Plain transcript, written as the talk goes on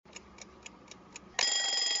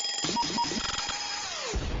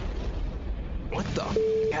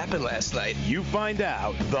happened last night? You find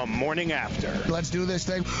out the morning after. Let's do this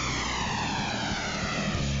thing.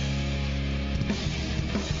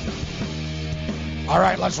 All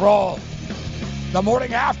right, let's roll. The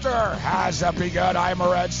morning after has begun. I'm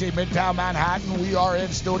Morency, Midtown Manhattan. We are in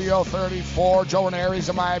Studio 34. Joe Ranieri's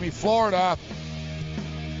in Miami, Florida.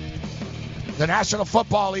 The National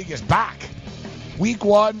Football League is back. Week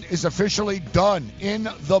 1 is officially done, in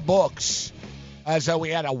the books. As we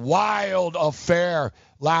had a wild affair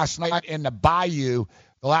last night in the Bayou.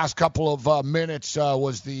 The last couple of minutes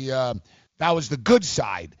was the good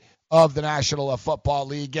side of the National Football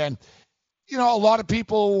League. And, you know, a lot of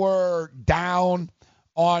people were down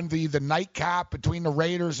on the nightcap between the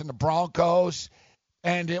Raiders and the Broncos.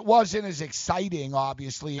 And it wasn't as exciting,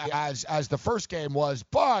 obviously, as the first game was.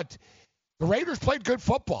 But the Raiders played good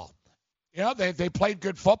football. You know, they played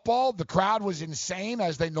good football. The crowd was insane,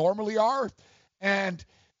 as they normally are. And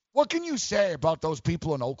what can you say about those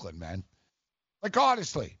people in Oakland, man? Like,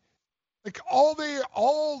 honestly, like all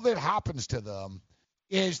that happens to them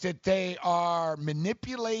is that they are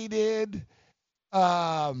manipulated,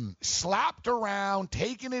 slapped around,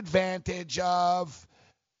 taken advantage of.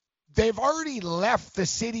 They've already left the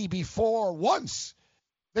city before once.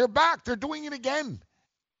 They're back. They're doing it again.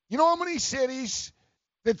 You know how many cities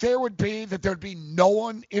there'd be no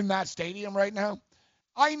one in that stadium right now?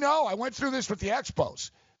 I know. I went through this with the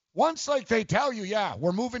Expos. Once, like, they tell you, yeah,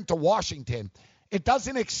 we're moving to Washington, it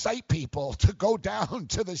doesn't excite people to go down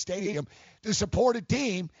to the stadium to support a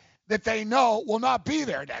team that they know will not be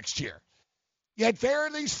there next year. Yet there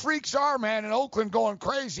these freaks are, man, in Oakland going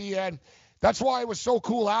crazy, and that's why it was so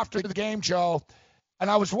cool after the game, Joe.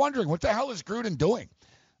 And I was wondering, what the hell is Gruden doing?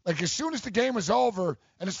 Like, as soon as the game was over,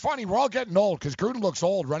 and it's funny, we're all getting old because Gruden looks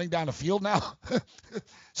old running down the field now.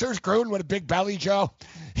 So there's Gruden with a big belly, Joe.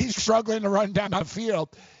 He's struggling to run down the field.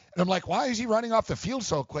 And I'm like, why is he running off the field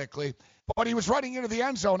so quickly? But he was running into the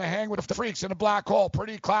end zone to hang with the freaks in a black hole.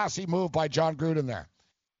 Pretty classy move by John Gruden there.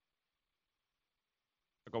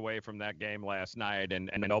 Away from that game last night, and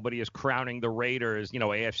nobody is crowning the Raiders,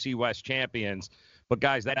 AFC West champions. But,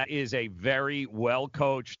 guys, that is a very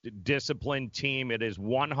well-coached, disciplined team. It is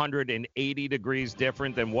 180 degrees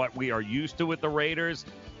different than what we are used to with the Raiders.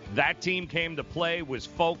 That team came to play, was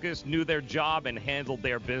focused, knew their job, and handled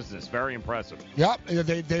their business. Very impressive. Yep,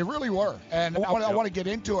 they really were. And I want to get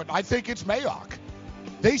into it. I think it's Mayock.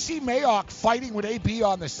 They see Mayock fighting with AB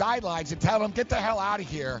on the sidelines and tell him, get the hell out of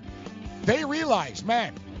here. They realize,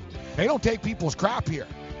 man, they don't take people's crap here.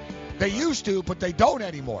 They used to, but they don't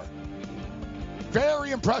anymore.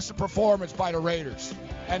 Very impressive performance by the Raiders.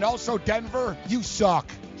 And also, Denver, you suck.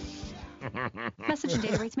 Message and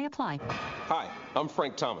data rates may apply. Hi, I'm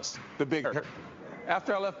Frank Thomas, the big.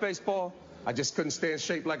 After I left baseball, I just couldn't stay in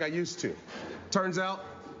shape like I used to. Turns out,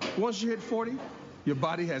 once you hit 40, your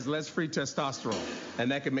body has less free testosterone,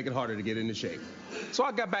 and that can make it harder to get into shape. So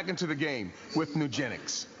I got back into the game with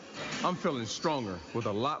Nugenics. I'm feeling stronger with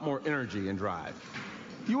a lot more energy and drive.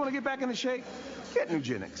 You want to get back into shape? Get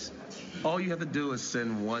Nugenics. All you have to do is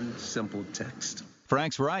send one simple text.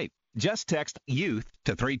 Frank's right. Just text YOUTH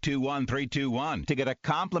to 321321 to get a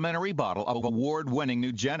complimentary bottle of award-winning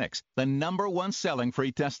Nugenics, the #1 selling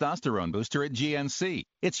free testosterone booster at GNC.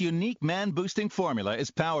 Its unique man-boosting formula is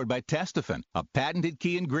powered by Testofen, a patented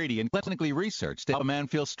key ingredient clinically researched to help a man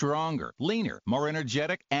feel stronger, leaner, more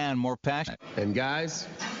energetic, and more passionate. And guys,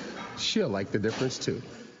 she'll like the difference too.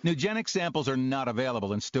 Nugenics samples are not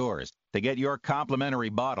available in stores. To get your complimentary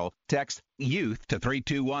bottle, text YOUTH to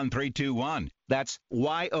 321321. That's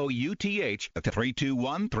YOUTH to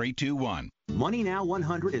 321321. Money Now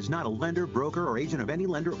 100 is not a lender, broker, or agent of any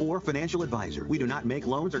lender or financial advisor. We do not make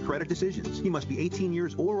loans or credit decisions. You must be 18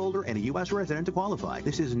 years or older and a U.S. resident to qualify.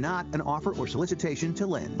 This is not an offer or solicitation to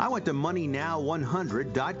lend. I went to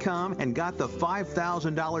MoneyNow100.com and got the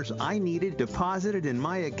 $5,000 I needed deposited in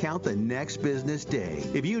my account the next business day.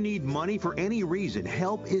 If you need money for any reason,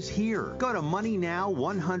 help is here. Go to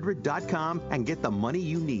MoneyNow100.com and get the money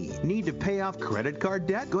you need. Need to pay off credit card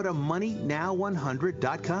debt? Go to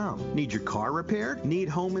MoneyNow100.com. Need your car repaired? Need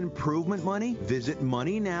home improvement money? Visit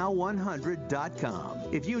MoneyNow100.com.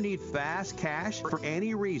 If you need fast cash for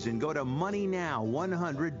any reason, go to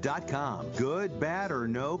MoneyNow100.com. Good, bad, or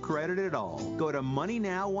no credit at all. Go to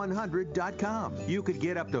MoneyNow100.com. You could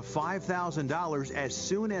get up to $5,000 as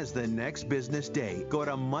soon as the next business day. Go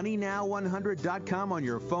to MoneyNow100.com on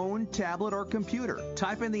your phone, tablet, or computer.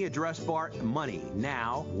 Type in the address bar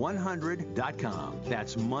MoneyNow100.com.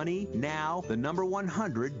 That's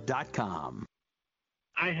MoneyNow100.com.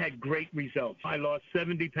 I had great results. I lost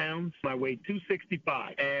 70 pounds. I weighed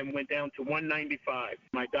 265 and went down to 195.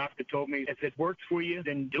 My doctor told me, if it works for you,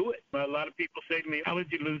 then do it. A lot of people say to me, how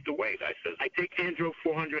did you lose the weight? I said, I take Andro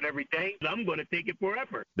 400 every day. I'm going to take it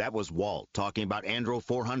forever. That was Walt talking about Andro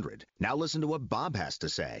 400. Now listen to what Bob has to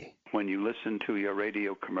say. When you listen to your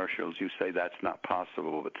radio commercials, you say that's not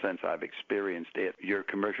possible, but since I've experienced it, your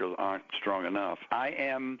commercials aren't strong enough. I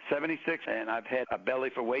am 76, and I've had a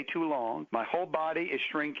belly for way too long. My whole body is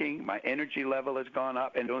shrinking. My energy level has gone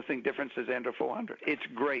up, and the only thing different is Andro 400. It's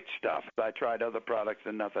great stuff. I tried other products,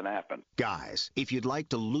 and nothing happened. Guys, if you'd like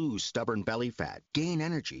to lose stubborn belly fat, gain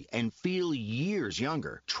energy, and feel years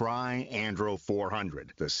younger, try Andro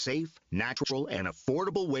 400, the safe, natural, and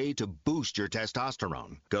affordable way to boost your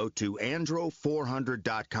testosterone. Go to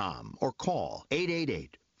andro400.com or call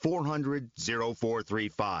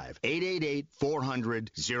 888-400-0435.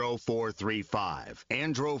 888-400-0435.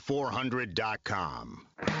 andro400.com.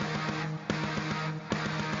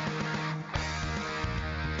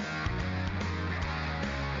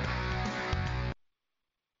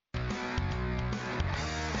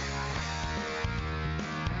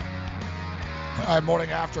 All right, Morning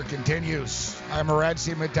After continues. I'm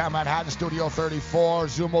Morency, Midtown Manhattan, Studio 34,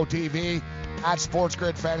 Zumo TV, at Sports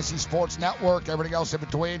Grid, Fantasy Sports Network, everything else in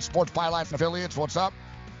between, Sports Byline and affiliates. What's up?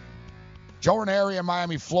 Joe Ranieri in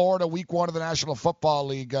Miami, Florida. Week 1 of the National Football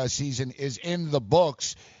League season is in the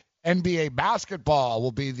books. NBA basketball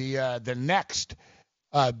will be the next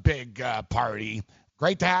big party.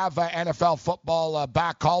 Great to have NFL football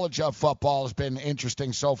back. College football has been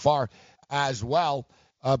interesting so far as well.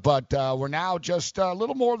 But we're now just a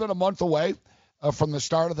little more than a month away from the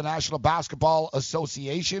start of the National Basketball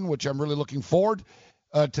Association, which I'm really looking forward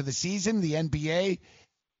to the season. The NBA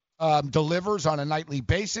delivers on a nightly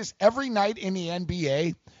basis. Every night in the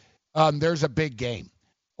NBA, there's a big game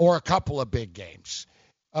or a couple of big games.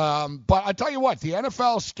 But I tell you what, the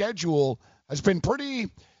NFL schedule has been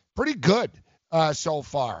pretty good so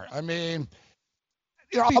far. I mean,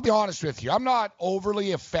 you know, I'll be honest with you. I'm not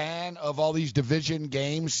overly a fan of all these division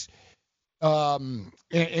games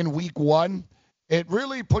in week 1. It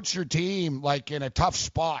really puts your team like in a tough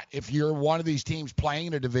spot if you're one of these teams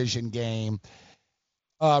playing a division game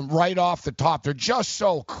right off the top. They're just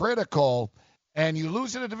so critical, and you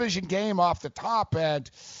lose in a division game off the top,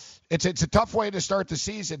 and it's a tough way to start the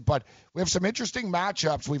season. But we have some interesting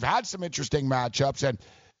matchups. We've had some interesting matchups, and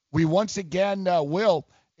we once again will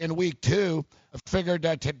in week 2. I figured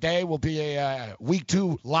today will be a week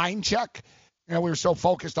 2 line check. You know, we were so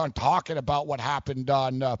focused on talking about what happened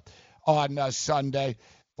on Sunday.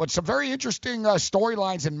 But some very interesting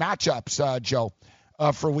storylines and matchups, Joe,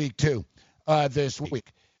 for week 2 this week.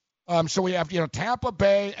 So we have, Tampa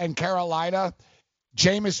Bay and Carolina.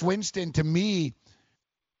 Jameis Winston, to me,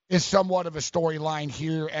 is somewhat of a storyline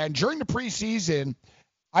here. And during the preseason,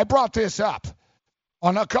 I brought this up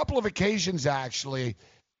on a couple of occasions, actually.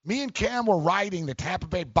 Me and Cam were riding the Tampa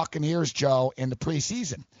Bay Buccaneers, Joe, in the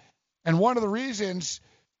preseason. And one of the reasons,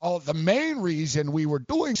 the main reason we were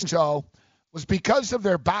doing so was because of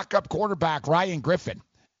their backup quarterback, Ryan Griffin.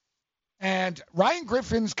 And Ryan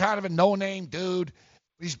Griffin's kind of a no-name dude.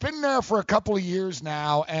 He's been there for a couple of years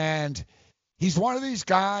now, and he's one of these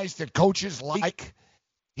guys that coaches like.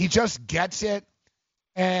 He just gets it.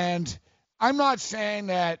 And I'm not saying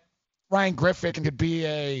that Ryan Griffin could be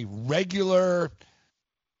a regular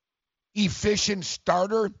efficient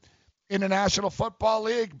starter in the National Football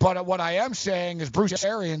League, but what I am saying is Bruce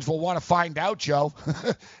Arians will want to find out, Joe.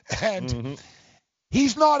 And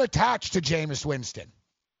he's not attached to Jameis Winston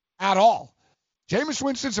at all. Jameis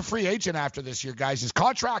Winston's a free agent after this year, guys. His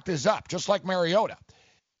contract is up, just like Mariota.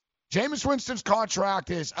 Jameis Winston's contract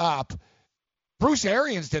is up. Bruce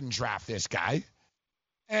Arians didn't draft this guy.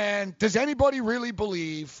 And does anybody really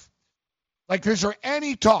believe, like, is there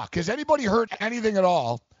any talk? Has anybody heard anything at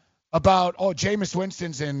all about, Jameis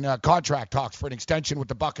Winston's in contract talks for an extension with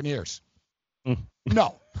the Buccaneers?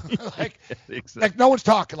 No. like no one's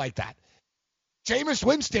talking like that. Jameis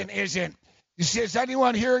Winston isn't. You see, is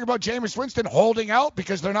anyone hearing about Jameis Winston holding out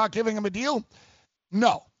because they're not giving him a deal?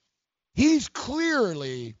 No. He's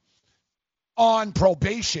clearly on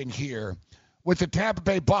probation here with the Tampa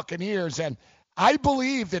Bay Buccaneers, and I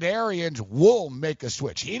believe that Arians will make a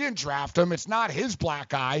switch. He didn't draft him. It's not his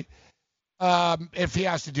black eye. If he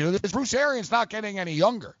has to do this. Bruce Arians not getting any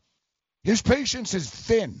younger. His patience is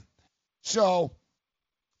thin. So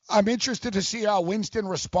I'm interested to see how Winston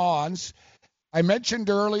responds. I mentioned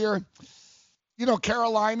earlier,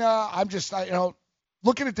 Carolina, I'm just,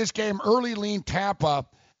 looking at this game, early lean Tampa.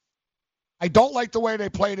 I don't like the way they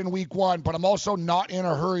played in week 1, but I'm also not in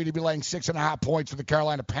a hurry to be laying 6.5 points with the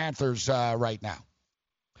Carolina Panthers right now.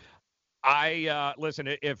 Listen,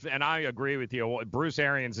 and I agree with you. Bruce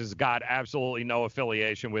Arians has got absolutely no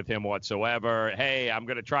affiliation with him whatsoever. Hey, I'm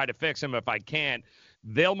going to try to fix him if I can't.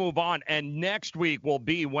 They'll move on, and next week will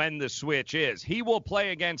be when the switch is. He will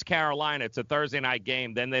play against Carolina. It's a Thursday night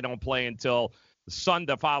game. Then they don't play until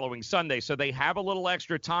Sunday, following Sunday. So they have a little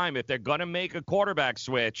extra time. If they're going to make a quarterback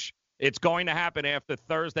switch, it's going to happen after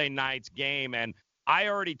Thursday night's game. And I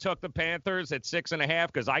already took the Panthers at 6.5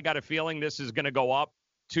 because I got a feeling this is going to go up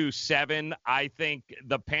to 7. I think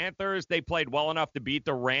the Panthers, they played well enough to beat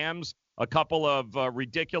the Rams. A couple of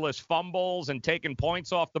ridiculous fumbles and taking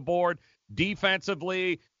points off the board.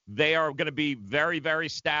 Defensively, they are going to be very, very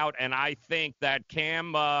stout. And I think that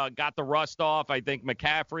Cam got the rust off. I think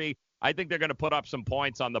McCaffrey, I think they're going to put up some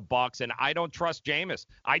points on the Bucs. And I don't trust Jameis.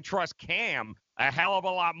 I trust Cam a hell of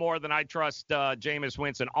a lot more than I trust Jameis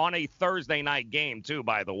Winston on a Thursday night game, too,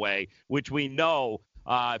 by the way, which we know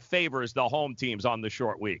favors the home teams on the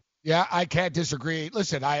short week. Yeah, I can't disagree.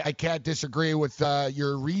 Listen, I can't disagree with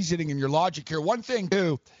your reasoning and your logic here. One thing,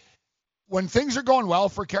 too, when things are going well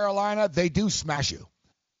for Carolina, they do smash you.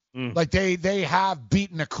 Like they have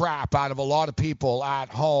beaten the crap out of a lot of people at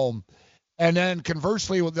home. And then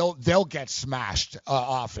conversely, they'll get smashed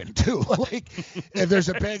often, too. Like, if there's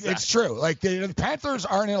a big, it's true. Like, the Panthers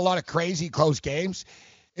aren't in a lot of crazy close games.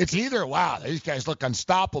 It's either, wow, these guys look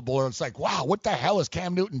unstoppable, or it's like, wow, what the hell is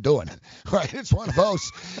Cam Newton doing? Right? It's one of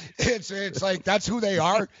those. It's like, that's who they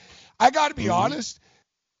are. I got to be honest.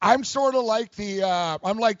 I'm sort of like the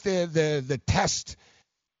test,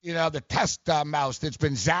 the test mouse that's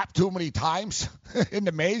been zapped too many times in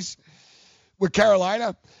the maze with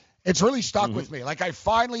Carolina. It's really stuck with me. Like, I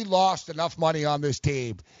finally lost enough money on this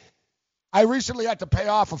team. I recently had to pay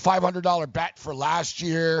off a $500 bet for last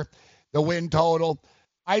year, the win total.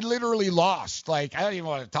 I literally lost. Like, I don't even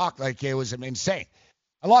want to talk. Like, it was insane.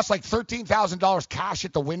 I lost like $13,000 cash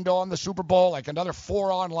at the window on the Super Bowl, like another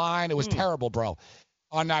 4 online. It was terrible, bro,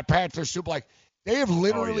 on that Panthers Super. Like, they have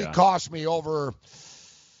literally cost me over,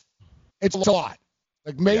 it's a lot.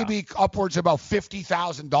 Like, maybe upwards of about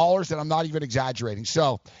 $50,000, and I'm not even exaggerating.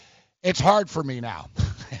 So, it's hard for me now.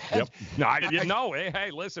 Yep. No, I didn't know. Hey,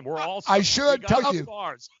 listen, we're all. I should tell you.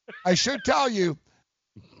 I should tell you.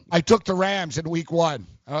 I took the Rams in week 1.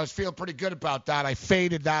 I was feeling pretty good about that. I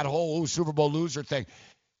faded that whole Super Bowl loser thing.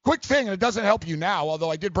 Quick thing, and it doesn't help you now, although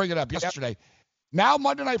I did bring it up yesterday. Now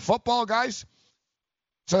Monday Night Football, guys.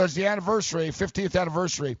 So it's the anniversary, 50th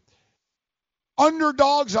anniversary.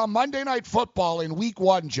 Underdogs on Monday Night Football in week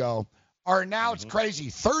 1, Joe, are now, it's crazy,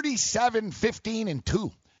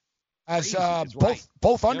 37-15-2. As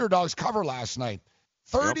both underdogs cover last night.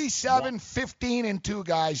 37-15-2,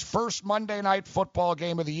 guys. First Monday Night Football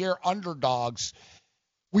game of the year, underdogs.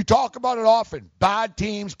 We talk about it often. Bad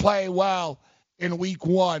teams play well in week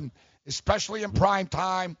 1, especially in prime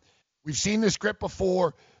time. We've seen this script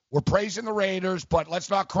before. We're praising the Raiders, but let's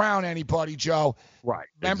not crown anybody, Joe. Right.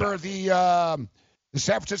 Remember the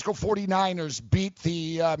San Francisco 49ers beat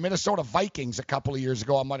the Minnesota Vikings a couple of years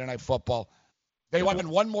ago on Monday Night Football. They won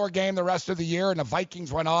one more game the rest of the year, and the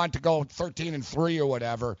Vikings went on to go 13-3 or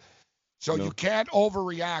whatever. So you can't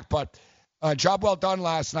overreact, but job well done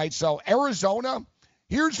last night. So Arizona,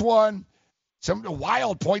 here's one. Some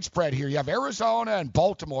wild point spread here. You have Arizona and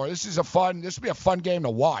Baltimore. This will be a fun game to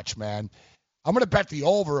watch, man. I'm going to bet the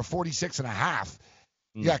over of 46.5.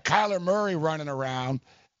 You got Kyler Murray running around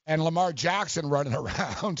and Lamar Jackson running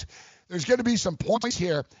around. There's going to be some points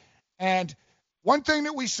here. And one thing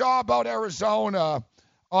that we saw about Arizona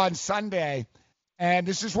on Sunday, and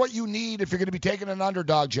this is what you need if you're going to be taking an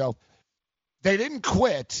underdog, Joe, they didn't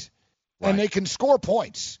quit, and they can score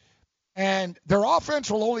points. And their offense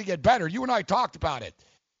will only get better. You and I talked about it.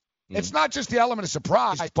 It's not just the element of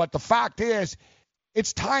surprise, but the fact is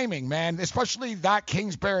it's timing, man, especially that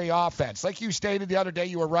Kingsbury offense. Like you stated the other day,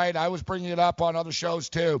 you were right. I was bringing it up on other shows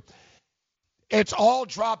too. It's all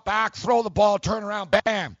drop back, throw the ball, turn around,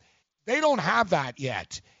 bam. They don't have that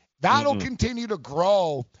yet. That'll continue to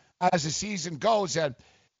grow as the season goes. And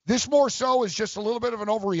this more so is just a little bit of an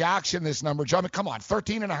overreaction, this number, John. I mean, come on,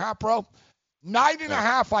 13.5, bro.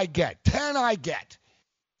 9.5 I get. 10 I get.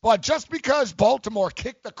 But just because Baltimore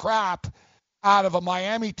kicked the crap out of a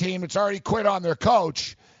Miami team that's already quit on their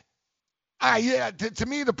coach, to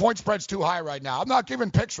me, the point spread's too high right now. I'm not giving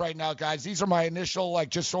picks right now, guys. These are my initial,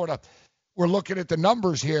 just sort of, we're looking at the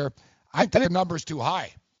numbers here. I think the number's too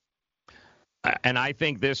high. And I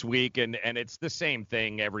think this week, and it's the same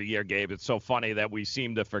thing every year, Gabe. It's so funny that we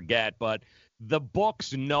seem to forget, but the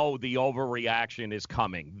books know the overreaction is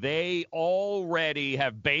coming. They already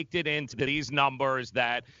have baked it into these numbers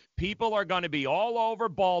that people are going to be all over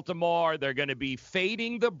Baltimore. They're going to be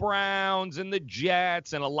fading the Browns and the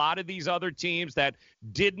Jets and a lot of these other teams that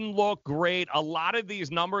didn't look great. A lot of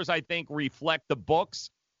these numbers, I think, reflect the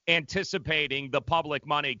books anticipating the public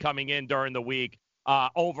money coming in during the week,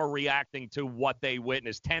 overreacting to what they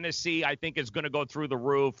witnessed. Tennessee, I think, is going to go through the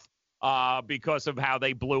roof because of how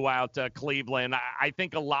they blew out Cleveland. I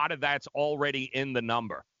think a lot of that's already in the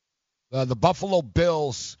number. The Buffalo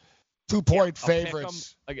Bills, 2-point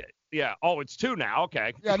favorites. Yeah. Oh, it's 2 now.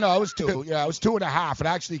 Okay. Yeah, no, it was 2. Yeah, it was 2.5. It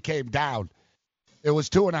actually came down. It was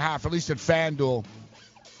 2.5, at least at FanDuel.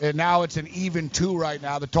 And now it's an even 2 right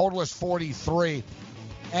now. The total is 43.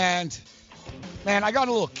 And, man, I got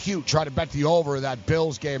a little cute trying to bet the over of that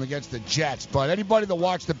Bills game against the Jets. But anybody that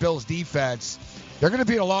watched the Bills defense, they're going to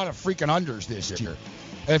beat a lot of freaking unders this year.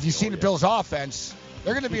 And if you've seen the Bills offense,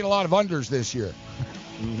 they're going to beat a lot of unders this year.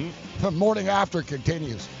 Mm-hmm. The morning after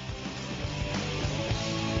continues.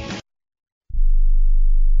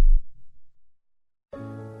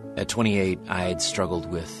 At 28, I had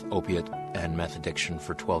struggled with opiate and meth addiction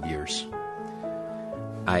for 12 years.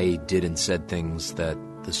 I did and said things that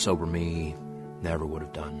the sober me never would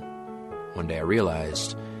have done. One day I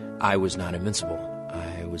realized I was not invincible.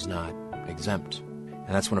 I was not exempt. And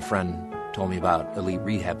that's when a friend told me about Elite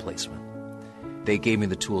Rehab Placement. They gave me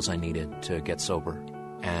the tools I needed to get sober,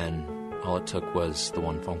 and all it took was the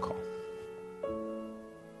one phone call.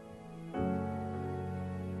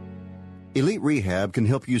 Elite Rehab can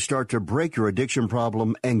help you start to break your addiction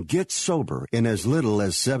problem and get sober in as little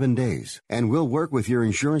as 7 days. And we'll work with your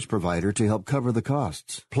insurance provider to help cover the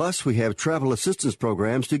costs. Plus, we have travel assistance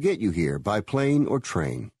programs to get you here by plane or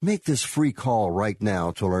train. Make this free call right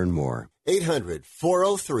now to learn more.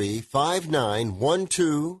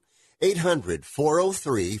 800-403-5912.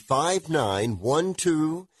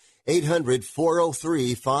 800-403-5912.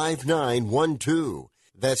 800-403-5912.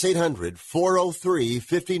 That's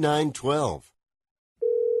 800-403-5912.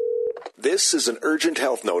 This is an urgent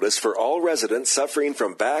health notice for all residents suffering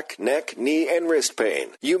from back, neck, knee, and wrist pain.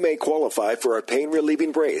 You may qualify for a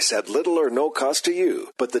pain-relieving brace at little or no cost to you,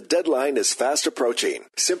 but the deadline is fast approaching.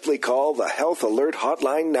 Simply call the Health Alert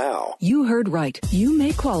Hotline now. You heard right. You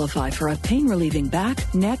may qualify for a pain-relieving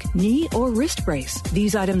back, neck, knee, or wrist brace.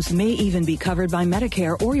 These items may even be covered by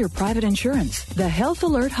Medicare or your private insurance. The Health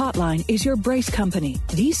Alert Hotline is your brace company.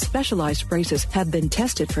 These specialized braces have been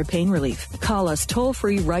tested for pain relief. Call us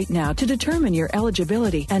toll-free right now to determine your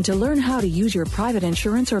eligibility and to learn how to use your private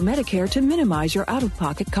insurance or Medicare to minimize your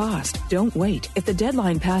out-of-pocket cost. Don't wait. If the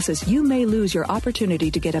deadline passes, you may lose your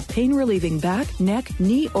opportunity to get a pain-relieving back, neck,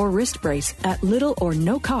 knee, or wrist brace at little or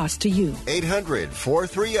no cost to you.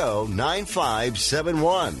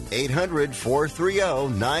 800-430-9571.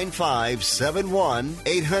 800-430-9571.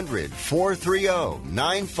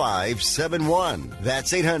 800-430-9571.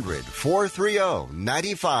 That's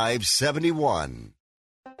 800-430-9571.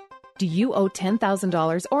 Do you owe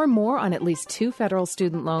 $10,000 or more on at least 2 federal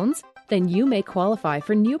student loans? Then you may qualify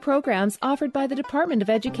for new programs offered by the Department of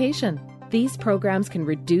Education. These programs can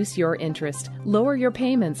reduce your interest, lower your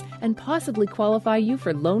payments, and possibly qualify you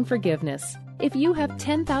for loan forgiveness. If you have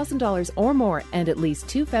 $10,000 or more and at least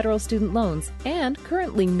 2 federal student loans and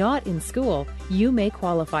currently not in school, you may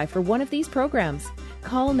qualify for one of these programs.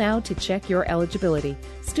 Call now to check your eligibility.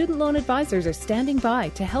 Student loan advisors are standing by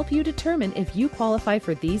to help you determine if you qualify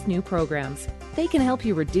for these new programs. They can help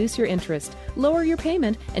you reduce your interest, lower your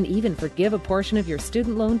payment, and even forgive a portion of your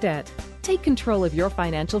student loan debt. Take control of your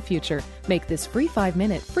financial future. Make this free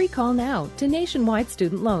 5-minute free call now to Nationwide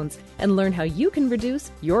Student Loans and learn how you can reduce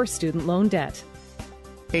your student loan debt.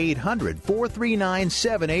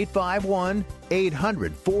 800-439-7851.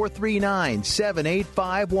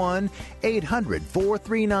 800-439-7851.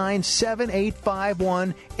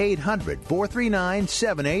 800-439-7851.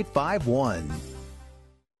 800-439-7851.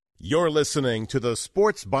 You're listening to the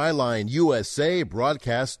Sports Byline USA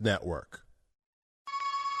Broadcast Network.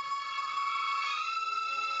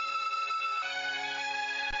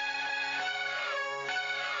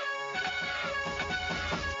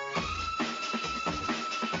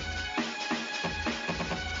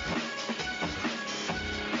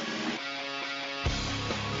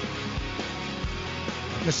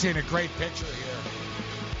 Just seeing a great picture here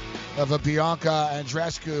of a Bianca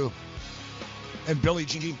Andreescu and Billie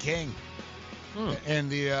Jean King.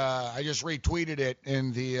 And the I just retweeted it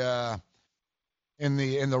in the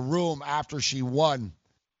room after she won.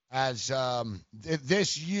 As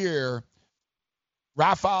this year,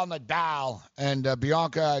 Rafael Nadal and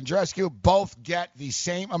Bianca Andreescu both get the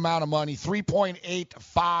same amount of money,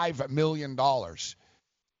 $3.85 million.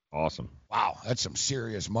 Awesome. Wow, that's some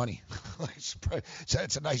serious money.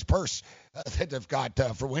 It's a nice purse that they've got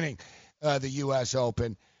for winning the U.S.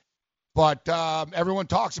 Open. But everyone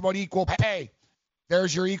talks about equal pay.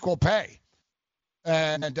 There's your equal pay.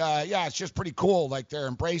 And, it's just pretty cool, like they're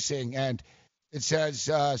embracing. And it says,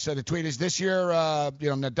 so the tweet is, this year,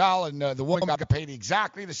 Nadal and the woman got paid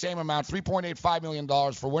exactly the same amount, $3.85 million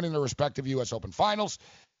for winning their respective U.S. Open finals.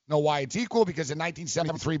 Know why it's equal? Because in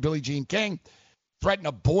 1973, Billie Jean King threatened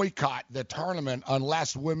to boycott the tournament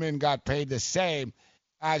unless women got paid the same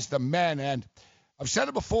as the men. And I've said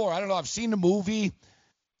it before. I don't know. I've seen the movie.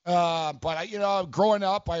 But, growing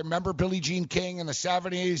up, I remember Billie Jean King in the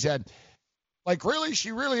 70s. And,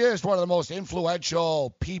 she really is one of the most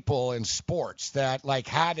influential people in sports that,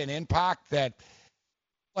 had an impact that,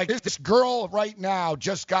 this girl right now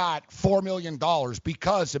just got $4 million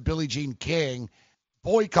because of Billie Jean King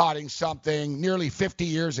boycotting something nearly 50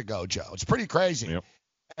 years ago, Joe. It's pretty crazy. Yep.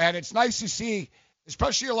 And it's nice to see,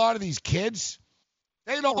 especially a lot of these kids,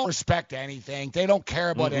 they don't respect anything. They don't care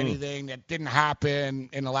about anything that didn't happen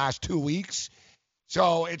in the last 2 weeks.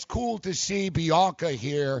 So it's cool to see Bianca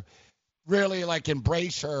here really,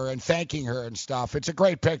 embrace her and thanking her and stuff. It's a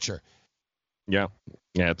great picture. Yeah.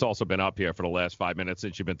 Yeah, it's also been up here for the last 5 minutes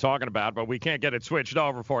since you've been talking about, but we can't get it switched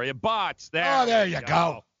over for you. But there you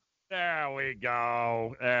go. There we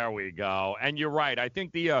go. There we go. And you're right. I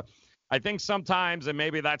think sometimes, and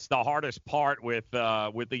maybe that's the hardest part with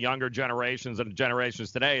the younger generations and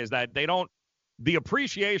generations today, is that the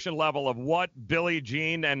appreciation level of what Billie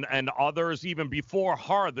Jean and others, even before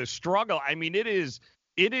her, the struggle. I mean, it is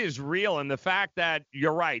real. And the fact that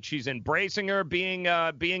you're right, she's embracing her being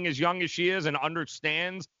as young as she is and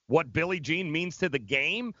understands what Billie Jean means to the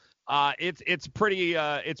game. It's pretty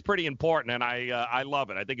important, and I love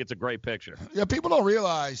it. I think it's a great picture. Yeah, people don't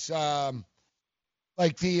realize, the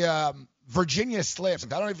Virginia Slims. I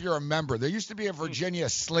don't know if you remember. There used to be a Virginia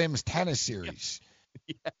Slims tennis series.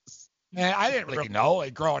 Yes. And I didn't really know.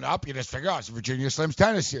 Growing up, you just figure, it's a Virginia Slims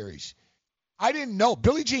tennis series. I didn't know.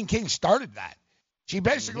 Billie Jean King started that. She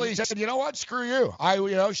basically said, you know what, screw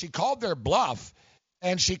you. She called their bluff,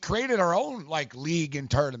 and she created her own, league and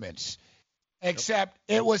tournaments. Except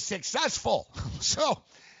it was successful. So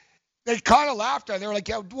they kind of laughed at her. They were like,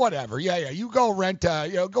 yeah, whatever. Yeah, you go rent,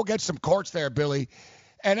 go get some courts there, Billy.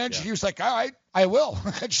 And then she was like, all right, I will.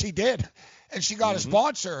 And she did. And she got a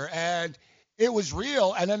sponsor, and it was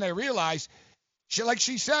real. And then they realized,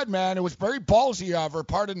 she said, man, it was very ballsy of her,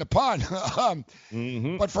 pardon the pun.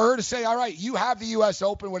 But for her to say, all right, you have the U.S.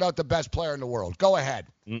 Open without the best player in the world. Go ahead.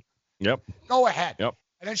 Yep. Go ahead. Yep.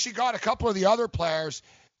 And then she got a couple of the other players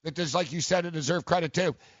that does, like you said, deserve credit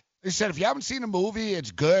too. They said, if you haven't seen the movie,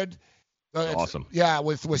 it's good. Awesome. Yeah,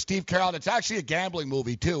 with Steve Carell. It's actually a gambling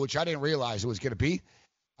movie too, which I didn't realize it was going to be.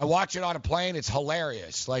 I watched it on a plane. It's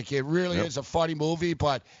hilarious. It really is a funny movie,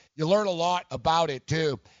 but you learn a lot about it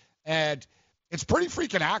too. And it's pretty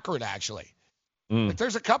freaking accurate, actually.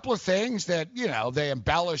 There's a couple of things that, they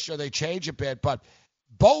embellish or they change a bit, but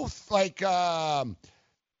both, the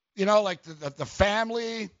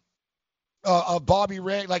family of Bobby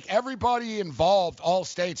Riggs, everybody involved, all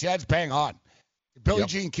states, it's bang on. Billie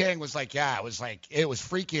Jean King was it was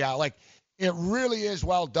freaky out. It really is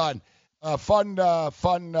well done. Fun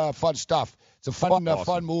stuff. It's a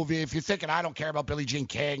fun movie. If you're thinking, I don't care about Billie Jean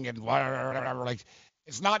King and whatever,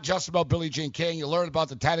 it's not just about Billie Jean King. You learn about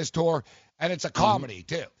the tennis tour, and it's a comedy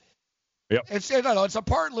too. Yep. It's a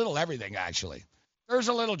part little everything, actually. There's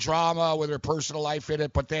a little drama with her personal life in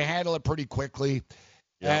it, but they handle it pretty quickly.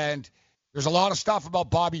 Yep. And there's a lot of stuff about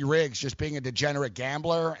Bobby Riggs just being a degenerate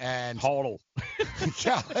gambler and total.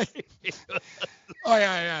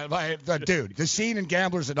 Dude, the scene in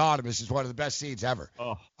Gamblers Anonymous is one of the best scenes ever.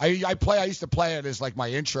 Oh. I used to play it as my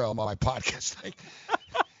intro on my podcast.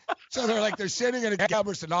 So they're sitting in a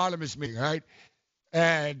Gamblers Anonymous meeting, right?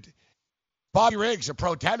 And Bobby Riggs, a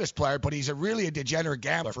pro tennis player, but he's really a degenerate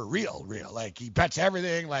gambler for real. He bets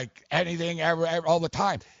everything, anything, ever, all the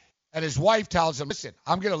time. And his wife tells him, listen,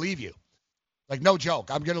 I'm going to leave you. No joke.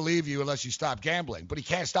 I'm going to leave you unless you stop gambling. But he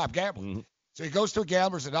can't stop gambling. So he goes to a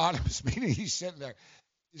Gamblers Anonymous meeting. He's sitting there.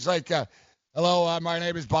 He's like, hello, my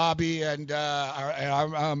name is Bobby, and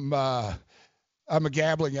I'm a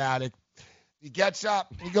gambling addict. He gets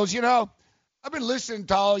up. And he goes, I've been listening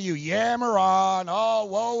to all you yammer on. Oh,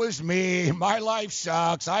 woe is me. My life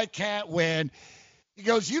sucks. I can't win. He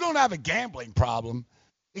goes, you don't have a gambling problem.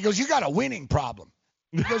 He goes, you got a winning problem.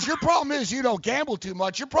 He goes, your problem is you don't gamble too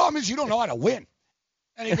much. Your problem is you don't know how to win.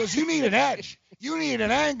 And he goes, you need an edge. You need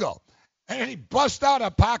an angle. And he busts out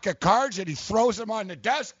a pack of cards and he throws them on the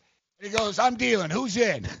desk. And he goes, I'm dealing. Who's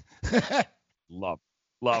in? Love.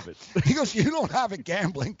 Love it. He goes, you don't have a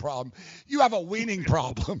gambling problem. You have a winning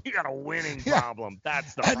problem. You got a winning problem.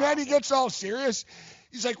 That's the And problem. then he gets all serious.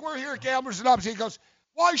 He's like, we're here at Gamblers Anonymous. He goes,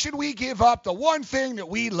 why should we give up the one thing that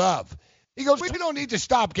we love? He goes, we don't need to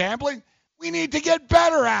stop gambling. We need to get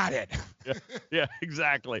better at it. Yeah,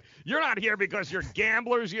 exactly. You're not here because you're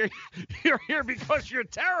gamblers. You're here because you're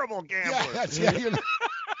terrible gamblers.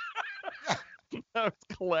 That's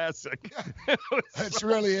classic. It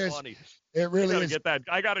really is. Funny. It really is.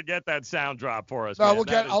 I got to get that sound drop for us. No,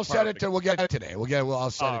 man. I'll send it today. I'll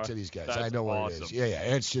send it to these guys. That's I know where it is. Yeah.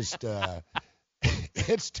 It's just,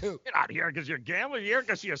 it's too. You're not here because you're gambling. You're here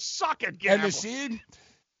because you suck at gambling. And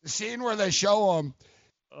the scene where they show him,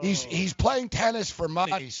 he's playing tennis for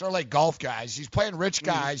money, sort of like golf guys. He's playing rich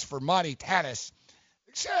guys for money, tennis.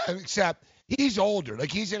 Except he's older,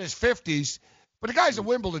 like he's in his 50s, but the guy's a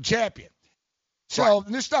Wimbledon champion. So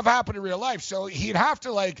this stuff happened in real life. So he'd have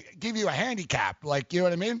to like give you a handicap, like, you know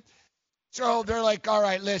what I mean? So they're like, all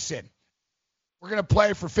right, listen, we're gonna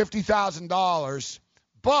play for $50,000,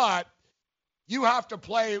 but you have to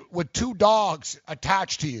play with 2 dogs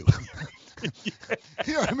attached to you.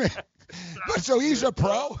 You know what I mean? But so he's a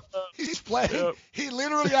pro. He's playing. Yep. He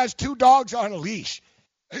literally has 2 dogs on a leash.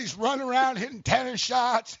 He's running around hitting tennis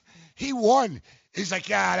shots. He won. He's like,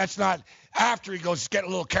 yeah, that's not. After he goes, get a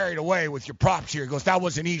little carried away with your props here. He goes, that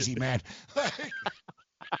wasn't easy, man.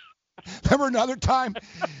 Remember another time?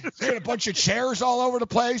 They had a bunch of chairs all over the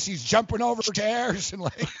place. He's jumping over chairs and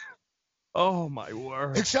like. Oh, my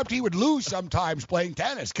word. Except he would lose sometimes playing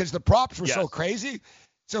tennis because the props were so crazy.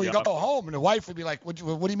 So he'd go home, and the wife would be like, what do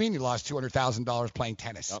you mean you lost $200,000 playing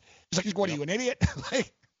tennis? He's like, what are you, an idiot?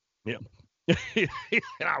 Like, yeah.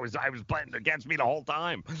 I was playing against me the whole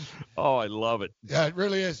time. Oh, I love it. Yeah, it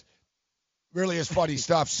really is. Really is funny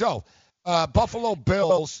stuff. So, Buffalo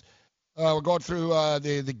Bills, we're going through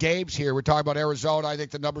the games here. We're talking about Arizona. I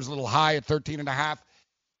think the number's a little high at 13.5.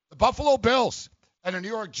 The Buffalo Bills and the New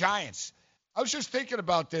York Giants. I was just thinking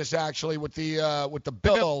about this, actually, with the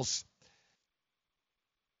Bills.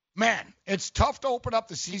 Man, it's tough to open up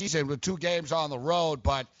the season with 2 games on the road,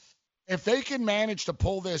 but if they can manage to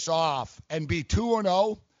pull this off and be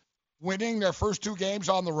 2-0, winning their first 2 games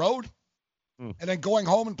on the road, and then going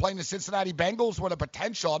home and playing the Cincinnati Bengals with a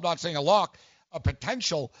potential, I'm not saying a lock, a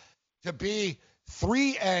potential to be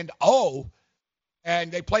 3-0,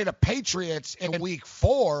 and they play the Patriots in week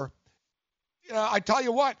 4, you know, I tell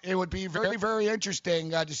you what, it would be very, very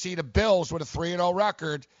interesting to see the Bills with a 3-0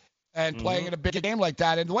 record and playing in a big game like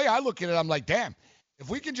that. And the way I look at it, I'm like, damn, if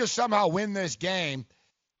we can just somehow win this game,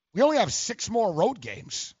 we only have 6 more road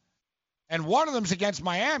games, and one of them's against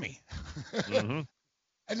Miami.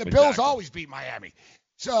 And the Bills always beat Miami.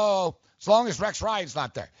 So as long as Rex Ryan's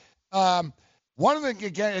not there. One of them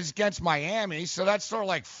is against Miami, so that's sort of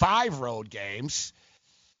like 5 road games.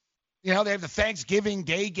 You know, they have the Thanksgiving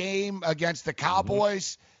Day game against the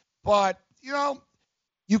Cowboys. But, you know,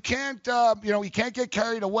 you can't get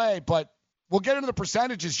carried away. But we'll get into the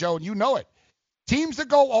percentages, Joe, and you know it. Teams that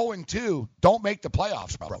go 0-2 don't make the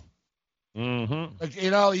playoffs, bro. Like, you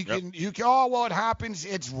know, you can, oh, well, it happens.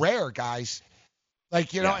 It's rare, guys.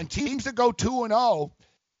 Like, you know, and teams that go 2-0,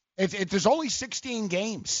 there's only 16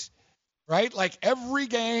 games, right? Like, every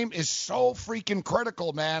game is so freaking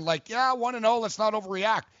critical, man. Like, 1-0, let's not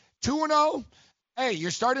overreact. 2-0, hey,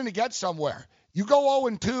 you're starting to get somewhere. You go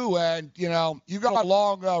 0-2, and, you know, you got a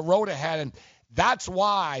long road ahead, and that's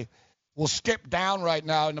why we'll skip down right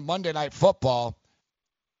now into Monday Night Football.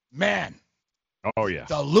 Man. Oh, yeah.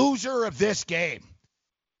 The loser of this game.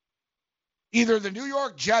 Either the New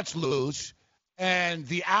York Jets lose and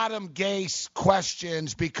the Adam Gase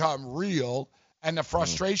questions become real and the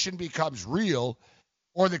frustration becomes real,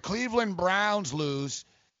 or the Cleveland Browns lose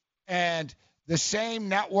and the same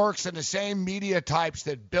networks and the same media types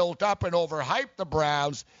that built up and overhyped the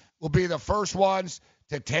Browns will be the first ones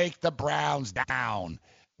to take the Browns down.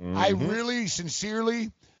 I really,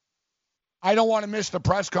 sincerely, I don't want to miss the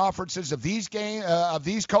press conferences of these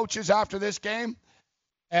coaches after this game,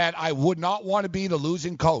 and I would not want to be the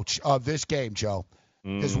losing coach of this game, Joe,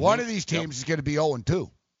 because one of these teams is going to be 0-2.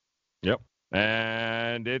 Yep,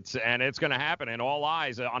 and it's going to happen. And all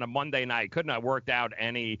eyes on a Monday night couldn't have worked out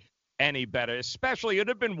any better. Especially, it'd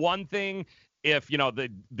have been one thing if, you know,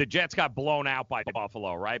 the Jets got blown out by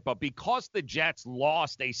Buffalo, right? But because the Jets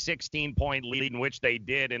lost a 16-point lead, in which they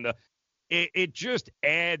did, it just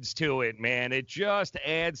adds to it, man. It just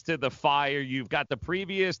adds to the fire. You've got the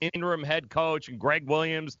previous interim head coach and Greg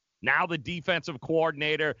Williams, now the defensive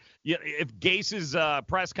coordinator. If Gase's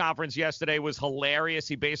press conference yesterday was hilarious,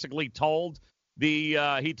 he basically told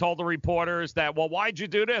he told the reporters that, well, why'd you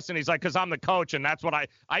do this? And he's like, because I'm the coach, and that's what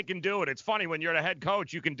I can do it. It's funny when you're the head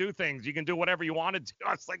coach, you can do things. You can do whatever you wanted to.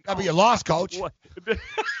 I was like, that'd be a loss, coach.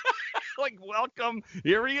 Like, welcome.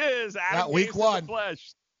 Here he is. Adam week one.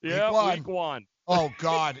 Flesh. Yeah, week one. Oh,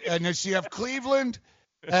 God. And then you have Cleveland,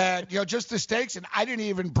 and, just the stakes. And I didn't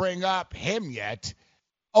even bring up him yet.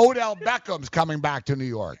 Odell Beckham's coming back to New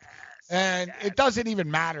York. And it doesn't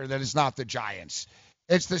even matter that it's not the Giants.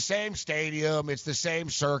 It's the same stadium. It's the same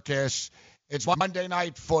circus. It's Monday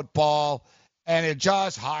Night Football, and it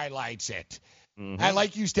just highlights it. Mm-hmm. And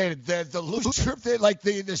like you stated, the loser,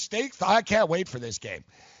 the stakes, I can't wait for this game.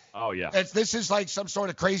 Oh, yeah. This is like some sort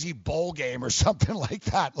of crazy bowl game or something like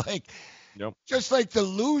that. Just like the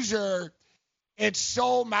loser, it's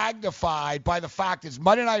so magnified by the fact it's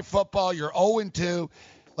Monday Night Football, you're 0-2.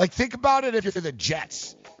 Like, think about it if you're the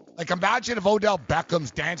Jets. Like, imagine if Odell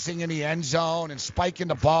Beckham's dancing in the end zone and spiking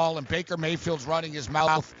the ball and Baker Mayfield's running his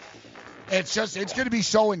mouth. It's going to be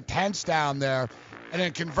so intense down there. And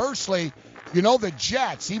then conversely, the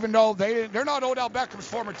Jets, even though they're not Odell Beckham's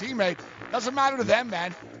former teammate, doesn't matter to them,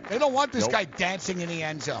 man. They don't want this guy dancing in the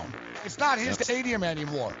end zone. It's not his stadium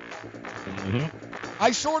anymore. Mm-hmm.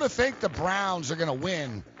 I sort of think the Browns are going to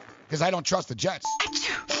win because I don't trust the Jets.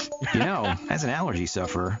 As an allergy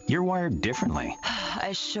sufferer, you're wired differently.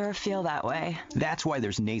 I sure feel that way. That's why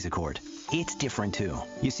there's Nasacort. It's different, too.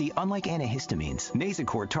 You see, unlike antihistamines,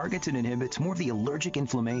 Nasacort targets and inhibits more of the allergic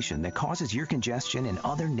inflammation that causes ear congestion and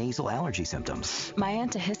other nasal allergy symptoms. My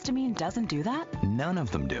antihistamine doesn't do that? None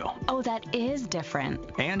of them do. Oh, that is different.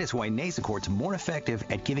 And it's why Nasacort's more effective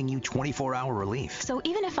at giving you 24-hour relief. So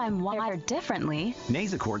even if I'm wired differently,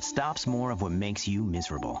 Nasacort stops more of what makes you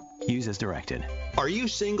miserable. Use as directed. Are you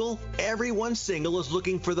single? Everyone single is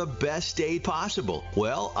looking for the best date possible.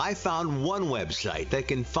 Well, I found one website that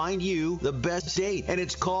can find you the best date, and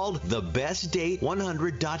it's called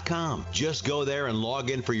thebestdate100.com. Just go there and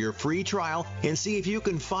log in for your free trial and see if you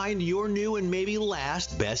can find your new and maybe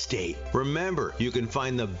last best date. Remember, you can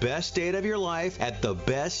find the best date of your life at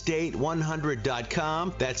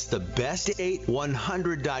thebestdate100.com. That's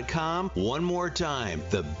thebestdate100.com. One more time,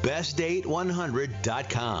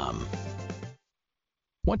 thebestdate100.com.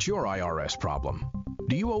 What's your IRS problem?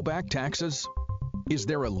 Do you owe back taxes? Is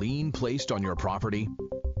there a lien placed on your property?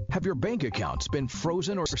 Have your bank accounts been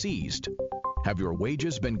frozen or seized? Have your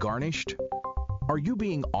wages been garnished? Are you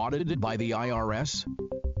being audited by the IRS?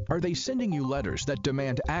 Are they sending you letters that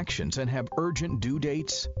demand actions and have urgent due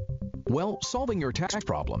dates? Well, solving your tax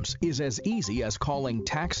problems is as easy as calling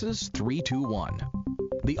Taxes 321.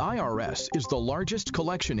 The IRS is the largest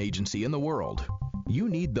collection agency in the world. You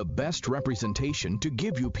need the best representation to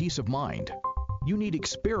give you peace of mind. You need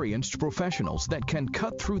experienced professionals that can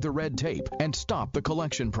cut through the red tape and stop the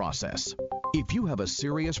collection process. If you have a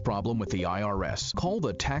serious problem with the IRS, call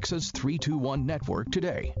the Taxes 321 network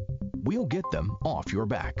today. We'll get them off your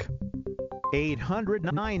back.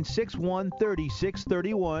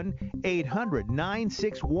 800-961-3631,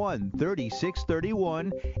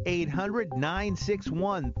 800-961-3631,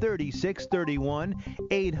 800-961-3631,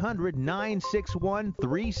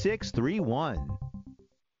 800-961-3631.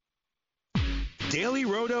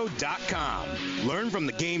 DailyRoto.com. Learn from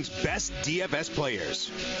the game's best DFS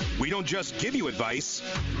players. We don't just give you advice,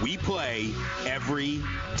 we play every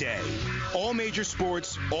day. All major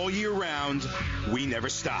sports, all year round, we never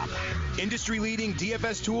stop. Industry-leading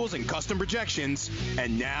DFS tools and custom projections,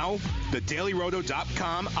 and now the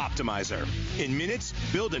DailyRoto.com Optimizer. In minutes,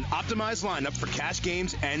 build an optimized lineup for cash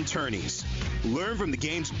games and tourneys. Learn from the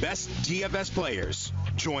game's best DFS players.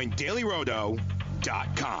 Join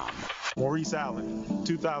DailyRoto.com. Maurice Allen,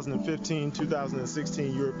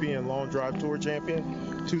 2015-2016 European Long Drive Tour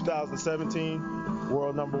Champion, 2017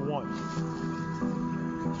 World Number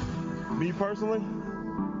 1. Me personally,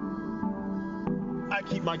 I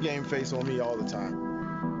keep my game face on me all the time.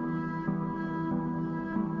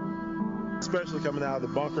 Especially coming out of the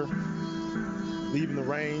bunker, leaving the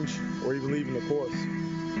range, or even leaving the course.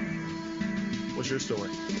 What's your story?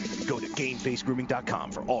 Go to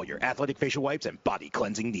GameFaceGrooming.com for all your athletic facial wipes and body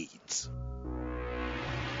cleansing needs.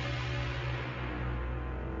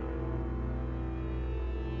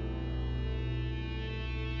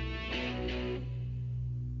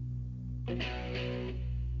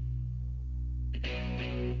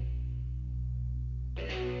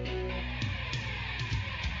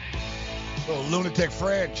 Little lunatic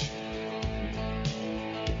fridge.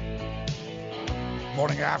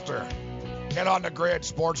 Morning after. Get on the grid,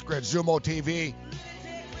 Sports Grid, Zumo TV,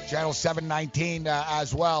 channel 719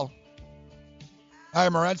 as well. Hi,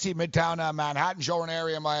 Morency, Midtown Manhattan, showing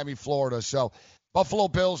area, Miami, Florida. So, Buffalo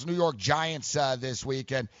Bills, New York Giants this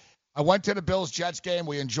weekend. I went to the Bills-Jets game.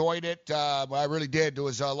 We enjoyed it. I really did. It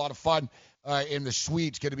was a lot of fun in the suite.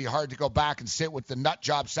 It's going to be hard to go back and sit with the nut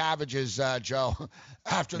job savages, Joe,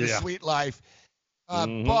 after the suite life.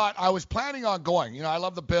 But I was planning on going. You know, I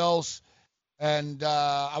love the Bills, and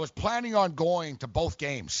I was planning on going to both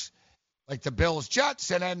games, like the Bills-Jets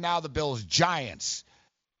and then now the Bills-Giants.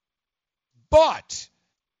 But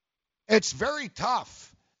it's very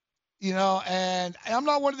tough, you know, and I'm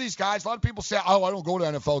not one of these guys. A lot of people say, oh, I don't go to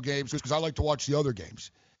NFL games because I like to watch the other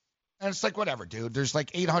games. And it's like, whatever, dude. There's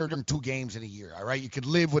like 802 games in a year, all right? You could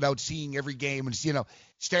live without seeing every game and, you know,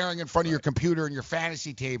 staring in front of your computer and your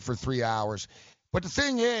fantasy tape for 3 hours. But the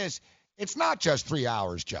thing is, it's not just 3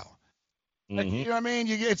 hours, Joe. Like, you know what I mean?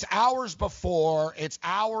 It's hours before, it's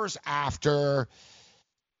hours after.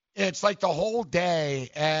 It's like the whole day,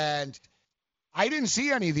 and I didn't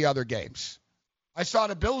see any of the other games. I saw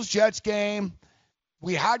the Bills-Jets game.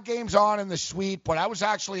 We had games on in the suite, but I was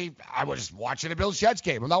watching the Bills-Jets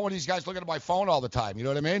game. I'm not one of these guys looking at my phone all the time. You know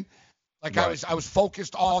what I mean? Like right. I was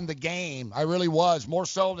focused on the game. I really was, more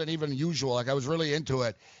so than even usual. Like I was really into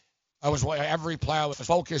it. Every play I was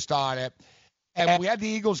focused on it. And we had the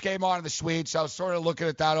Eagles game on in the suite, so I was sort of looking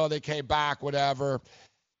at that. Oh, they came back, whatever.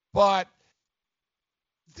 But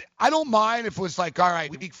I don't mind if it was like, all right,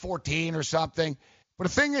 week 14 or something. But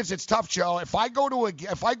the thing is, it's tough, Joe. If I go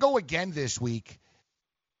again this week,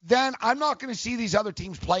 then I'm not going to see these other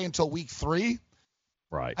teams play until week 3.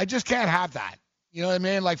 Right. I just can't have that. You know what I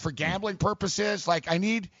mean? Like for gambling purposes, like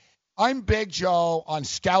I'm big, Joe, on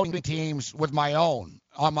scouting teams with my own,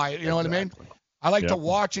 you know what I mean? I like to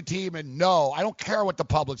watch a team and know. I don't care what the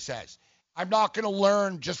public says. I'm not going to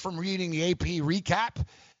learn just from reading the AP recap.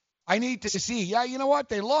 I need to see, you know what?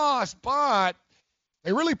 They lost, but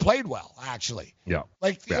they really played well, actually. Yeah.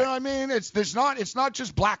 Like, you know what I mean? It's not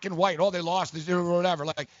just black and white. Oh, they lost or whatever.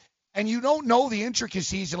 Like, and you don't know the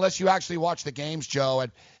intricacies unless you actually watch the games, Joe.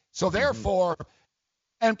 And so therefore,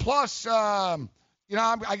 and plus, you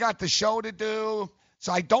know, I got the show to do.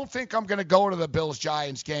 So I don't think I'm going to go to the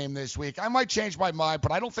Bills-Giants game this week. I might change my mind,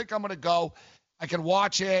 but I don't think I'm going to go. I can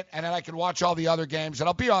watch it, and then I can watch all the other games, and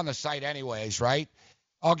I'll be on the site anyways, right?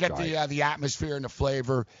 I'll get the atmosphere and the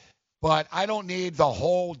flavor, but I don't need the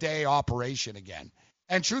whole day operation again.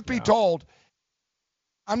 And truth be told,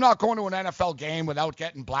 I'm not going to an NFL game without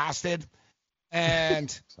getting blasted,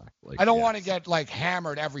 and I don't want to get, like,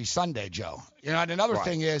 hammered every Sunday, Joe. You know, and another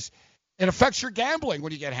thing is it affects your gambling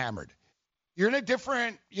when you get hammered. You're in a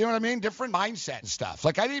different, you know what I mean, different mindset and stuff.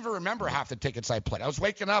 Like, I didn't even remember half the tickets I played. I was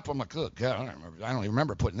waking up, I'm like, oh, God, I don't even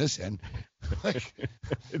remember putting this in.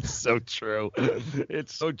 It's so true.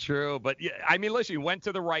 It's so true. But, yeah, I mean, listen, you went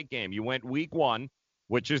to the right game. You went week 1,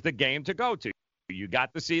 which is the game to go to. You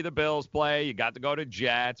got to see the Bills play. You got to go to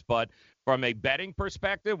Jets. But from a betting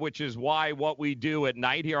perspective, which is why what we do at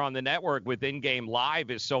night here on the network with In-Game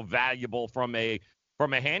Live is so valuable from a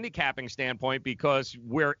handicapping standpoint, because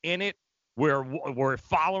we're in it. We're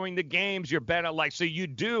following the games. You're better, so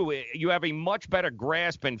you have a much better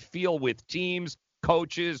grasp and feel with teams,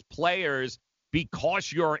 coaches, players,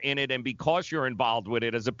 because you're in it and because you're involved with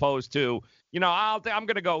it, as opposed to, you know, I'm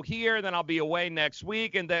going to go here, then I'll be away next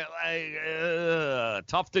week, and then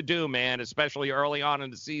tough to do, man, especially early on in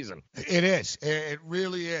the season. It is. It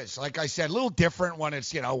really is. Like I said, a little different when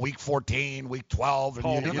it's, you know, week 14, week 12,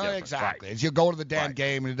 and you know, exactly. Right. As you go to the damn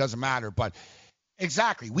game and it doesn't matter, but.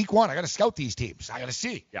 Exactly. Week 1, I got to scout these teams. I got to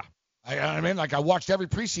see. Yeah. You know what I mean? Like, I watched every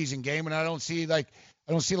preseason game, and I don't see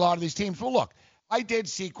a lot of these teams. Well, look, I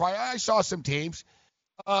saw some teams.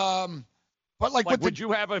 But would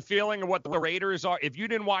you have a feeling of what the Raiders are? If you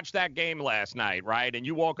didn't watch that game last night, right, and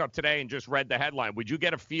you woke up today and just read the headline, would you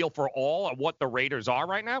get a feel for all of what the Raiders are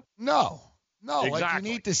right now? No. Exactly. Like, you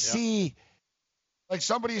need to see. Like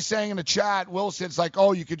somebody is saying in the chat, Wilson's like,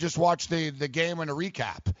 oh, you could just watch the game and a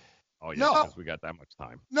recap. Oh, yeah, because we got that much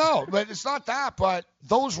time. No, but it's not that. But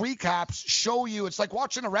those recaps show you, it's like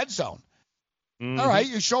watching a red zone. Mm-hmm. All right,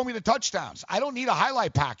 you show me the touchdowns. I don't need a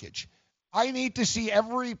highlight package. I need to see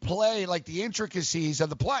every play, like the intricacies of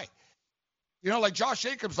the play. You know, like Josh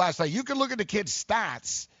Jacobs last night. You can look at the kid's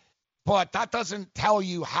stats, but that doesn't tell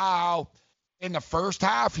you how in the first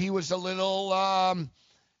half he was a little,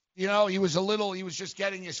 he was just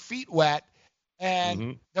getting his feet wet.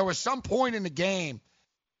 And there was some point in the game.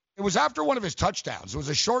 It was after one of his touchdowns. It was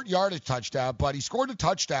a short yardage touchdown, but he scored a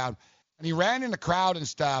touchdown, and he ran in the crowd and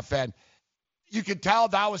stuff, and you could tell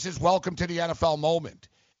that was his welcome to the NFL moment.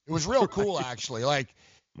 It was real cool, actually. Like,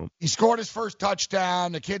 he scored his first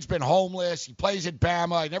touchdown. The kid's been homeless. He plays at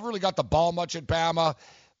Bama. He never really got the ball much at Bama.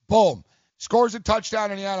 Boom. Scores a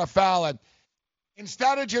touchdown in the NFL, and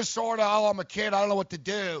instead of just sort of, oh, I'm a kid, I don't know what to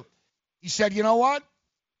do, he said, you know what?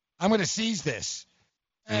 I'm going to seize this.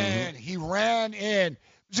 And he ran in. It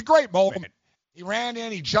was a great moment. He ran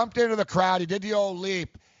in. He jumped into the crowd. He did the old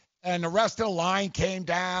leap. And the rest of the line came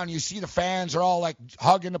down. You see the fans are all, like,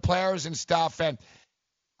 hugging the players and stuff. And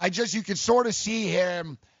you could sort of see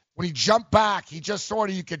him when he jumped back. He just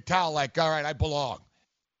sort of, you could tell, like, all right, I belong.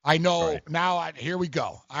 I know now. Here we go.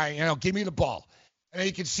 All right, give me the ball. And then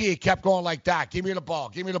you could see he kept going like that. Give me the ball.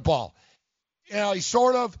 Give me the ball. He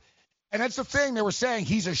sort of, and that's the thing. They were saying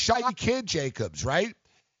he's a shy kid, Jacobs, right?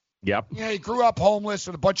 Yep. He grew up homeless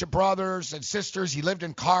with a bunch of brothers and sisters. He lived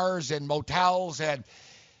in cars and motels, and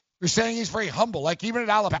they're saying he's very humble. Like, even at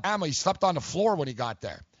Alabama, he slept on the floor when he got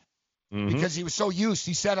there because he was so used.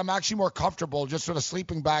 He said, I'm actually more comfortable just with a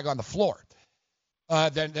sleeping bag on the floor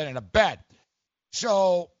than in a bed.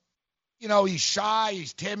 So, he's shy,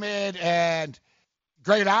 he's timid, and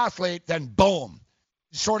great athlete, then boom.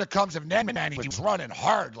 He sort of comes of net, man. He was running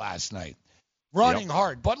hard last night. Running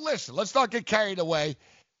hard. But listen, let's not get carried away.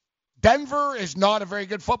 Denver is not a very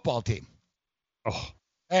good football team. Oh.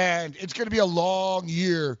 And it's going to be a long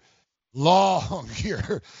year for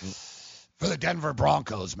the Denver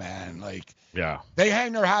Broncos, man. They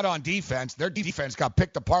hang their hat on defense. Their defense got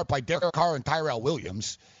picked apart by Derek Carr and Tyrell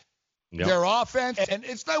Williams. Yep. Their offense, and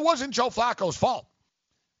it wasn't Joe Flacco's fault.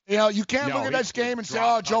 You can't look at this game and say,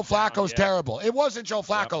 Joe Flacco's terrible. It wasn't Joe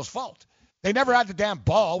Flacco's fault. They never had the damn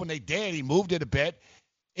ball. When they did, he moved it a bit.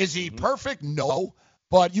 Is he perfect? No.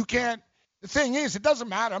 But you can't. The thing is, it doesn't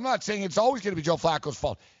matter. I'm not saying it's always going to be Joe Flacco's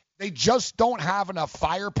fault. They just don't have enough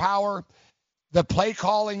firepower. The play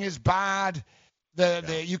calling is bad.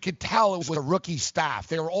 You could tell it was a rookie staff.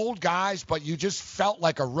 They were old guys, but you just felt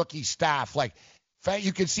like a rookie staff. Like,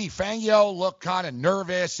 you could see Fangio look kind of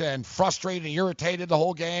nervous and frustrated and irritated the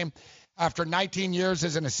whole game. After 19 years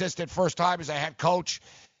as an assistant, first time as a head coach,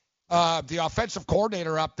 the offensive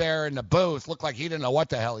coordinator up there in the booth looked like he didn't know what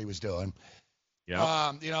the hell he was doing.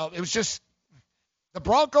 Yeah. It was just the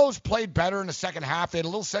Broncos played better in the second half. They had a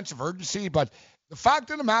little sense of urgency, but the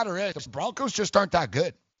fact of the matter is the Broncos just aren't that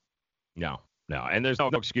good. No. And there's no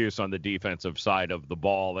excuse on the defensive side of the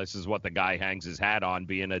ball. This is what the guy hangs his hat on,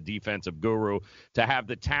 being a defensive guru, to have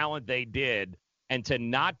the talent they did and to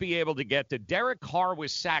not be able to get to. Derek Carr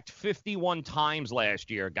was sacked 51 times last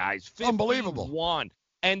year, guys. 51. Unbelievable.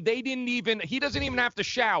 And he doesn't even have to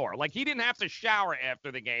shower. Like, he didn't have to shower after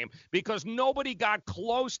the game because nobody got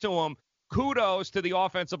close to him. Kudos to the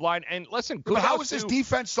offensive line. And listen, but how is this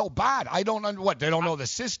defense so bad? I don't know what. They don't know the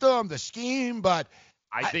system, the scheme, but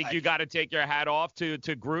I think you got to take your hat off to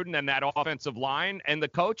Gruden and that offensive line and the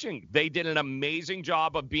coaching. They did an amazing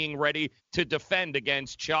job of being ready to defend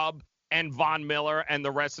against Chubb and Von Miller and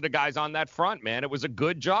the rest of the guys on that front, man. It was a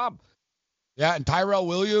good job. Yeah, and Tyrell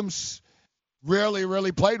Williams really,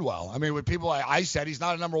 really played well. I mean, with people, I said he's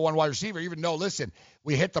not a number one wide receiver, even though, listen,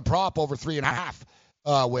 we hit the prop over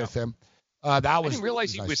 3.5 with him. I didn't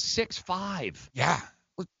realize he was 6'5". Yeah.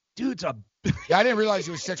 Dude's a Yeah, I didn't realize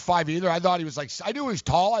he was 6'5" either. I thought he was I knew he was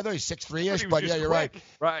tall. I thought he was 6'3"-ish, but yeah, you're quick. right.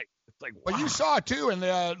 Right. It's like, wow. But you saw it too, and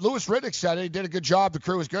Louis Riddick said it. He did a good job. The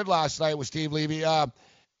crew was good last night with Steve Levy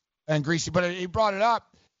and Greasy, but he brought it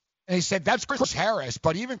up, and he said that's Chris Harris,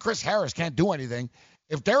 but even Chris Harris can't do anything.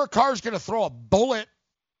 If Derek Carr's going to throw a bullet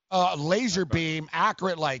laser beam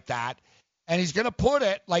accurate like that, and he's going to put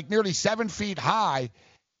it like nearly 7 feet high,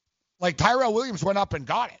 like Tyrell Williams went up and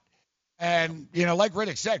got it. And, like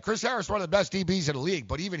Riddick said, Chris Harris is one of the best DBs in the league,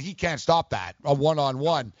 but even he can't stop that, a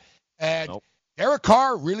one-on-one. And Derek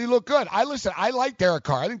Carr really looked good. I like Derek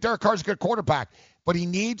Carr. I think Derek Carr's a good quarterback, but he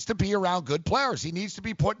needs to be around good players. He needs to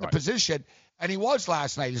be put in a position, and he was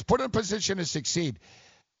last night. He's put in a position to succeed.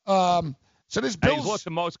 So this Bills, he's looked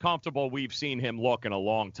the most comfortable we've seen him look in a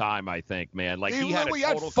long time, I think, man. Like, he had a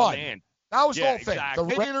total fun. command. That was the whole thing. Exactly.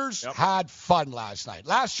 The Raiders had fun last night.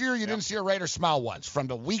 Last year, you didn't see a Raider smile once. From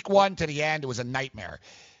the week one to the end, it was a nightmare.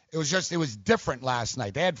 It was different last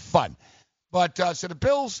night. They had fun. But so the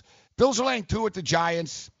Bills are laying 2 at the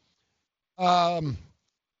Giants. I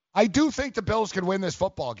do think the Bills can win this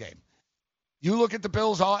football game. You look at the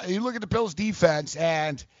Bills defense,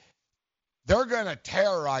 and they're going to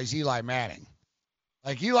terrorize Eli Manning.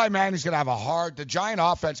 Like, Eli Manning's going to have the Giant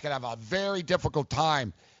offense going to have a very difficult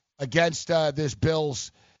time against this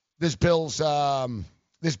Bills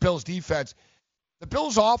defense. The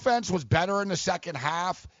Bills offense was better in the second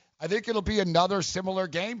half. I think it'll be another similar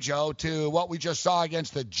game, Joe, to what we just saw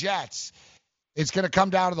against the Jets. It's going to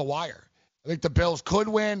come down to the wire. I think the Bills could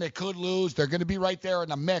win. They could lose. They're going to be right there in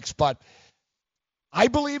the mix. But I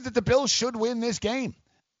believe that the Bills should win this game.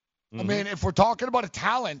 I mean, if we're talking about a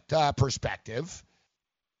talent perspective,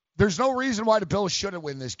 there's no reason why the Bills shouldn't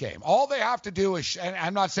win this game. All they have to do is, and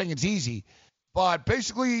I'm not saying it's easy, But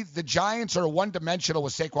basically, the Giants are one-dimensional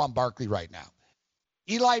with Saquon Barkley right now.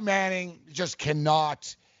 Eli Manning just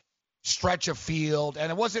cannot stretch a field,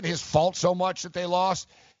 and it wasn't his fault so much that they lost.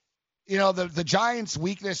 You know, the Giants'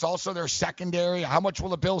 weakness, also their secondary. How much will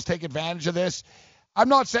the Bills take advantage of this? I'm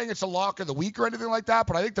not saying it's a lock of the week or anything like that,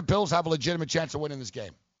 but I think the Bills have a legitimate chance of winning this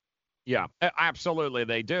game. Yeah, absolutely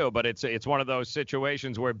they do, but it's one of those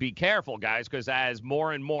situations where be careful, guys, because as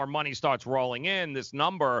more and more money starts rolling in, this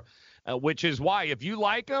number, which is why if you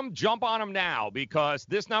like them, jump on them now, because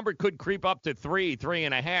this number could creep up to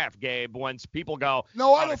 3.5, Gabe, once people go.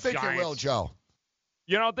 No, I don't think Giants. It will, Joe.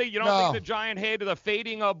 You don't think the giant head of the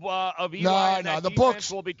fading of Eli and that the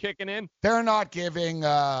books will be kicking in? They're not giving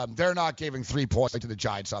 3 points to the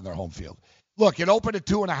Giants on their home field. Look, it opened at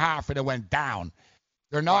 2.5 and it went down.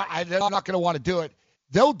 They're not going to want to do it.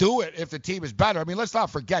 They'll do it if the team is better. I mean, let's not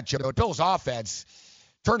forget, Joe, the Bills' offense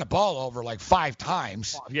turned the ball over like 5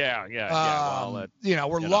 times. Yeah. Well,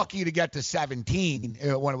 we're lucky to get to 17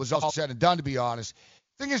 when it was all said and done, to be honest.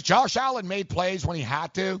 Thing is, Josh Allen made plays when he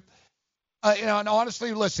had to. And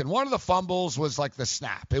honestly, listen, one of the fumbles was like the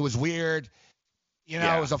snap. It was weird.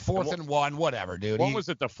 It was a 4th and 1, whatever, dude. One was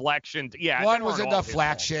a deflection. Yeah. One was a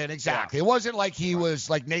deflection, exactly. Yeah. It wasn't like he was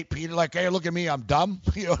like Nate Peter, like, hey, look at me, I'm dumb.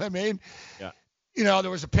 You know what I mean? Yeah. There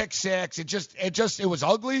was a pick 6. It was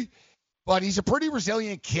ugly, but he's a pretty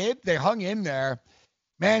resilient kid. They hung in there.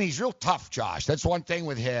 Man, he's real tough, Josh. That's one thing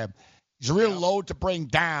with him. He's a real load to bring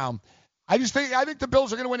down. I think the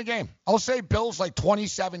Bills are going to win a game. I'll say Bills like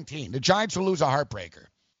 2017. The Giants will lose a heartbreaker.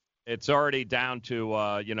 It's already down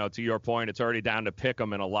to, to your point, it's already down to pick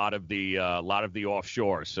them in a lot of the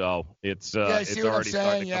offshore. So it's it's already starting to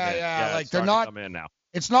come in. Yeah, like they're not. Come in now.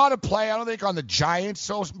 It's not a play, I don't think, on the Giants.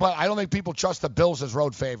 But I don't think people trust the Bills as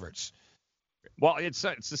road favorites. Well, it's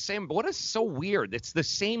the same. What is so weird? It's the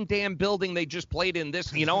same damn building they just played in.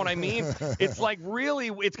 This, you know what I mean? It's like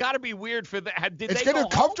really. It's got to be weird for the. It's getting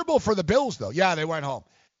comfortable for the Bills, though. Yeah, they went home.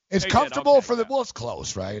 It's comfortable for the. Well, it's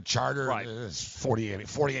close, right? Charter is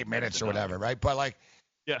 48 minutes or whatever, right? But like,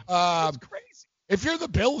 it's crazy. If you're the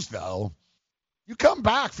Bills, though, you come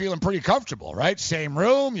back feeling pretty comfortable, right? Same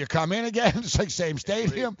room, you come in again. It's like same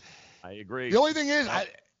stadium. I agree. The only thing is,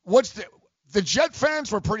 the Jet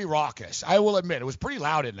fans were pretty raucous. I will admit, it was pretty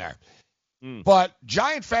loud in there. But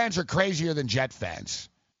Giant fans are crazier than Jet fans.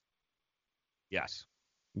 Yes.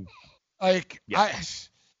 Like, yes.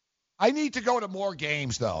 I need to go to more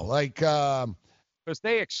games, though. Like, because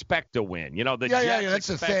they expect to win. The Jets that's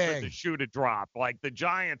the expect thing. To shoot a drop. Like, the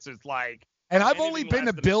Giants is like. And I've only been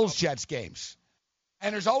to Bills-Jets games.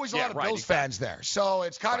 And there's always a lot of Bills fans there. So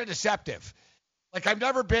it's kind of deceptive. Like, I've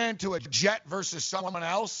never been to a Jet versus someone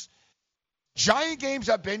else. Giant games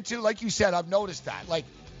I've been to, like you said, I've noticed that. Like,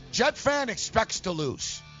 Jet fan expects to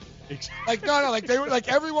lose. Like, no, like, they were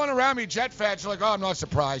like, everyone around me, Jet fans, are like, oh, I'm not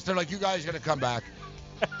surprised. They're like, you guys are going to come back.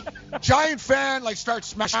 Giant fan, like, starts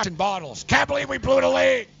smashing bottles. Can't believe we blew the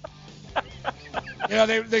lead.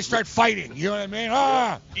 They start fighting. You know what I mean?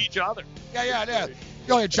 Each other. Yeah.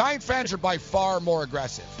 Giant fans are by far more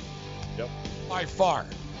aggressive. Yep. By far.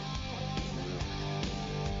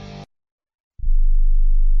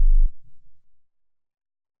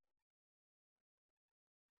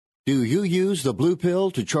 Do you use the Blue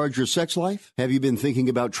Pill to charge your sex life? Have you been thinking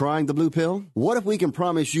about trying the Blue Pill? What if we can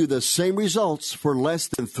promise you the same results for less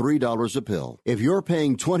than $3 a pill? If you're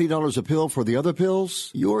paying $20 a pill for the other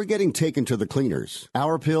pills, you're getting taken to the cleaners.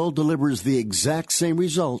 Our pill delivers the exact same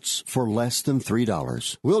results for less than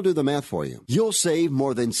 $3. We'll do the math for you. You'll save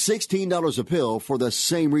more than $16 a pill for the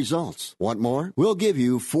same results. Want more? We'll give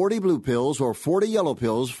you 40 blue pills or 40 yellow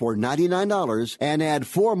pills for $99 and add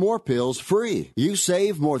 4 more pills free. You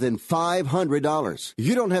save more than $500.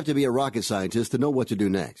 You don't have to be a rocket scientist to know what to do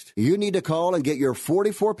next. You need to call and get your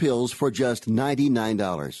 44 pills for just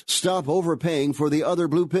 $99. Stop overpaying for the other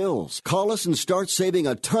blue pills. Call us and start saving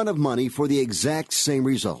a ton of money for the exact same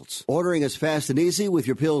results. Ordering is fast and easy with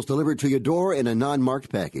your pills delivered to your door in a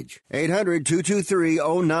non-marked package.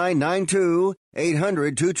 800-223-0992.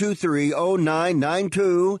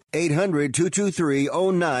 800-223-0992.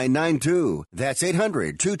 800-223-0992. That's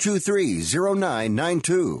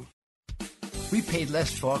 800-223-0992. We paid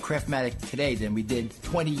less for our Craftmatic today than we did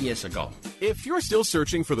 20 years ago. If you're still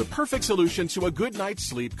searching for the perfect solution to a good night's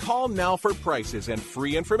sleep, call now for prices and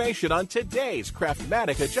free information on today's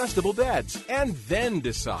Craftmatic adjustable beds. And then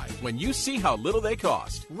decide when you see how little they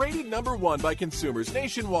cost. Rated #1 by consumers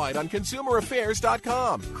nationwide on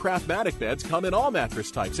ConsumerAffairs.com. Craftmatic beds come in all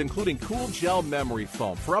mattress types, including cool gel memory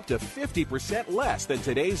foam for up to 50% less than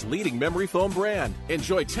today's leading memory foam brand.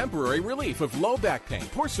 Enjoy temporary relief of low back pain,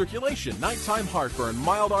 poor circulation, nighttime heartburn,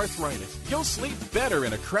 mild arthritis. You'll sleep better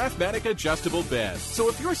in a Craftmatic adjustable adjustable bed. So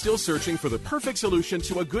if you're still searching for the perfect solution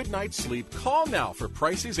to a good night's sleep, call now for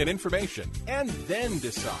prices and information, and then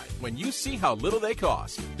decide when you see how little they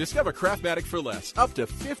cost. Discover Craftmatic for less, up to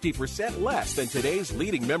 50% less than today's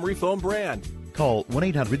leading memory foam brand. Call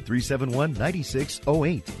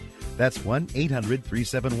 1-800-371-9608. That's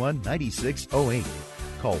 1-800-371-9608.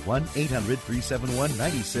 Call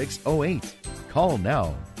 1-800-371-9608. Call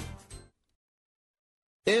now.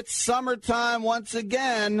 It's summertime once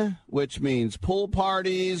again, which means pool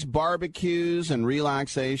parties, barbecues, and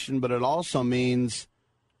relaxation, but it also means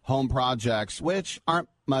home projects, which aren't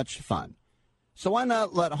much fun. So why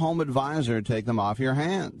not let Home Advisor take them off your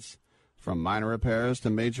hands? From minor repairs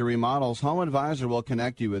to major remodels, Home Advisor will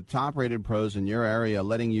connect you with top-rated pros in your area,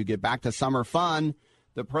 letting you get back to summer fun.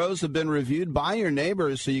 The pros have been reviewed by your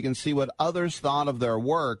neighbors so you can see what others thought of their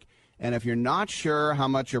work. And if you're not sure how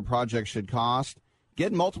much your project should cost,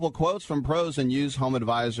 get multiple quotes from pros and use Home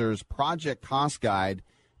Advisor's Project Cost Guide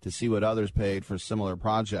to see what others paid for similar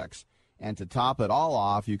projects. And to top it all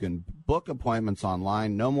off, you can book appointments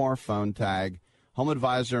online, no more phone tag. Home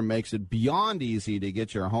Advisor makes it beyond easy to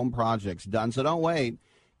get your home projects done, so don't wait.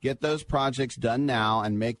 Get those projects done now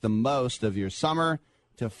and make the most of your summer.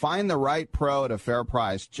 To find the right pro at a fair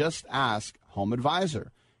price, just ask Home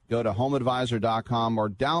Advisor. Go to homeadvisor.com or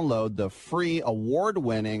download the free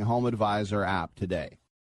award-winning Home Advisor app today.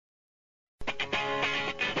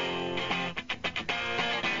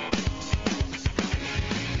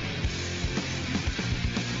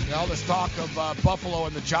 All this talk of Buffalo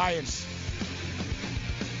and the Giants,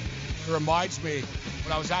 it reminds me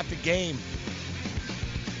when I was at the game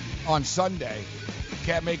on Sunday.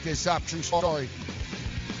 Can't make this up. True story.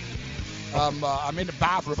 I'm in the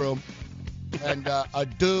bathroom, and a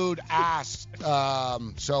dude asked,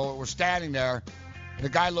 so we're standing there, and the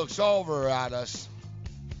guy looks over at us,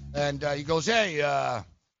 and he goes, hey,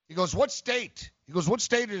 he goes, what state? He goes, what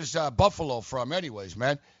state is Buffalo from anyways,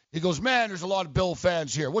 man? He goes, man, there's a lot of Bill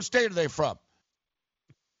fans here. What state are they from?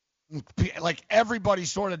 Like everybody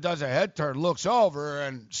sort of does a head turn, looks over,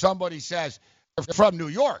 and somebody says, from New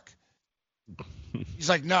York. He's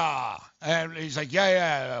like, nah. And he's like,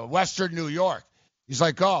 yeah, Western New York. He's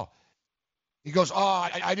like, oh. He goes, oh,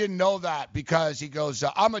 I didn't know that because he goes,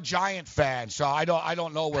 I'm a Giant fan, so I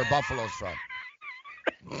don't know where Buffalo's from.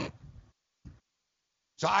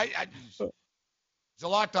 So there's a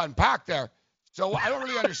lot to unpack there. So I don't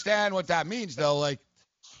really understand what that means, though. Like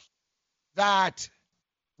that,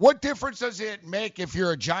 what difference does it make if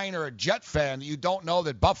you're a Giant or a Jet fan that you don't know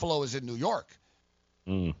that Buffalo is in New York?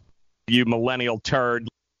 You millennial turd.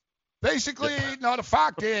 Basically, no, the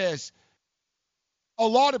fact is, a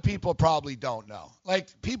lot of people probably don't know. Like,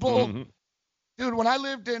 people, dude, when I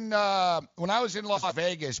lived in, when I was in Las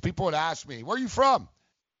Vegas, people would ask me, where are you from?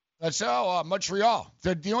 I'd say, Montreal.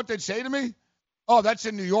 Do you know what they'd say to me? Oh, that's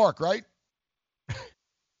in New York, right?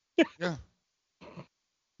 Yeah.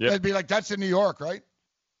 They'd be like, that's in New York, right?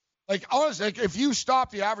 Like, honestly, like, if you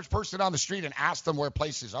stop the average person on the street and ask them where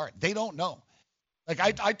places are, they don't know. Like,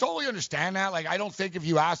 I totally understand that. Like, I don't think if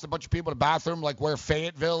you asked a bunch of people in the bathroom, like, where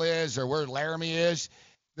Fayetteville is or where Laramie is,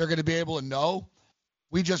 they're going to be able to know.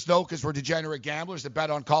 We just know because we're degenerate gamblers that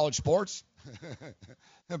bet on college sports.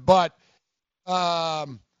 But,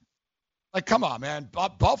 like, come on, man.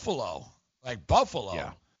 Buffalo. Like, Buffalo.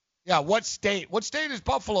 Yeah. Yeah, what state? What state is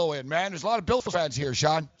Buffalo in, man? There's a lot of Bill fans here,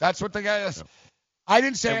 Sean. That's what the guy is. I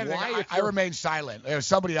didn't say anything. I remained silent. There's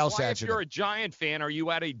somebody else answered. If you're a Giant fan, are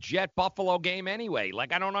you at a Jet-Buffalo game anyway?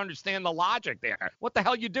 Like, I don't understand the logic there. What the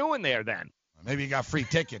hell you doing there then? Maybe you got free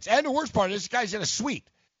tickets. And the worst part is this guy's in a suite.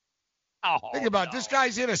 Oh, think about it. This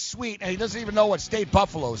guy's in a suite, and he doesn't even know what state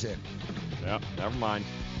Buffalo's in. Yeah, never mind.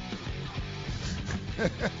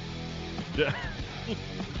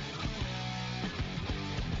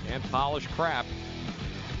 And polish crap.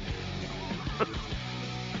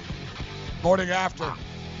 Morning after.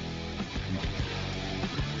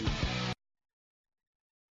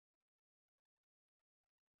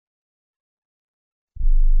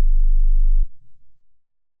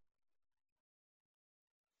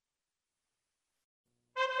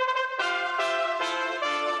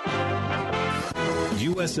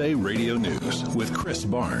 USA Radio News with Chris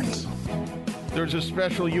Barnes. There's a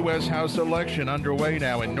special U.S. House election underway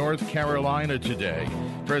now in North Carolina today.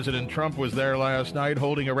 President Trump was there last night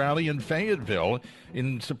holding a rally in Fayetteville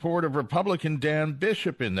in support of Republican Dan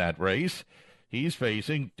Bishop in that race. He's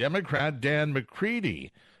facing Democrat Dan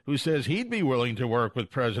McCready. who says he'd be willing to work with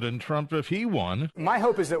President Trump if he won. My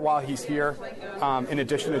hope is that while he's here, in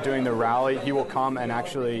addition to doing the rally, he will come and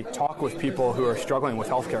actually talk with people who are struggling with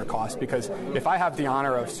health care costs. Because if I have the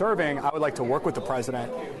honor of serving, I would like to work with the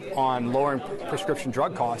president on lowering prescription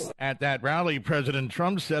drug costs. At that rally, President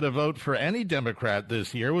Trump said a vote for any Democrat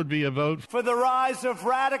this year would be a vote for the rise of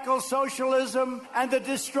radical socialism and the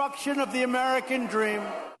destruction of the American dream.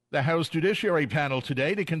 The House Judiciary panel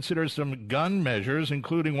today to consider some gun measures,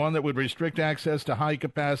 including one that would restrict access to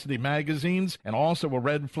high-capacity magazines and also a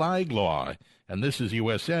red flag law. And this is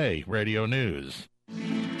USA Radio News.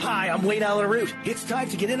 Hi, I'm Wayne Allen Root. It's time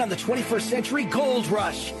to get in on the 21st century gold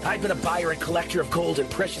rush. I've been a buyer and collector of gold and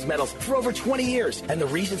precious metals for over 20 years, and the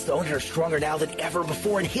reasons to own it are stronger now than ever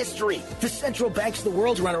before in history. The central banks of the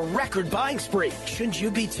world are on a record buying spree. Shouldn't you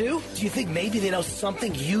be too? Do you think maybe they know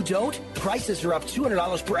something you don't? Prices are up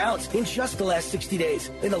 $200 per ounce in just the last 60 days.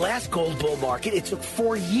 In the last gold bull market, it took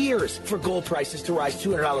 4 years for gold prices to rise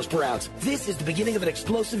 $200 per ounce. This is the beginning of an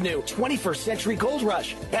explosive new 21st century gold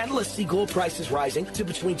rush. Analysts see gold prices rising to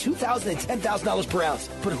between $2,000 and $10,000 per ounce.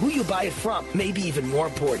 But who you buy it from may be even more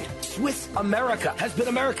important. Swiss America has been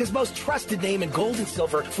America's most trusted name in gold and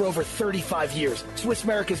silver for over 35 years. Swiss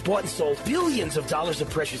America has bought and sold billions of dollars of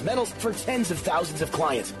precious metals for tens of thousands of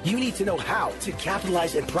clients. You need to know how to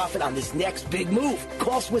capitalize and profit on this next big move.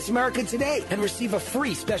 Call Swiss America today and receive a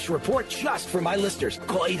free special report just for my listeners.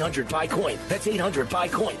 Call 800-BUY-COIN. That's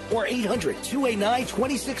 800-BUY-COIN or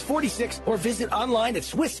 800-289-2646 or visit online at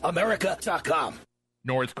SwissAmerica.com.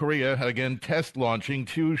 North Korea again test launching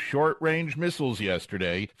 2 short-range missiles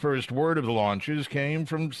yesterday. First word of the launches came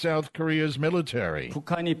from South Korea's military.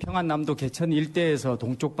 북한이 평안남도 개천 일대에서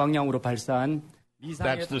동쪽 방향으로 발사한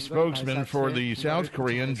That's the spokesman for the South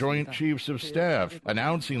Korean Joint Chiefs of Staff,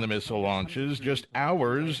 announcing the missile launches just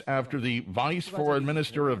hours after the Vice Foreign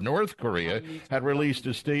Minister of North Korea had released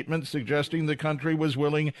a statement suggesting the country was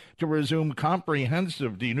willing to resume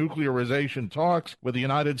comprehensive denuclearization talks with the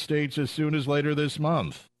United States as soon as later this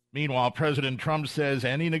month. Meanwhile, President Trump says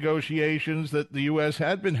any negotiations that the U.S.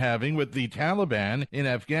 had been having with the Taliban in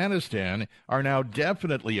Afghanistan are now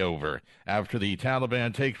definitely over after the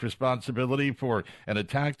Taliban takes responsibility for an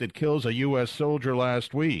attack that kills a U.S. soldier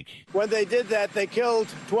last week. When they did that, they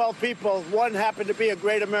killed 12 people. One happened to be a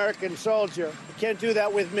great American soldier. You can't do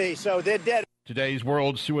that with me, so they're dead. Today's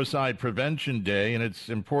World Suicide Prevention Day, and it's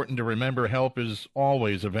important to remember help is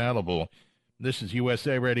always available. This is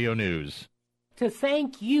USA Radio News. To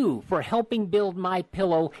thank you for helping build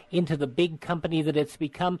MyPillow into the big company that it's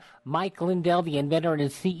become, Mike Lindell, the inventor and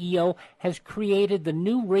CEO, has created the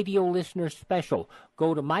new radio listener special.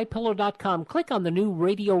 Go to MyPillow.com, click on the new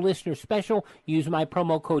radio listener special, use my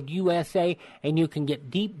promo code USA, and you can get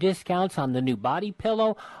deep discounts on the new body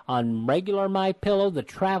pillow, on regular MyPillow, the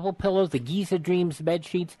travel pillows, the Giza Dreams bed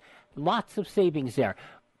sheets. Lots of savings there.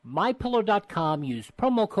 MyPillow.com, use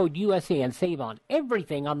promo code USA and save on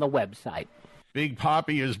everything on the website. Big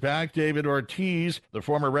Papi is back. David Ortiz, the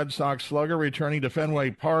former Red Sox slugger, returning to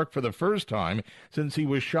Fenway Park for the first time since he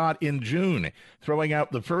was shot in June, throwing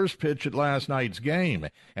out the first pitch at last night's game,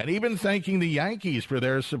 and even thanking the Yankees for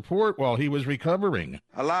their support while he was recovering.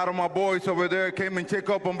 A lot of my boys over there came and check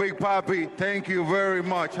up on Big Papi. Thank you very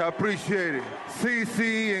much. I appreciate it.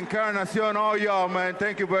 CC, Encarnacion, all y'all, man.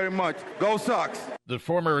 Thank you very much. Go Sox. The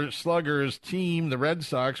former Sluggers team, the Red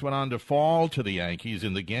Sox, went on to fall to the Yankees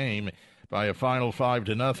in the game by a final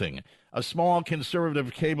 5-0. A small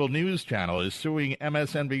conservative cable news channel is suing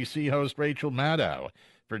MSNBC host Rachel Maddow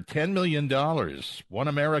for $10 million. One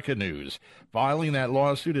America News filing that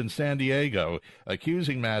lawsuit in San Diego,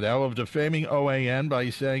 accusing Maddow of defaming OAN by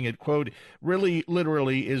saying it, quote, really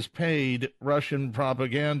literally is paid Russian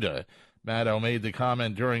propaganda. Maddow made the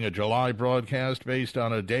comment during a July broadcast based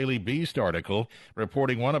on a Daily Beast article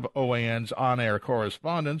reporting one of OAN's on-air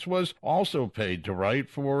correspondents was also paid to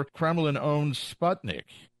write for Kremlin-owned Sputnik.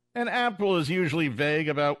 And Apple is usually vague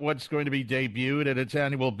about what's going to be debuted at its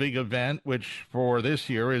annual big event, which for this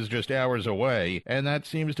year is just hours away, and that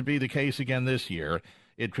seems to be the case again this year.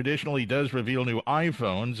 It traditionally does reveal new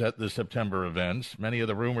iPhones at the September events. Many of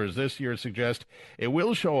the rumors this year suggest it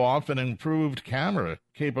will show off an improved camera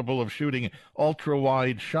capable of shooting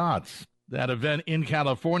ultra-wide shots. That event in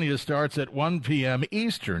California starts at 1 p.m.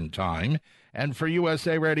 Eastern Time. And for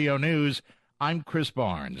USA Radio News, I'm Chris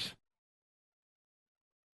Barnes.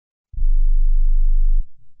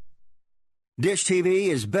 Dish TV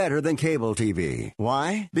is better than cable TV.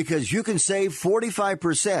 Why? Because you can save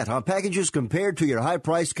 45% on packages compared to your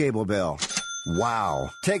high-priced cable bill.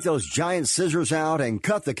 Wow. Take those giant scissors out and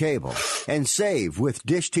cut the cable and save with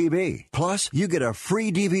Dish TV. Plus, you get a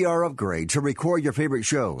free DVR upgrade to record your favorite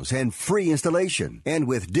shows and free installation. And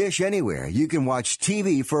with Dish Anywhere, you can watch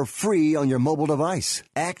TV for free on your mobile device.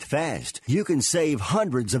 Act fast. You can save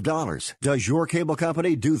hundreds of dollars. Does your cable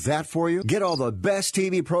company do that for you? Get all the best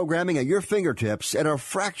TV programming at your fingertips at a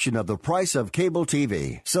fraction of the price of cable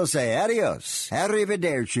TV. So say adios,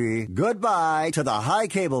 arrivederci, goodbye to the high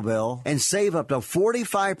cable bill and save up to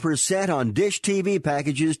 45% on Dish TV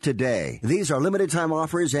packages today. These are limited time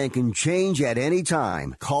offers and can change at any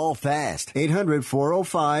time. Call fast.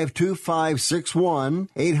 800-405-2561.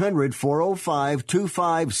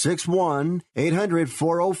 800-405-2561.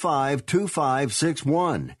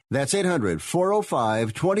 800-405-2561. That's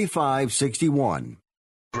 800-405-2561.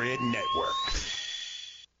 Grid Network.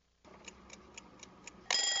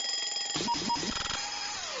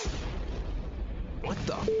 What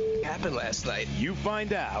the happened last night? You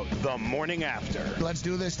find out the morning after. Let's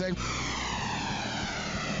do this thing.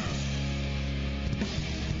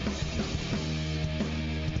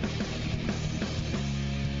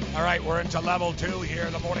 All right, we're into level 2 here,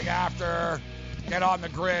 the morning after. Get on the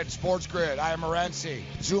grid, Sports Grid. I am Morency.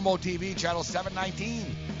 Zumo TV, channel 719.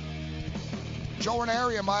 Joe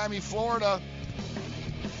Ranieri in Miami, Florida.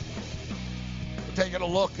 Taking a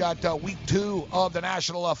look at week 2 of the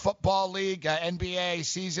National Football League. NBA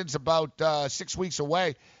season's about 6 weeks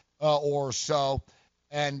away or so.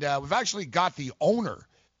 And we've actually got the owner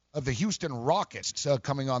of the Houston Rockets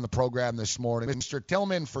coming on the program this morning. Mr.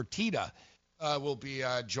 Tillman Fertitta will be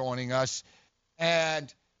joining us.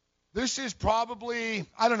 And this is probably,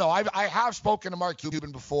 I don't know, I have spoken to Mark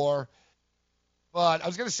Cuban before. But I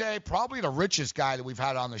was going to say probably the richest guy that we've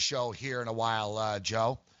had on the show here in a while,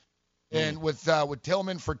 Joe. And with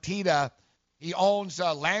Tillman Fertitta, he owns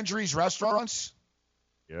Landry's Restaurants.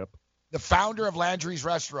 Yep. The founder of Landry's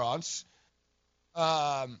Restaurants.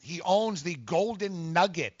 He owns the Golden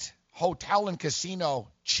Nugget Hotel and Casino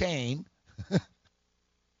chain.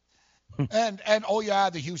 and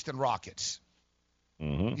the Houston Rockets.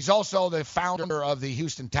 Mm-hmm. He's also the founder of the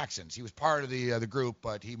Houston Texans. He was part of the group,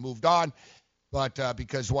 but he moved on. But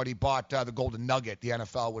because he bought the Golden Nugget, the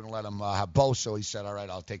NFL wouldn't let him have both, so he said, all right,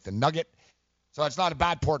 I'll take the Nugget. So it's not a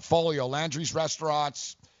bad portfolio. Landry's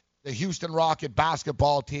Restaurants, the Houston Rocket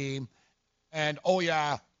basketball team, and,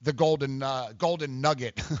 the Golden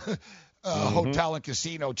Nugget hotel and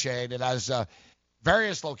casino chain. It has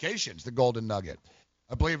various locations, the Golden Nugget.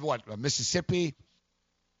 I believe, Mississippi,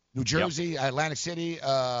 New Jersey, Atlantic City,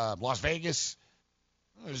 Las Vegas.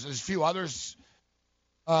 There's a few others.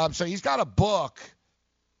 So he's got a book,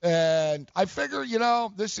 and I figure,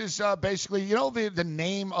 this is basically, the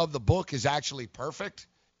name of the book is actually perfect.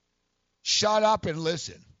 Shut Up and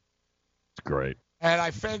Listen. It's great. And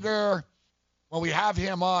I figure when we have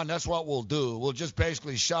him on, that's what we'll do. We'll just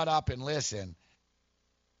basically shut up and listen.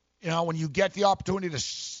 When you get the opportunity to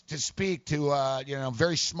speak to,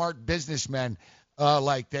 very smart businessmen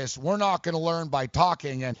like this, we're not going to learn by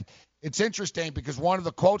talking. And it's interesting because one of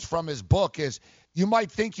the quotes from his book is, you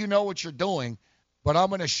might think you know what you're doing, but I'm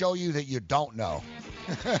going to show you that you don't know.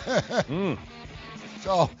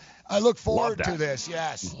 So I look forward to this,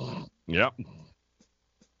 yes. Yep.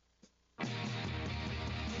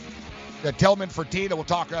 Tillman Fertitta will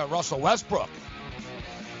talk Russell Westbrook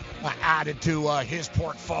added to his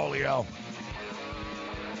portfolio.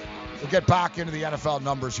 We'll get back into the NFL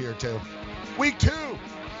numbers here, too. Week 2,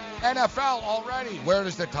 NFL already. Where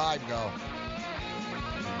does the time go?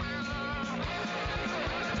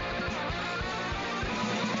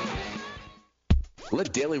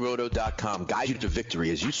 Let DailyRoto.com guide you to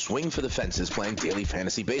victory as you swing for the fences playing daily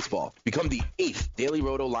fantasy baseball. Become the 8th Daily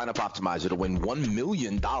Roto lineup optimizer to win $1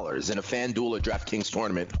 million in a FanDuel or DraftKings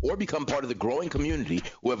tournament, or become part of the growing community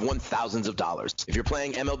who have won thousands of dollars. If you're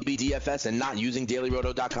playing MLB DFS and not using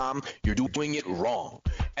DailyRoto.com, you're doing it wrong.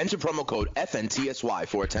 Enter promo code FNTSY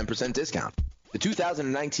for a 10% discount. The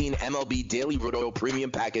 2019 MLB Daily Roto Premium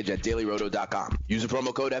Package at DailyRoto.com. Use the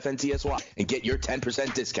promo code FNTSY and get your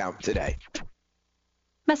 10% discount today.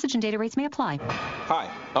 Message and data rates may apply. Hi,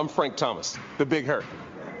 I'm Frank Thomas, the Big Hurt.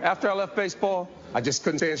 After I left baseball, I just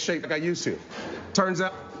couldn't stay in shape like I used to. Turns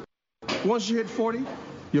out, once you hit 40,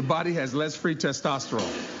 your body has less free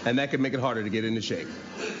testosterone, and that can make it harder to get into shape.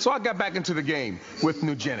 So I got back into the game with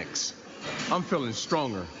Nugenics. I'm feeling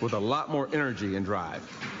stronger with a lot more energy and drive.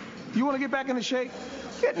 You want to get back into shape?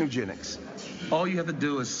 Get Nugenics. All you have to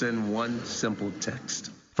do is send one simple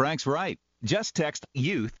text. Frank's right. Just text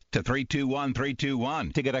YOUTH to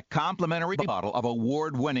 321321 to get a complimentary bottle of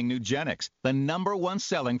award-winning Nugenix, the #1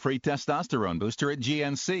 selling free testosterone booster at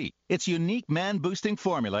GNC. Its unique man-boosting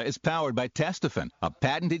formula is powered by Testofen, a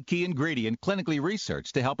patented key ingredient clinically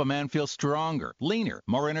researched to help a man feel stronger, leaner,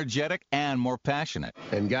 more energetic, and more passionate.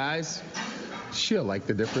 And guys, she'll like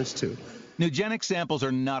the difference too. Nugenix samples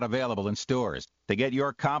are not available in stores. To get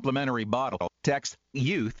your complimentary bottle, text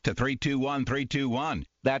YOUTH to 321321.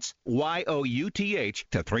 That's YOUTH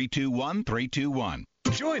to 321321.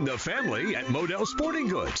 Join the family at Modell Sporting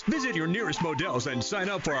Goods. Visit your nearest Modell's and sign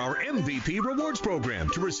up for our MVP Rewards program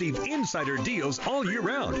to receive insider deals all year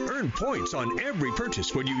round. Earn points on every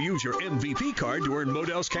purchase when you use your MVP card to earn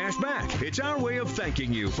Modell's cash back. It's our way of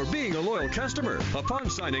thanking you for being a loyal customer. Upon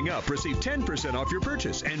signing up, receive 10% off your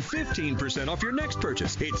purchase and 15% off your next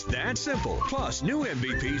purchase. It's that simple. Plus, new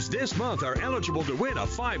MVPs this month are eligible to win a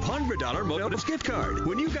 $500 Modell's gift card.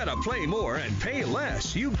 When you gotta play more and pay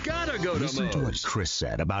less, you gotta go to Listen to what Chris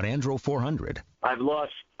said about Andro 400. I've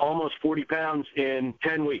lost almost 40 pounds in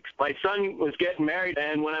 10 weeks. My son was getting married,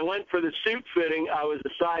 and when I went for the suit fitting, I was a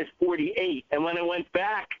size 48. And when I went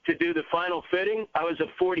back to do the final fitting, I was a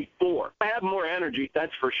 44. I have more energy,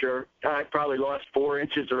 that's for sure. I probably lost 4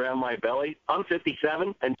 inches around my belly. I'm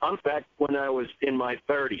 57, and I'm back when I was in my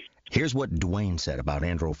 30s. Here's what Dwayne said about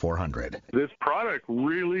Andro 400. This product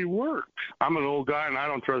really works. I'm an old guy, and I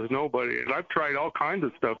don't trust nobody. And I've tried all kinds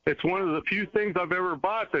of stuff. It's one of the few things I've ever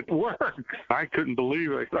bought that works. I couldn't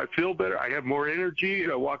believe it. I feel better. I have more energy.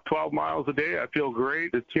 I walk 12 miles a day. I feel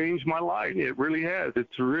great. It changed my life. It really has.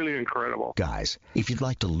 It's really incredible. Guys, if you'd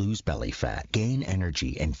like to lose belly fat, gain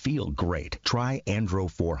energy, and feel great, try Andro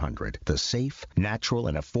 400, the safe, natural,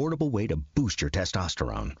 and affordable way to boost your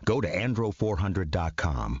testosterone. Go to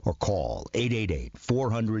andro400.com or call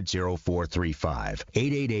 888-400-0435.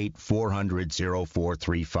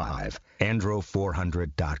 888-400-0435.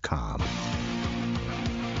 andro400.com.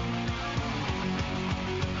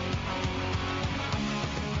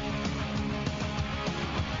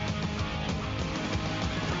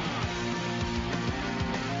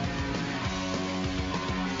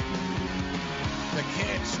 The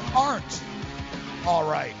kids aren't all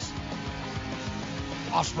right.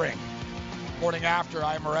 Offspring. Morning after,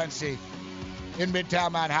 I'm Morency in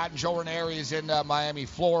Midtown Manhattan. Joe Ranieri is in Miami,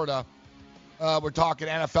 Florida. We're talking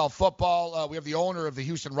NFL football. We have the owner of the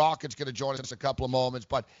Houston Rockets going to join us in a couple of moments.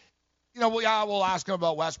 But, we'll ask him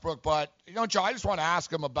about Westbrook. But, Joe, I just want to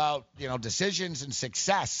ask him about, decisions and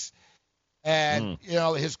success. And,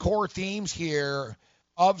 his core themes here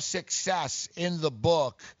of success in the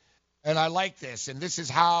book. And I like this. And this is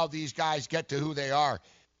how these guys get to who they are.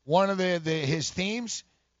 One of his themes,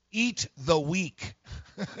 eat the weak.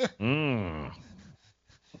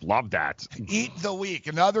 Love that. Eat the weak.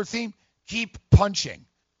 Another theme, keep punching.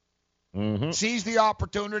 Mm-hmm. Seize the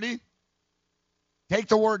opportunity. Take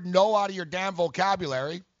the word no out of your damn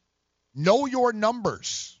vocabulary. Know your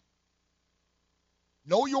numbers.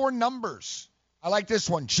 Know your numbers. I like this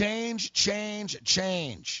one. Change, change,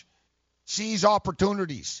 change. Seize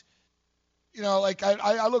opportunities.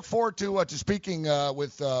 I look forward to speaking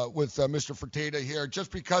with Mr. Fertitta here,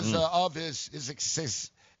 just because of his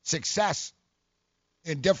success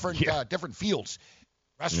in different fields.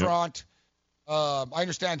 Restaurant. I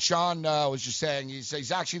understand Sean was just saying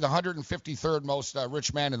he's actually the 153rd most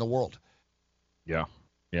rich man in the world. Yeah.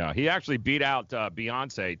 Yeah, he actually beat out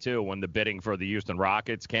Beyonce, too, when the bidding for the Houston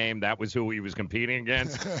Rockets came. That was who he was competing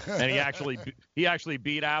against. And he actually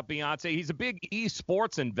beat out Beyonce. He's a big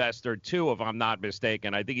esports investor, too, if I'm not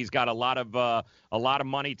mistaken. I think he's got a lot of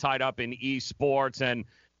money tied up in esports. And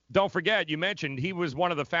don't forget, you mentioned he was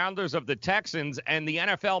one of the founders of the Texans, and the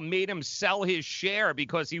NFL made him sell his share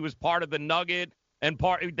because he was part of the Nugget, and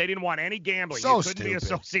they didn't want any gambling. So you couldn't be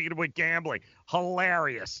associated with gambling.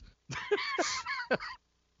 Hilarious.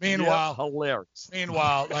 Meanwhile, hilarious.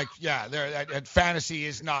 That fantasy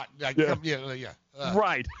is not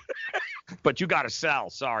right. But you got to sell.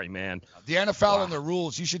 Sorry, man. The NFL and the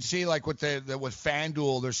rules, you should see with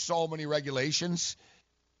FanDuel, there's so many regulations.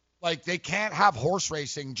 Like they can't have horse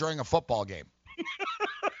racing during a football game.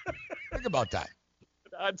 Think about that.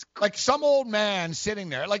 That's like some old man sitting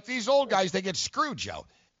there. Like these old guys, they get screwed, Joe.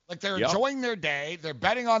 Like they're enjoying their day, they're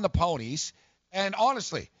betting on the ponies, and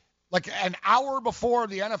honestly, like an hour before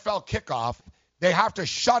the NFL kickoff, they have to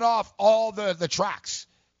shut off all the tracks.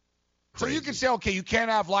 Crazy. So you can say, okay, you can't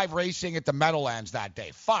have live racing at the Meadowlands that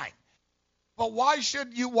day. Fine. But why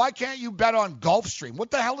can't you bet on Gulfstream?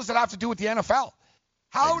 What the hell does it have to do with the NFL?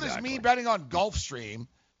 How does me betting on Gulfstream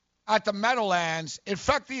at the Meadowlands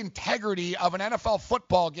affect the integrity of an NFL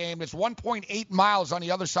football game that's 1.8 miles on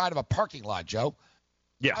the other side of a parking lot, Joe?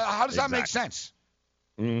 Yeah. How does that make sense?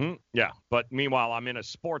 Mm-hmm. Yeah. But meanwhile, I'm in a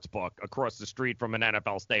sports book across the street from an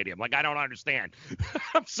NFL stadium. Like, I don't understand.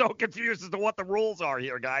 I'm so confused as to what the rules are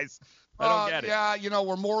here, guys. I don't get it. Yeah,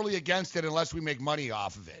 we're morally against it unless we make money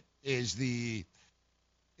off of it, is the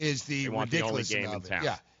ridiculous of it.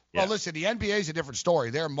 Yeah. Well, listen, the NBA is a different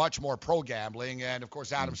story. They're much more pro-gambling. And, of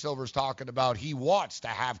course, Adam Silver's talking about he wants to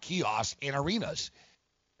have kiosks in arenas.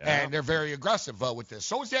 Yeah. And they're very aggressive with this.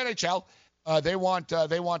 So is the NHL. They want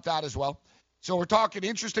that as well. So we're talking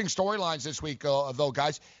interesting storylines this week, though,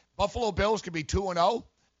 guys. Buffalo Bills could be 2-0,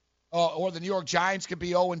 or the New York Giants could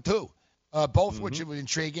be 0-2, both which are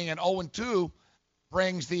intriguing. And 0-2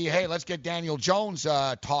 brings the, hey, let's get Daniel Jones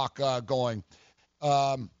talk going.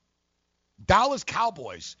 Dallas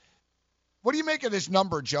Cowboys. What do you make of this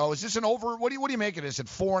number, Joe? Is this an over? What do you make of this at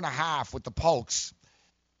 4.5 with the Pokes?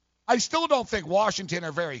 I still don't think Washington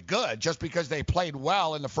are very good just because they played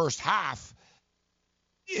well in the first half.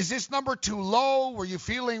 Is this number too low? Were you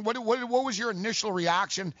feeling, what was your initial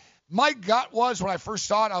reaction? My gut was, when I first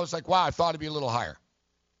saw it, I was like, wow, I thought it'd be a little higher.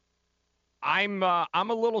 I'm a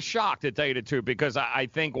little shocked, to tell you the truth, because I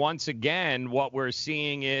think, once again, what we're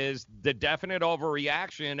seeing is the definite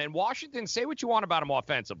overreaction. And Washington, say what you want about them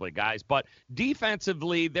offensively, guys, but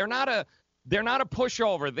defensively, they're not a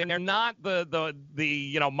pushover. They're not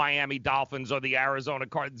the Miami Dolphins or the Arizona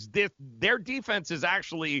Cardinals. Their defense is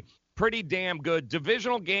actually pretty damn good.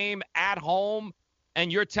 Divisional game at home,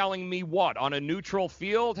 and you're telling me what? On a neutral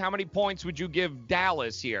field, how many points would you give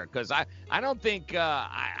Dallas here? Because I don't think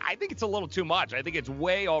I think it's a little too much. I think it's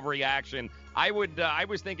way overreaction. I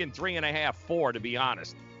was thinking 3.5, 4, to be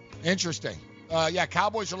honest. Interesting.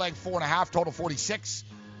 Cowboys are laying 4.5, total 46.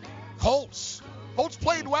 Colts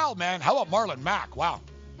played well, man. How about Marlon Mack? Wow.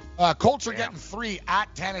 Colts are getting 3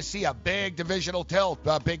 at Tennessee, a big divisional tilt,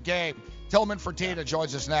 big game. Tillman Fertitta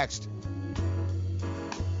joins us next.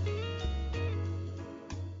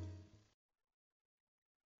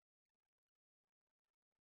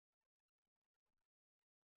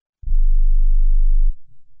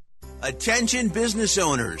 Attention business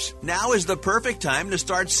owners. Now is the perfect time to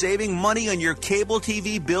start saving money on your cable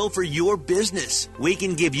TV bill for your business. We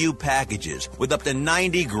can give you packages with up to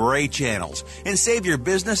 90 great channels and save your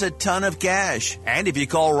business a ton of cash. And if you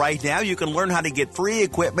call right now, you can learn how to get free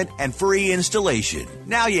equipment and free installation.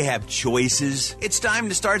 Now you have choices. It's time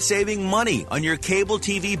to start saving money on your cable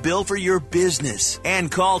TV bill for your business.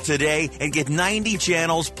 And call today and get 90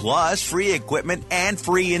 channels plus free equipment and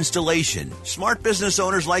free installation. Smart business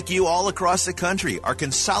owners like you all across the country are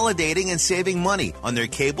consolidating and saving money on their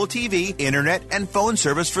cable TV, internet, and phone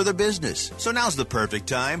service for their business. So now's the perfect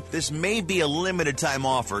time. This may be a limited time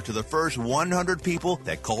offer to the first 100 people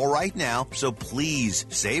that call right now, so please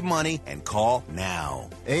save money and call now.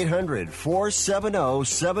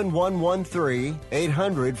 800-470-7113.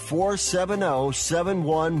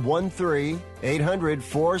 800-470-7113.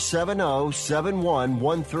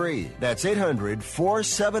 800-470-7113. That's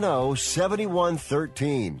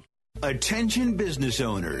 800-470-7113. Attention business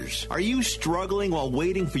owners. Are you struggling while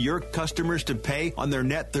waiting for your customers to pay on their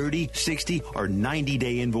net 30, 60, or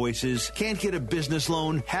 90-day invoices? Can't get a business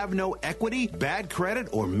loan? Have no equity? Bad credit?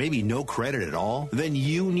 Or maybe no credit at all? Then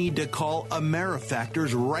you need to call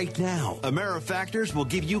AmeriFactors right now. AmeriFactors will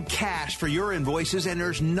give you cash for your invoices and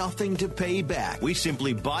there's nothing to pay back. We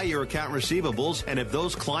simply buy your account receivables, and if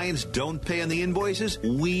those clients don't pay on the invoices,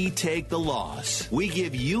 we take the loss. We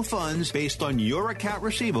give you funds based on your account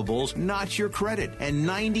receivables, not your credit. And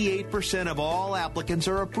 98% of all applicants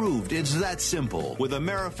are approved. It's that simple. With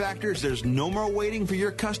AmeriFactors, there's no more waiting for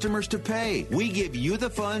your customers to pay. We give you the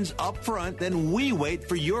funds up front, then we wait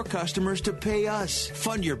for your customers to pay us.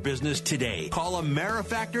 Fund your business today. Call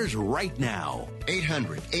AmeriFactors right now.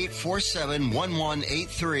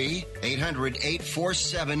 800-847-1183.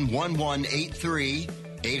 800-847-1183.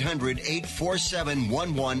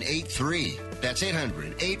 800-847-1183. That's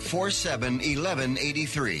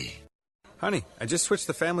 800-847-1183. Honey, I just switched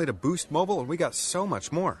the family to Boost Mobile, and we got so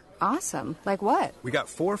much more. Awesome. Like what? We got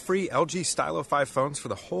 4 free LG Stylo 5 phones for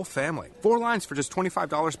the whole family. 4 lines for just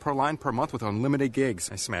 $25 per line per month with unlimited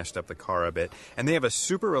gigs. I smashed up the car a bit. And they have a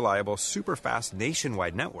super reliable, super fast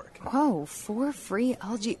nationwide network. Whoa, 4 free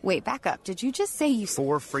LG... Wait, back up. Did you just say you...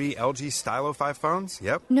 4 free LG Stylo 5 phones?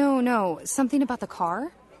 Yep. No. Something about the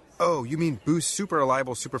car? Oh, you mean Boost super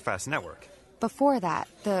reliable, super fast network. Before that,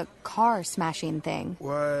 the car smashing thing.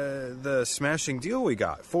 What? The smashing deal we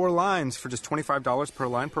got. 4 lines for just $25 per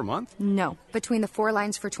line per month? No. Between the 4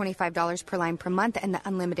 lines for $25 per line per month and the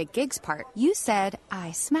unlimited gigs part, you said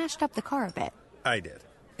I smashed up the car a bit. I did.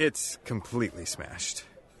 It's completely smashed.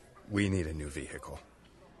 We need a new vehicle.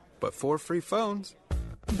 But 4 free phones.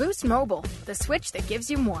 Boost Mobile, the switch that gives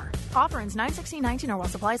you more. Offer ends 9/16/19 or while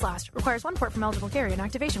supplies last. Requires one port from eligible carrier and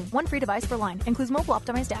activation. One free device per line. Includes mobile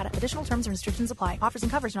optimized data. Additional terms and restrictions apply. Offers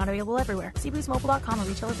and coverage not available everywhere. See boostmobile.com or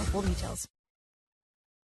retailer for full details.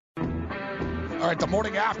 All right, the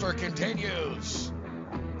morning after continues.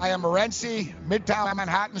 I am Morency, Midtown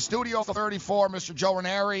Manhattan, Studio 34. Mr. Joe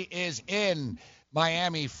Ranieri is in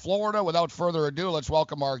Miami, Florida. Without further ado, let's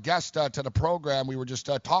welcome our guest to the program. We were just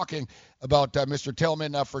talking about Mr.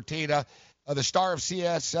 Tillman Fertitta, the star of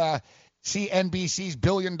CNBC's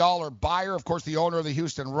billion-dollar buyer, of course, the owner of the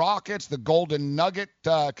Houston Rockets, the Golden Nugget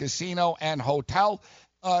Casino and Hotel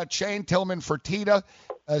chain. Tillman Fertitta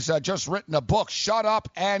has just written a book, Shut Up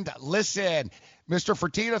and Listen. Mr.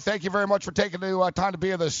 Fertitta, thank you very much for taking the time to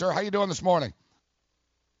be with us, sir. How you doing this morning?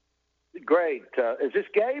 Great. Is this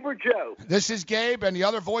Gabe or Joe? This is Gabe, and the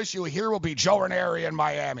other voice you hear will be Joe Ranieri in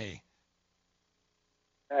Miami.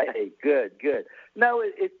 Hey, good. No,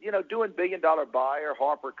 doing billion-dollar buyer,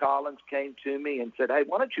 HarperCollins came to me and said, hey,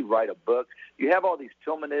 why don't you write a book? You have all these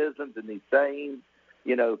Tillmanisms and these sayings,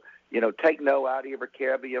 take no out of your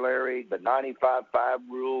vocabulary, the 95-5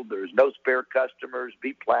 rule, there's no spare customers,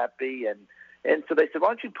 be plappy, and so they said, why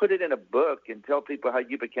don't you put it in a book and tell people how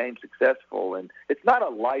you became successful? And it's not a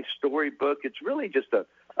life story book. It's really just a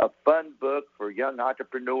fun book for young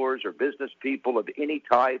entrepreneurs or business people of any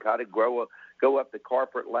type, how to go up the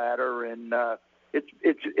corporate ladder. And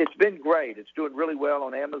it's been great. It's doing really well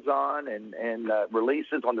on Amazon and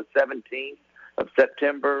releases on the 17th of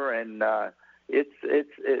September. And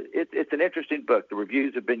it's an interesting book. The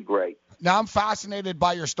reviews have been great. Now, I'm fascinated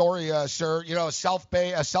by your story, sir. A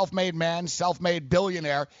self-made man, self-made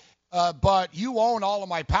billionaire. But you own all of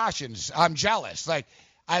my passions. I'm jealous. Like,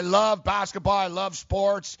 I love basketball. I love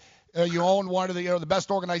sports. You own one of the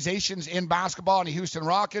best organizations in basketball in the Houston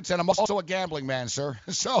Rockets, and I'm also a gambling man, sir.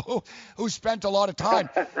 So, who spent a lot of time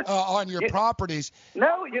on your properties?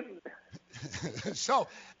 No, So,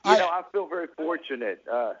 I feel very fortunate.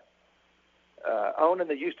 Owning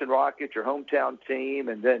the Houston Rockets, your hometown team,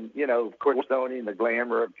 and then, of course, owning the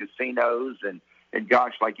glamour of casinos. And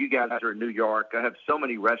gosh, like you guys are in New York, I have so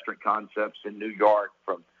many restaurant concepts in New York,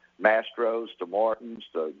 from Mastro's to Martin's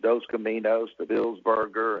to Dos Caminos to Bill's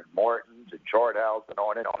Burger and Martin's and Chart House and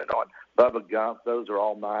on and on and on. Bubba Gump, those are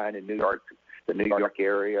all mine in New York, the New York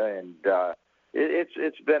area. And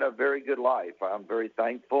it's been a very good life. I'm very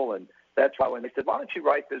thankful. And that's why when they said, why don't you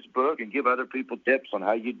write this book and give other people tips on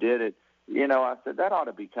how you did it, I said, that ought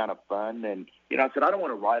to be kind of fun. And, I said, I don't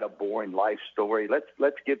want to write a boring life story.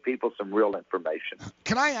 Let's give people some real information.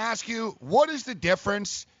 Can I ask you, what is the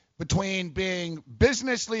difference between being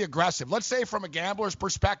businessly aggressive? Let's say from a gambler's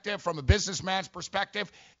perspective, from a businessman's perspective,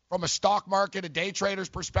 from a stock market, a day trader's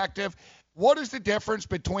perspective. What is the difference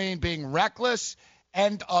between being reckless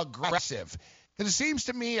and aggressive? Because it seems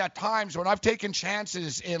to me at times when I've taken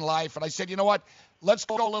chances in life and I said, you know what, let's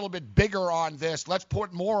go a little bit bigger on this. Let's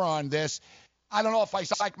put more on this. I don't know if I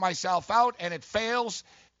psych myself out and it fails.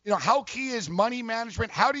 How key is money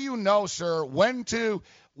management? How do you know, sir, when to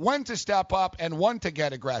step up and when to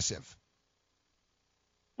get aggressive?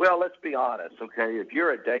 Well, let's be honest, okay? If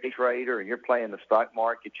you're a day trader and you're playing the stock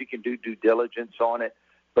market, you can do due diligence on it,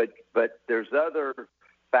 but there's other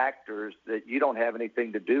factors that you don't have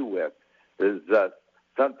anything to do with. There's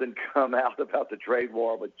something come out about the trade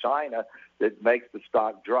war with China that makes the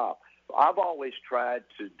stock drop. I've always tried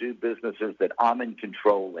to do businesses that I'm in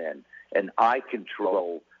control in, and I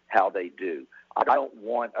control how they do. I don't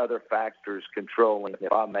want other factors controlling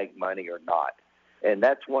if I make money or not. And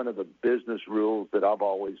that's one of the business rules that I've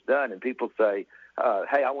always done. And people say,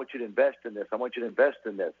 hey, I want you to invest in this. I want you to invest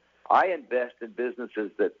in this. I invest in businesses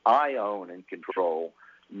that I own and control,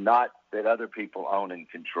 not that other people own and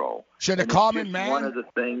control. Should a common man, one of the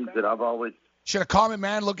things that I've always... Should a common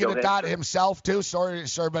man look at that himself too? Sorry,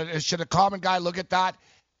 sir, but should a common guy look at that?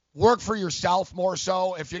 Work for yourself more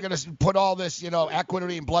so. If you're going to put all this,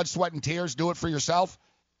 equity and blood, sweat, and tears, do it for yourself.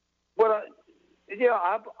 Well,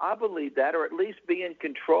 I believe that, or at least be in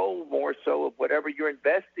control more so of whatever you're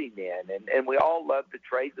investing in. And we all love to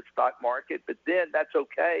trade the stock market, but then that's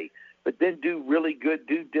okay. But then do really good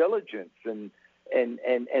due diligence and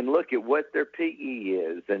look at what their PE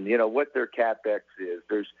is and, what their CapEx is.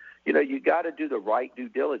 There's, you got to do the right due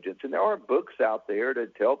diligence. And there are books out there to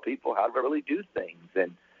tell people how to really do things.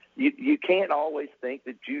 And you can't always think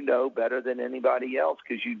that you know better than anybody else,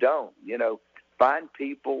 because you don't. Find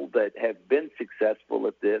people that have been successful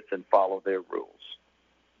at this and follow their rules.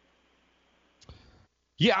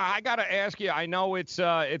 Yeah, I got to ask you. I know it's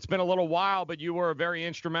been a little while, but you were very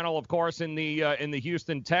instrumental, of course, in the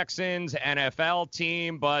Houston Texans NFL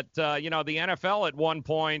team. But the NFL at one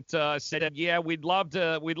point said, "Yeah, we'd love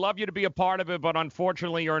you to be a part of it, but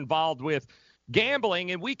unfortunately, you're involved with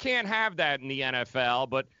gambling, and we can't have that in the NFL."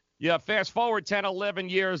 But yeah, fast forward 10, 11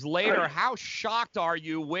 years later, how shocked are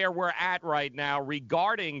you where we're at right now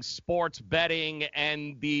regarding sports betting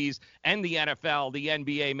and the NFL, the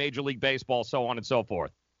NBA, Major League Baseball, so on and so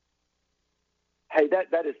forth? Hey,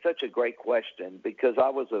 that is such a great question, because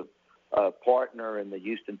I was a partner in the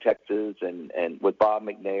Houston Texans and with Bob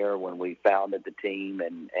McNair when we founded the team,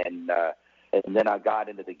 and then I got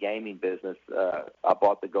into the gaming business. I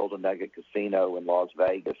bought the Golden Nugget Casino in Las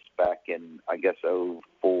Vegas back in, I guess,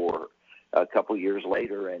 2004, a couple years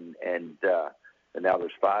later, and now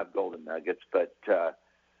there's 5 Golden Nuggets. But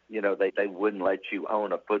they wouldn't let you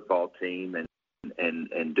own a football team and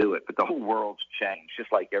do it. But the whole world's changed,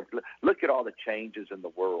 just like look at all the changes in the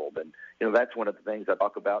world. And, that's one of the things I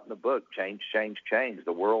talk about in the book, change.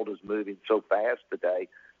 The world is moving so fast today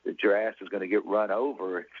that your ass is going to get run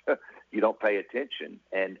over if you don't pay attention.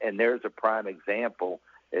 And there's a prime example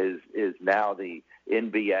is now the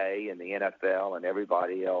NBA and the NFL and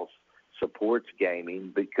everybody else supports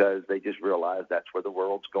gaming because they just realize that's where the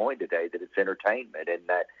world's going today, that it's entertainment, and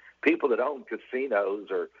that people that own casinos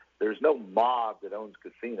there's no mob that owns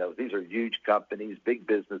casinos. These are huge companies, big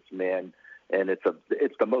businessmen, and it's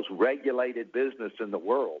the most regulated business in the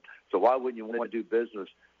world. So why wouldn't you want to do business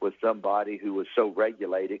with somebody who is so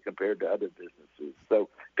regulated compared to other businesses? So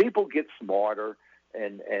people get smarter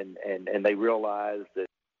and they realize that,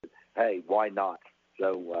 hey, why not?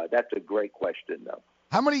 So that's a great question, though.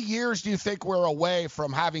 How many years do you think we're away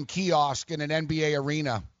from having kiosk in an NBA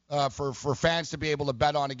arena for fans to be able to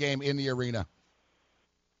bet on a game in the arena?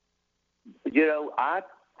 I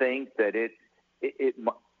think that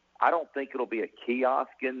I don't think it'll be a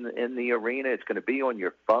kiosk in the arena. It's going to be on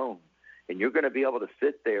your phone, and you're going to be able to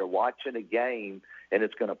sit there watching a game, and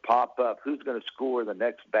it's going to pop up who's going to score the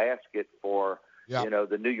next basket for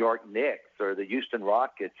the New York Knicks or the Houston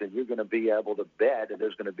Rockets, and you're going to be able to bet, and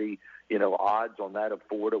there's going to be odds on that of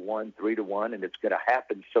 4-1, 3-1, and it's going to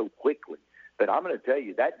happen so quickly. But I'm going to tell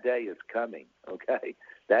you, that day is coming. Okay,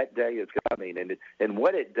 that day is coming, and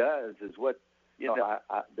what it does is what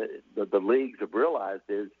the leagues have realized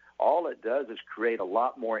is all it does is create a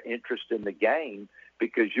lot more interest in the game,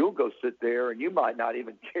 because you'll go sit there and you might not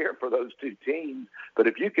even care for those two teams, but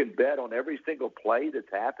if you can bet on every single play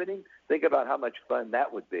that's happening, think about how much fun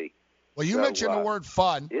that would be. Well, you mentioned the word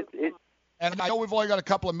fun, and I know we've only got a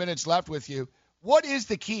couple of minutes left with you. What is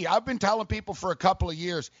the key? I've been telling people for a couple of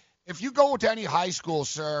years, if you go to any high school,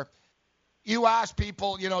 sir, you ask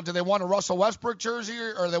people, do they want a Russell Westbrook jersey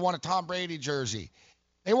or they want a Tom Brady jersey?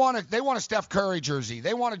 They want a Steph Curry jersey.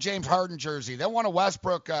 They want a James Harden jersey. They want a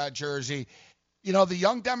Westbrook jersey. The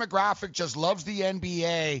young demographic just loves the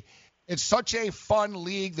NBA. It's such a fun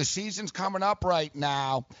league. The season's coming up right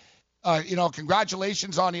now.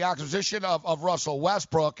 Congratulations on the acquisition of Russell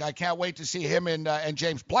Westbrook. I can't wait to see him and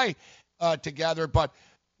James play together. But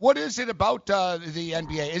what is it about the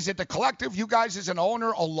NBA? Is it the collective, you guys as an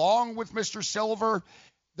owner, along with Mr. Silver,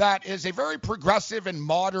 that is a very progressive and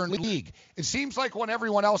modern league? It seems like when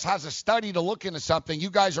everyone else has a study to look into something, you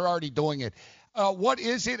guys are already doing it. What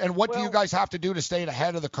is it, and what do you guys have to do to stay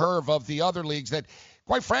ahead of the curve of the other leagues that,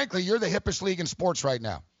 quite frankly, you're the hippest league in sports right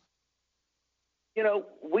now?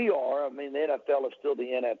 We are. I mean, the NFL is still the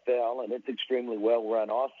NFL, and it's extremely well run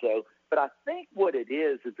also. But I think what it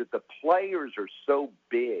is that the players are so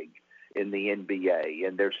big in the NBA,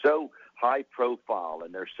 and they're so high profile,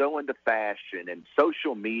 and they're so into fashion and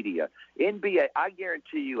social media. NBA, I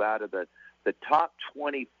guarantee you, out of the top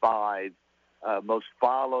 25 most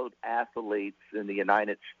followed athletes in the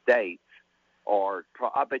United States are,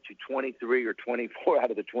 I bet you 23 or 24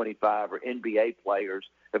 out of the 25 are NBA players,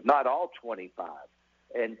 if not all 25.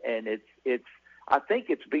 And it's I think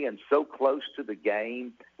it's being so close to the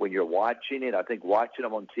game when you're watching it. I think watching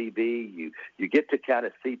them on TV, you get to kind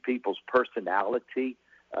of see people's personality,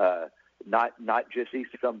 not just see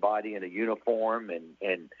somebody in a uniform.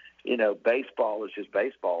 And baseball is just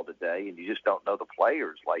baseball today, and you just don't know the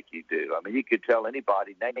players like you do. I mean, you could tell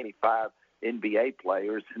anybody, name 85 NBA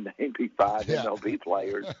players and name 5 MLB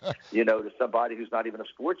players, to somebody who's not even a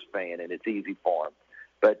sports fan, and it's easy for them.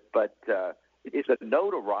 But it's the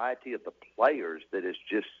notoriety of the players that has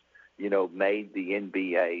just, made the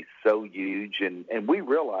NBA so huge. And we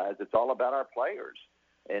realize it's all about our players.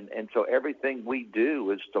 And so everything we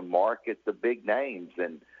do is to market the big names.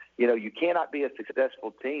 And, you cannot be a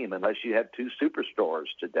successful team unless you have 2 superstars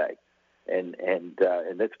today. And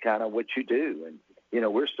that's kind of what you do.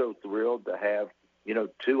 we're so thrilled to have,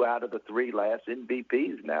 2 out of the 3 last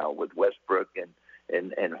MVPs now with Westbrook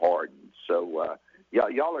and Harden. So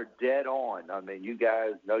y'all are dead on. I mean, you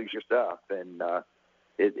guys know your stuff, and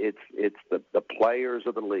it's the players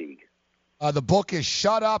of the league. The book is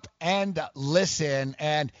Shut Up and Listen,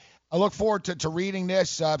 and I look forward to reading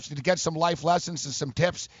this to get some life lessons and some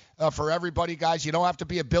tips for everybody, guys. You don't have to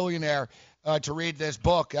be a billionaire to read this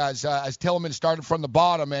book, as Tillman started from the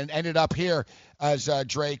bottom and ended up here, as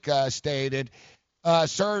Drake stated.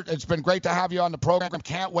 Sir, it's been great to have you on the program.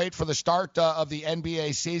 Can't wait for the start of the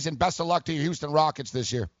NBA season. Best of luck to your Houston Rockets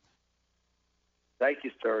this year. Thank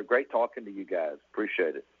you, sir. Great talking to you guys.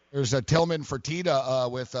 Appreciate it. There's a Tillman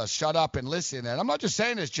Fertitta with Shut Up and Listen. And I'm not just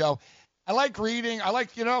saying this, Joe. I like reading. I like,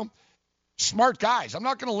 smart guys. I'm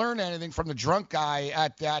not going to learn anything from the drunk guy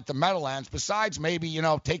at the Meadowlands besides maybe,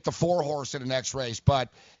 take the 4-horse in the next race. But,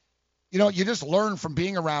 you just learn from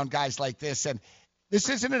being around guys like this. And this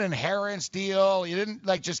isn't an inheritance deal. You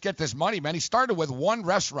didn't, just get this money, man. He started with one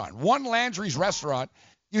restaurant, one Landry's restaurant.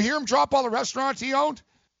 You hear him drop all the restaurants he owned?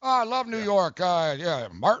 Oh, I love New York.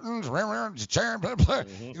 Martin's, blah, blah, blah.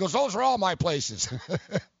 He goes, those are all my places.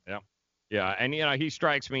 Yeah, and he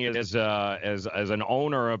strikes me as an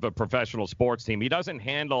owner of a professional sports team. He doesn't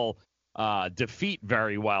handle defeat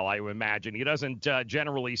very well, I would imagine. He doesn't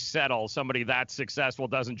generally settle. Somebody that successful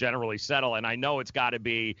doesn't generally settle, and I know it's got to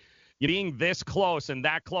be being this close and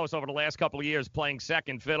that close over the last couple of years, playing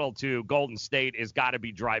second fiddle to Golden State has got to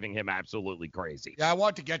be driving him absolutely crazy. Yeah,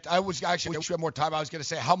 I was actually, if we had more time, I was going to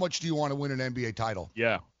say, how much do you want to win an NBA title?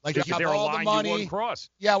 Yeah. If you have all the money, you wouldn't cross.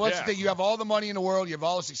 Yeah, what's the thing? You have all the money in the world, you have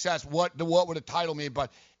all the success. What would a title mean?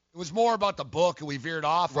 But it was more about the book, and we veered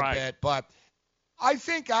off a bit. But I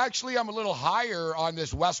think actually I'm a little higher on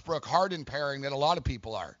this Westbrook-Harden pairing than a lot of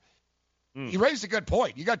people are. He raised a good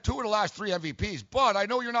point. You got 2 of the last 3 MVPs, but I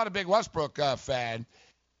know you're not a big Westbrook fan,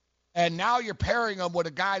 and now you're pairing him with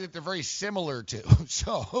a guy that they're very similar to.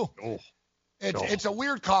 So it's a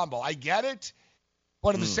weird combo. I get it,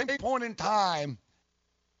 but at the same point in time,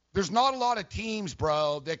 there's not a lot of teams,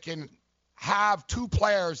 bro, that can have 2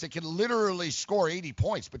 players that can literally score 80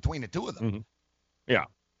 points between the 2 of them. Mm-hmm. Yeah.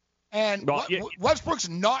 And Westbrook's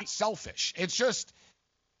not selfish. It's just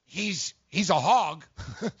he's a hog,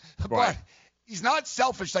 but he's not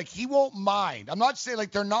selfish. He won't mind. I'm not saying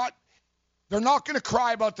they're not going to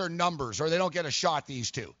cry about their numbers or they don't get a shot,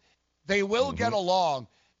 these 2. They will get along,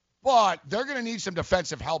 but they're going to need some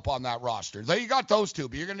defensive help on that roster. You got those 2,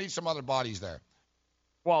 but you're going to need some other bodies there.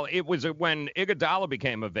 Well, it was when Iguodala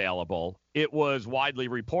became available, it was widely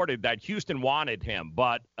reported that Houston wanted him.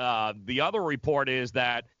 But the other report is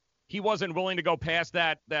that he wasn't willing to go past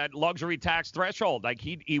that luxury tax threshold.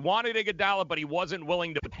 He wanted Iguodala, but he wasn't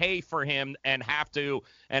willing to pay for him and have to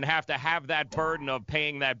have that burden of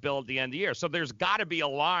paying that bill at the end of the year. So there's got to be a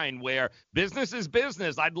line where business is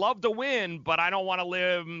business. I'd love to win, but I don't want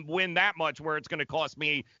to win that much where it's going to cost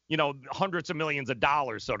me, hundreds of millions of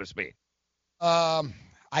dollars, so to speak.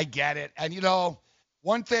 I get it. And,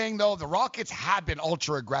 one thing, though, the Rockets have been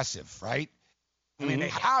ultra aggressive, right? I mean, they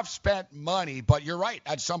have spent money, but you're right.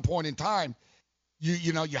 At some point in time,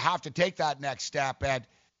 you have to take that next step. And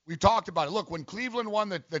we talked about it. Look, when Cleveland won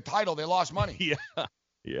the title, they lost money. Yeah.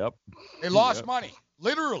 Yep. They lost money,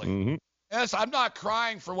 literally. Mm-hmm. Yes, I'm not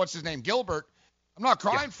crying for what's his name, Gilbert. I'm not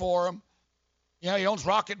crying for him. He owns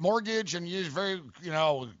Rocket Mortgage, and he's very,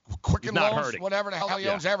 Quicken Loans, hurting. Whatever the hell he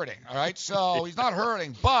owns everything. All right, so he's not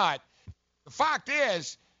hurting. But the fact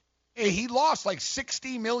is, he lost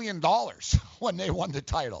 $60 million when they won the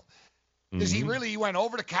title. Because he went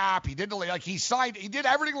over the cap. He did he did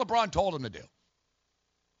everything LeBron told him to do.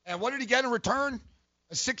 And what did he get in return?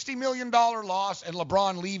 A $60 million loss and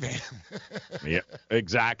LeBron leaving. Yeah,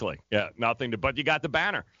 exactly. Yeah, nothing but you got the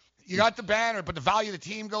banner. You got the banner, but the value of the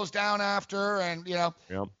team goes down after, and Yep.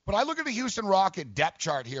 But I look at the Houston Rocket depth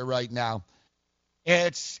chart here right now.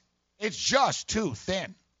 It's just too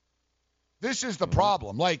thin. This is the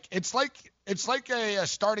problem. It's like a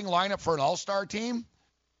starting lineup for an all-star team,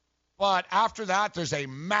 but after that, there's a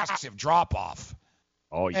massive drop-off.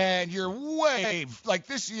 Oh, yeah. And you're way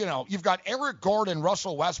this. You've got Eric Gordon,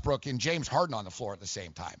 Russell Westbrook, and James Harden on the floor at the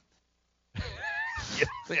same time.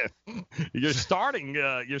 Yeah. Your starting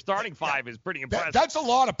 5 is pretty impressive. That's a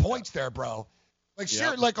lot of points there, bro.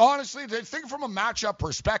 Honestly, think from a matchup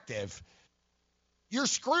perspective, you're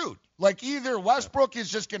screwed. Either Westbrook is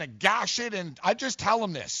just going to gash it, and I just tell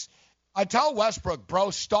him this. I tell Westbrook, bro,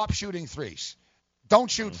 stop shooting threes. Don't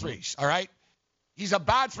shoot threes, all right? He's a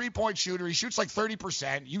bad three-point shooter. He shoots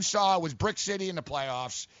 30%. You saw it was Brick City in the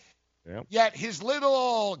playoffs. Yep. Yet his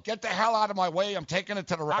little get the hell out of my way, I'm taking it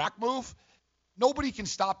to the rack move, nobody can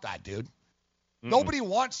stop that, dude. Nobody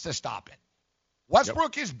wants to stop it.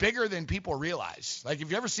 Westbrook is bigger than people realize. Like,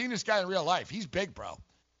 if you ever seen this guy in real life, he's big, bro.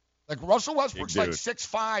 Like, Russell Westbrook's like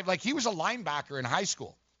 6'5". Like, he was a linebacker in high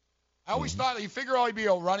school. I always thought, you figure he'd be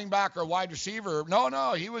a running back or a wide receiver.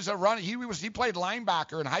 No, he was a running. He played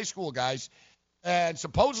linebacker in high school, guys. And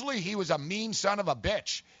supposedly he was a mean son of a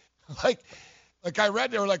bitch. like I read,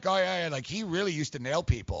 they were like, oh yeah, like he really used to nail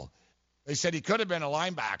people. They said he could have been a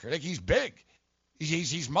linebacker. Like, he's big.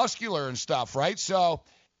 He's muscular and stuff, right? So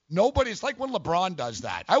it's like when LeBron does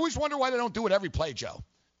that. I always wonder why they don't do it every play, Joe.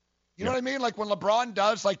 You know what I mean? Like when LeBron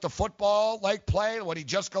does like the football like play, when he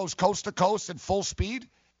just goes coast to coast at full speed.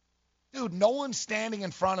 Dude, no one's standing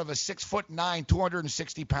in front of a 6'9",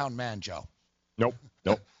 260-pound man, Joe. Nope.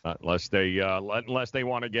 Unless they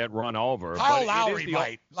want to get run over. Kyle Lowry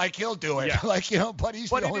might. Like, he'll do it. Yeah. But he's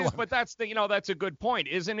the only one. But that's that's a good point,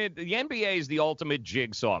 isn't it? The NBA is the ultimate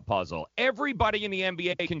jigsaw puzzle. Everybody in the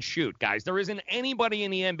NBA can shoot, guys. There isn't anybody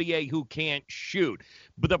in the NBA who can't shoot.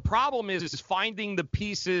 But the problem is finding the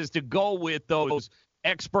pieces to go with those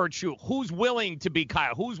expert shoot. Who's willing to be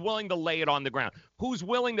Kyle? Who's willing to lay it on the ground? Who's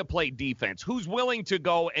willing to play defense? Who's willing to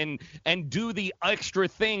go and do the extra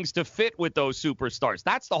things to fit with those superstars?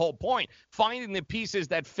 That's the whole point. Finding the pieces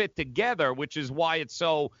that fit together, which is why it's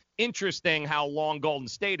so interesting how long Golden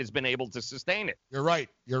State has been able to sustain it. You're right.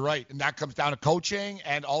 And that comes down to coaching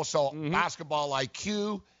and also basketball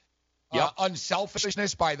IQ,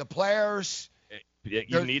 unselfishness by the players.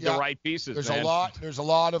 You need the right pieces. There's man. a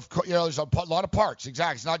lot of parts.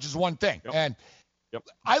 Exactly. It's not just one thing. And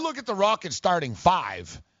I look at the Rockets starting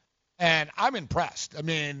 5, and I'm impressed. I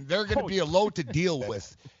mean, they're going to be a load to deal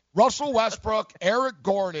with. Russell Westbrook, Eric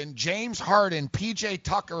Gordon, James Harden, P.J.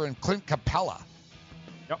 Tucker, and Clint Capella.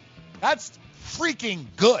 That's freaking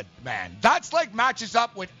good, man. That's like matches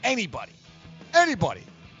up with anybody.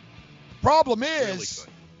 Problem is,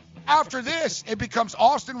 after this, it becomes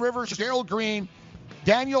Austin Rivers, Gerald Green,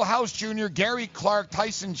 Daniel House Jr., Gary Clark,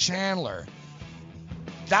 Tyson Chandler.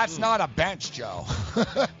 That's not a bench, Joe.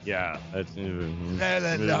 Yeah. That's,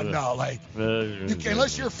 no. Like,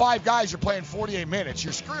 unless you're 5 guys, you're playing 48 minutes,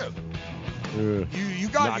 you're screwed. You're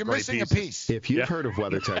missing a piece. If you've heard of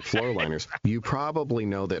WeatherTech floor liners, you probably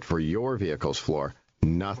know that for your vehicle's floor,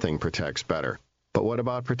 nothing protects better. But what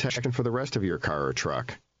about protection for the rest of your car or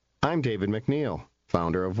truck? I'm David McNeil,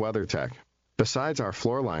 founder of WeatherTech. Besides our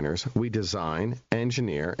floor liners, we design,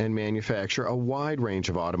 engineer, and manufacture a wide range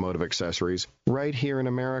of automotive accessories right here in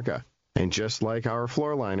America. And just like our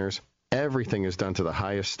floor liners, everything is done to the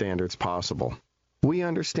highest standards possible. We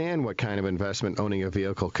understand what kind of investment owning a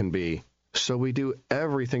vehicle can be, so we do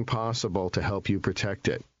everything possible to help you protect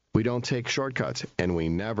it. We don't take shortcuts, and we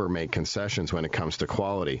never make concessions when it comes to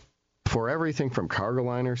quality. For everything from cargo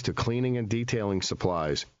liners to cleaning and detailing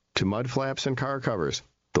supplies, to mud flaps and car covers,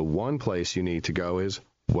 the one place you need to go is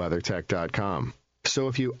WeatherTech.com. So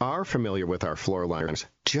if you are familiar with our floor liners,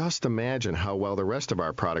 just imagine how well the rest of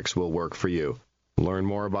our products will work for you. Learn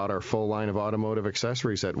more about our full line of automotive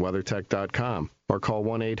accessories at WeatherTech.com or call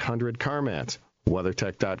 1-800-CarMats.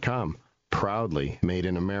 WeatherTech.com. Proudly made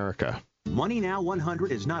in America. Money Now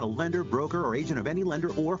 100 is not a lender, broker, or agent of any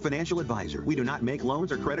lender or financial advisor. We do not make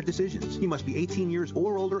loans or credit decisions. You must be 18 years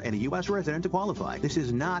or older and a U.S. resident to qualify. This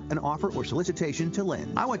is not an offer or solicitation to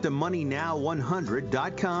lend. I went to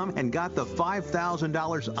MoneyNow100.com and got the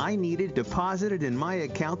 $5,000 I needed deposited in my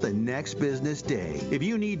account the next business day. If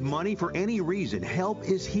you need money for any reason, help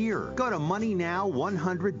is here. Go to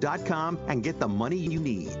MoneyNow100.com and get the money you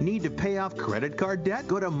need. Need to pay off credit card debt?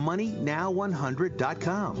 Go to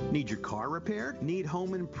MoneyNow100.com. Need your car repaired? Need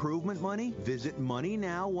home improvement money? Visit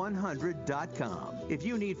MoneyNow100.com. If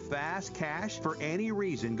you need fast cash for any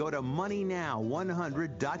reason, go to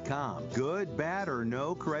MoneyNow100.com. Good, bad, or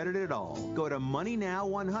no credit at all. Go to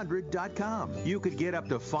MoneyNow100.com. You could get up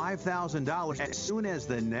to $5,000 as soon as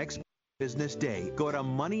the next business day. Go to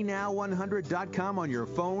MoneyNow100.com on your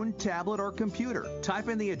phone, tablet, or computer. Type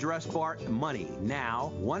in the address bar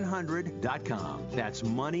MoneyNow100.com. That's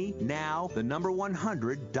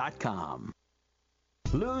MoneyNow100.com.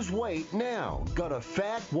 Lose weight now. Go to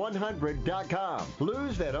fat100.com.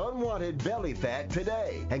 Lose that unwanted belly fat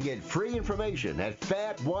today and get free information at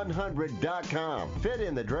fat100.com. Fit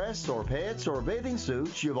in the dress or pants or bathing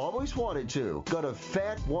suits you've always wanted to. Go to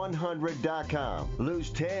fat100.com. Lose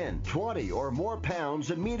 10, 20, or more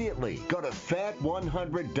pounds immediately. Go to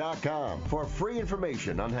fat100.com. For free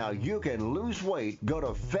information on how you can lose weight, go to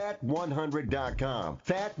fat100.com.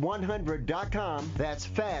 Fat100.com. That's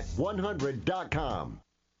fat100.com.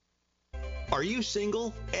 Are you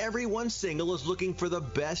single? Everyone single is looking for the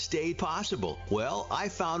best date possible. Well, I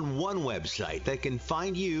found one website that can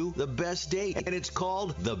find you the best date, and it's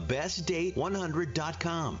called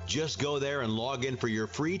thebestdate100.com. Just go there and log in for your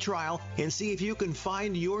free trial and see if you can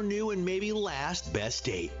find your new and maybe last best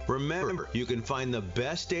date. Remember, you can find the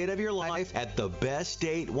best date of your life at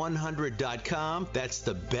thebestdate100.com. That's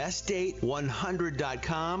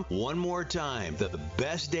thebestdate100.com. One more time,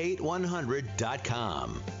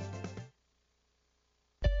 thebestdate100.com.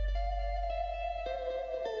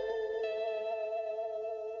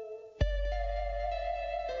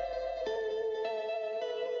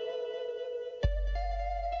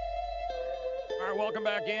 Welcome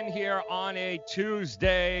back in here on a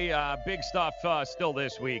Tuesday. Big stuff still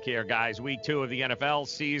this week here, guys. Week 2 of the NFL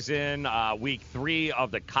season, week 3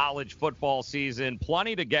 of the college football season.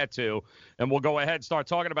 Plenty to get to, and we'll go ahead and start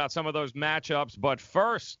talking about some of those matchups. But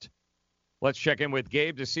first, let's check in with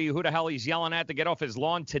Gabe to see who the hell he's yelling at to get off his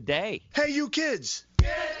lawn today. Hey, you kids!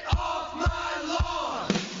 Get off my lawn!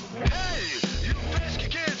 Hey, you pesky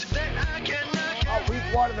kids that I cannot... Week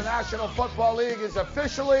 1 of the National Football League is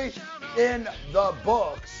officially in the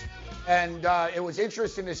books, and it was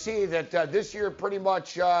interesting to see that this year pretty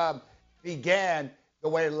much began the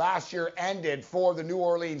way last year ended for the New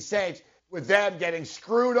Orleans Saints, with them getting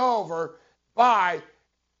screwed over by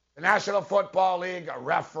the National Football League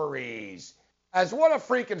referees. As what a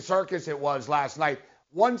freaking circus it was last night.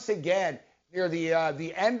 Once again, near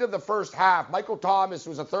the end of the first half, Michael Thomas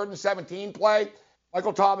was a 3rd and 17 play.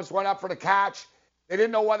 Michael Thomas went up for the catch. They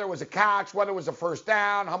didn't know whether it was a catch, whether it was a first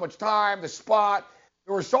down, how much time, the spot.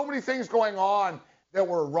 There were so many things going on that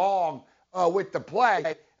were wrong with the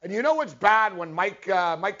play. And you know what's bad when Mike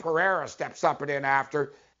Pereira steps up and in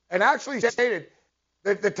after, and actually stated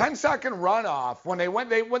that the 10-second runoff when they went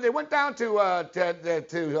down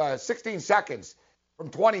to 16 seconds from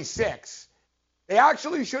 26, they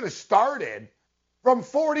actually should have started from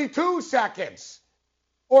 42 seconds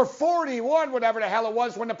or 41, whatever the hell it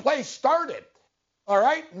was when the play started. All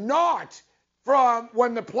right? Not from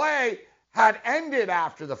when the play had ended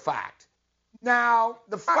after the fact. Now,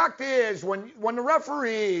 the fact is, when the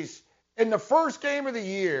referees in the first game of the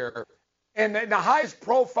year, in the highest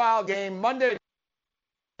profile game, Monday Night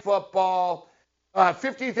Football,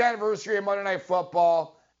 50th anniversary of Monday Night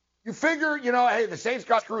Football, you figure, hey, the Saints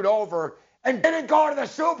got screwed over and didn't go to the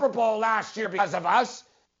Super Bowl last year because of us.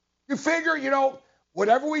 You figure,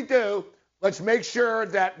 whatever we do, let's make sure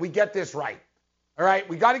that we get this right. All right,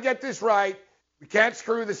 we got to get this right. We can't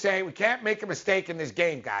screw the Saints. We can't make a mistake in this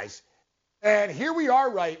game, guys. And here we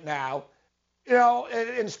are right now.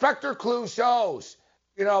 Inspector Clouseau's,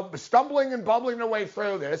 stumbling and bubbling their way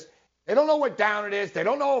through this. They don't know what down it is. They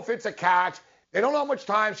don't know if it's a catch. They don't know how much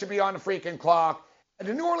time should be on the freaking clock. And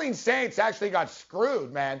the New Orleans Saints actually got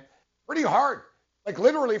screwed, man, pretty hard. Like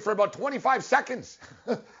literally for about 25 seconds.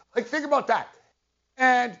 Like think about that.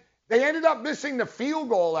 And they ended up missing the field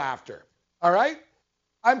goal after. All right?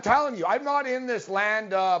 I'm telling you, I'm not in this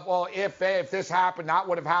land of, well, if this happened, that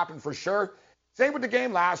would have happened for sure. Same with the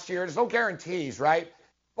game last year. There's no guarantees, right?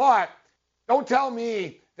 But don't tell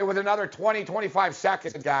me that with another 20, 25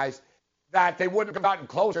 seconds, guys, that they wouldn't have gotten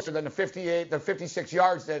closer than the 56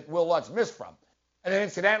 yards that Will Lutz missed from. And then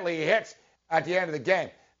incidentally, he hits at the end of the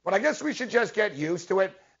game. But I guess we should just get used to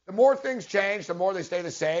it. The more things change, the more they stay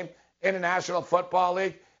the same in the National Football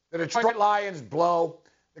League. The Detroit Lions blow.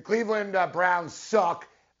 The Cleveland Browns suck,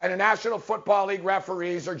 and the National Football League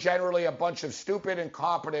referees are generally a bunch of stupid,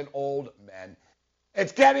 incompetent old men.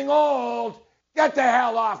 It's getting old. Get the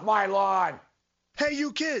hell off my lawn. Hey,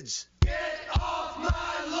 you kids. Get off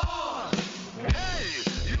my lawn. Hey,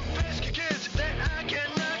 you pesky kids that I cannot get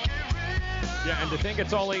rid of. Yeah, and to think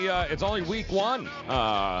it's only week 1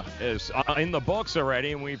 is in the books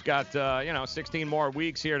already, and we've got 16 more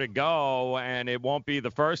weeks here to go, and it won't be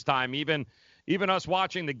the first time. Even us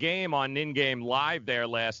watching the game on In-Game Live there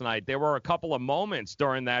last night, there were a couple of moments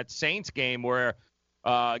during that Saints game where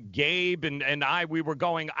Gabe and we were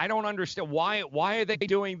going, I don't understand. Why are they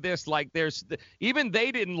doing this? Like even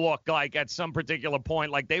they didn't look like at some particular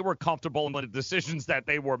point like they were comfortable in the decisions that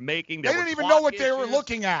they were making. They didn't even know what they were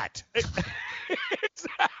looking at. Exactly.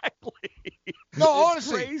 No, It's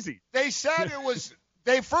honestly, crazy. They said it was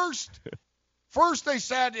First, they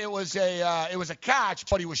said it was a catch,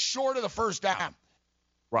 but he was short of the first down.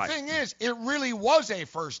 Right. The thing is, it really was a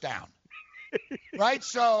first down. Right?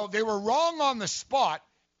 So they were wrong on the spot.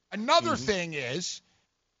 Another thing is,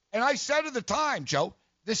 and I said at the time, Joe,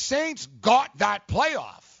 the Saints got that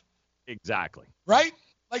playoff. Exactly. Right?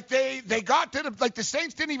 Like they got to the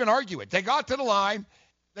Saints didn't even argue it. They got to the line.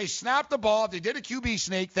 They snapped the ball. They did a QB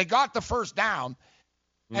sneak. They got the first down.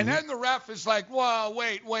 And then the ref is like, well,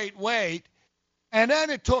 wait. And then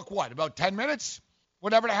it took, about 10 minutes?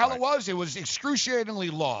 Whatever the hell it was. It was excruciatingly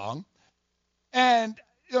long. And,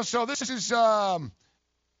 so this is,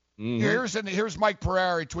 here's Mike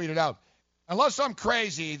Pereira. He tweeted out, unless I'm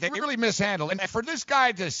crazy, they really mishandled. And for this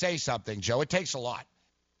guy to say something, Joe, it takes a lot.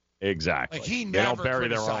 Exactly. Like, he they never don't bury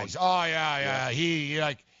criticized. their own. Oh, yeah. He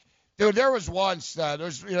dude, there was once, it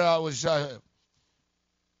was,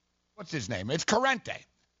 what's his name? It's Corrente.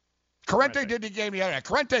 Corrente did the game the other night.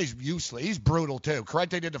 Corrente's useless. He's brutal, too.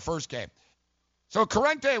 Corrente did the first game. So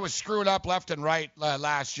Corrente was screwing up left and right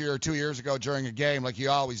last year or 2 years ago during a game like he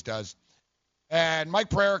always does. And Mike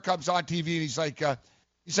Pereira comes on TV and he's like, yeah,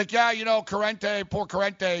 Corrente, poor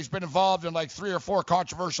Corrente, he's been involved in like 3 or 4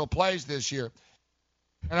 controversial plays this year.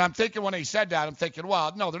 And I'm thinking when he said that, I'm thinking,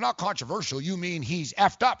 well, no, they're not controversial. You mean he's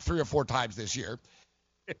effed up 3 or 4 times this year.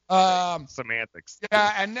 Semantics.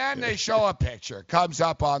 Yeah, and then they show a picture. Comes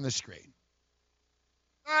up on the screen.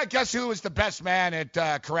 Guess who was the best man at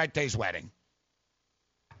Corrente's wedding?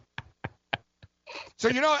 So,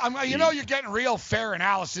 you're getting real fair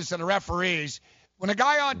analysis of the referees. When a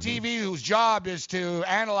guy on TV whose job is to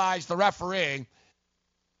analyze the referee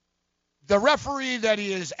that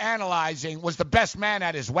he is analyzing was the best man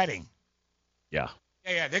at his wedding. Yeah.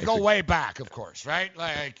 Yeah, they go way back, of course, right?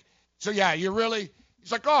 Like, so, yeah,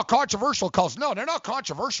 he's like, oh, controversial calls. No, they're not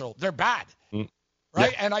controversial. They're bad, right? Yeah.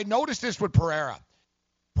 And I noticed this with Pereira.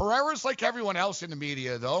 Pereira's like everyone else in the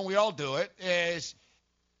media, though, and we all do it, is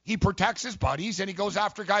he protects his buddies and he goes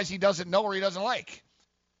after guys he doesn't know or he doesn't like.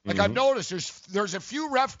 Like, I've noticed there's a few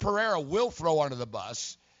refs Pereira will throw under the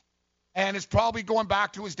bus, and it's probably going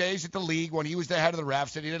back to his days at the league when he was the head of the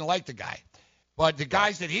refs and he didn't like the guy. But the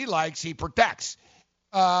guys that he likes, he protects.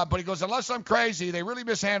 But he goes, unless I'm crazy, they really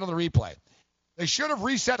mishandle the replay. They should have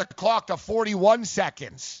reset the clock to 41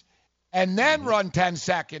 seconds and then run 10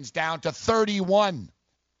 seconds down to 31.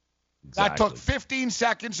 Exactly. That took 15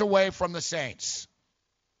 seconds away from the Saints.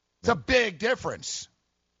 It's a big difference.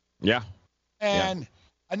 Yeah. And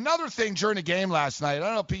another thing during the game last night, I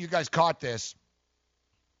don't know if you guys caught this.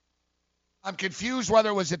 I'm confused whether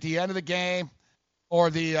it was at the end of the game or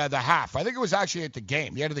the half. I think it was actually at the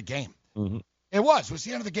end of the game. It was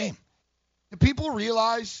the end of the game. Did people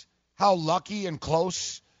realize how lucky and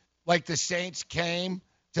close, like, the Saints came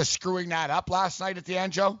to screwing that up last night at the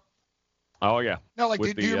end, Joe? Oh, yeah. No, like,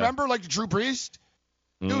 do you remember, like, Drew Brees?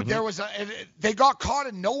 Dude, they got caught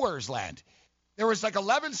in nowhere's land. There was, like,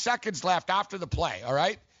 11 seconds left after the play, all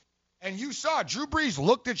right? And you saw Drew Brees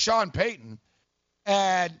looked at Sean Payton,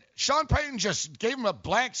 and Sean Payton just gave him a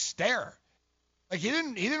blank stare. Like, he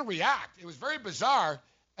didn't react. It was very bizarre,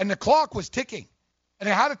 and the clock was ticking, and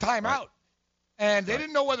they had a timeout. Right. And they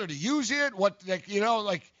didn't know whether to use it,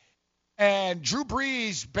 and Drew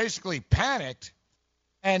Brees basically panicked,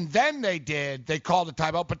 and then they called a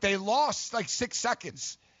timeout, but they lost like 6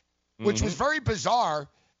 seconds, which was very bizarre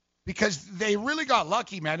because they really got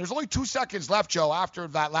lucky, man. There's only 2 seconds left, Joe, after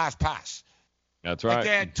that last pass. That's right. Like,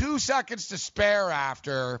 they had 2 seconds to spare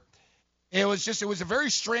after. It was a very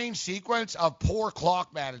strange sequence of poor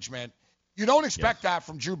clock management. You don't expect that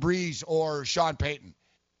from Drew Brees or Sean Payton.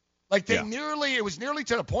 Like, it was nearly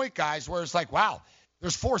to the point, guys, where it's like, wow,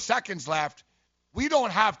 there's 4 seconds left. We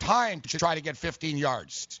don't have time to try to get 15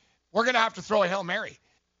 yards. We're going to have to throw a Hail Mary.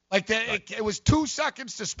 Like, it was 2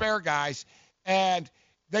 seconds to spare, guys, and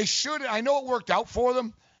they should – I know it worked out for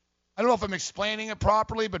them. I don't know if I'm explaining it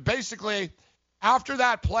properly, but basically, after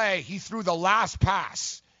that play, he threw the last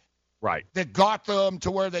pass that got them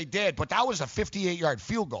to where they did, but that was a 58-yard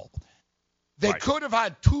field goal. They could have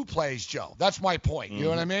had 2 plays, Joe. That's my point. You know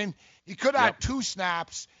what I mean? He could have had 2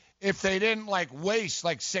 snaps if they didn't, waste,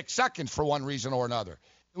 6 seconds for one reason or another.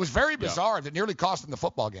 It was very bizarre that nearly cost them the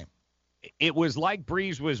football game. It was like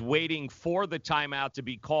Brees was waiting for the timeout to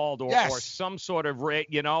be called or some sort of,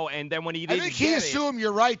 and then when he didn't he assumed,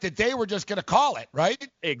 you're right, that they were just going to call it, right?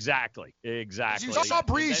 Exactly. You saw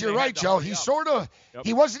Brees, you're right, Joe. He sort of,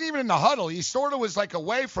 he wasn't even in the huddle. He sort of was,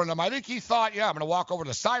 away from them. I think he thought, I'm going to walk over to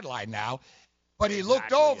the sideline now. But he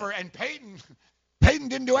looked over, and Peyton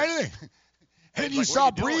didn't do anything. And you saw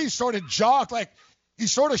Brees sort of jog, he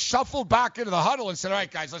sort of shuffled back into the huddle and said, all right,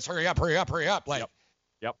 guys, let's hurry up.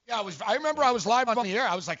 Yeah, I remember I was live on the air.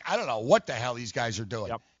 I was like, I don't know what the hell these guys are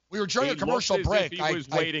doing. We were during a commercial break. He was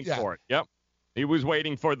waiting for it. Yep. He was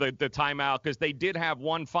waiting for the timeout because they did have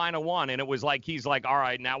one final one, and it was like he's like, all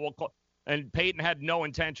right, now we'll call. And Peyton had no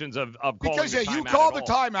intentions of calling because the timeout you call the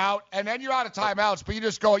timeout, and then you're out of timeouts, but you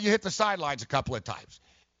just go, you hit the sidelines a couple of times.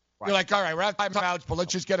 Right. You're like, all right, we're out of timeouts, but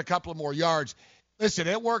let's just get a couple of more yards. Listen,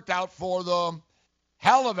 it worked out for them.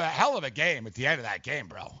 Hell of a game at the end of that game,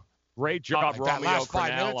 bro. Great job, Like that Romeo last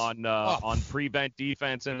 5 Crennel, minutes. on prevent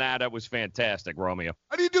defense and that. That was fantastic, Romeo.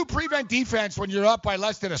 How do you do prevent defense when you're up by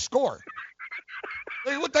less than a score?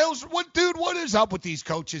 Like, what is up with these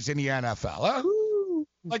coaches in the NFL? Huh?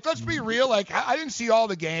 Like, let's be real. Like, I didn't see all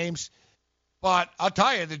the games, but I'll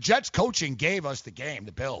tell you, the Jets coaching gave us the game,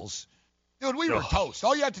 the Bills. Dude, we were toast.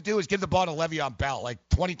 All you had to do is give the ball to Le'Veon Bell like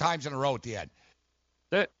 20 times in a row at the end.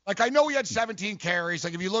 Like, I know he had 17 carries.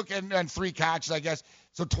 Like, if you look and 3 catches, I guess,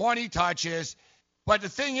 so 20 touches. But the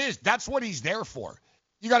thing is, that's what he's there for.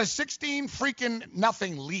 You got a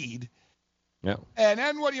 16-freaking-0 lead. Yeah. And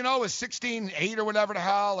then what you know is 16-8 or whatever the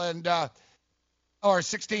hell, and or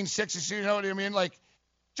 16-6, you know what I mean? Like,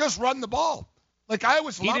 just run the ball. Like, I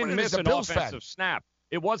was loving it as a Bills fan. He didn't miss an offensive snap.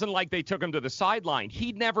 It wasn't like they took him to the sideline.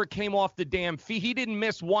 He never came off the damn feet. He didn't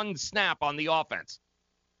miss one snap on the offense.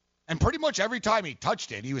 And pretty much every time he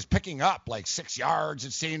touched it, he was picking up like 6 yards.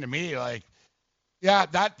 It seemed to me like, yeah,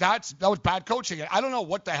 that was bad coaching. And I don't know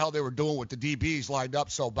what the hell they were doing with the DBs lined up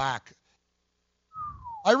so back.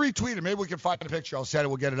 I retweeted. Maybe we can find a picture. I'll send it.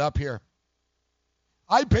 We'll get it up here.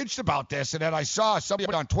 I bitched about this, and then I saw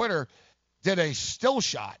somebody on Twitter did a still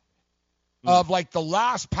shot of like the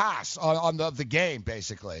last pass on the game,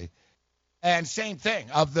 basically. And same thing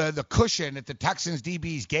of the cushion that the Texans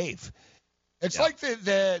DBs gave. It's like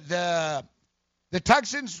the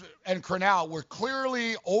Texans and Crennel were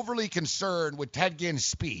clearly overly concerned with Ted Ginn's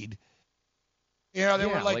speed. You know, they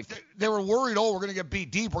were they were worried, we're going to get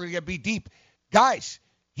beat deep. We're going to get beat deep. Guys,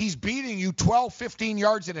 he's beating you 12, 15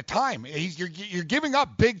 yards at a time. You're giving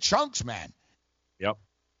up big chunks, man. Yep.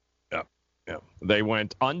 They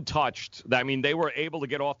went untouched. I mean, they were able to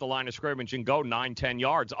get off the line of scrimmage and go 9, 10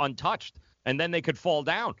 yards untouched, and then they could fall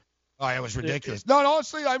down. Oh, it was ridiculous. No,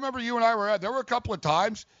 honestly, I remember you and I were there were a couple of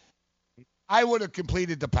times I would have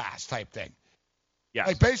completed the pass type thing. Yes.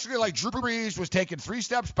 Like, basically, like Drew Brees was taking 3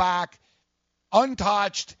 steps back,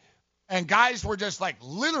 untouched, and guys were just like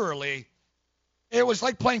literally, it was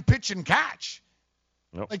like playing pitch and catch.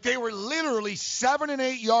 Yep. Like, they were literally 7 and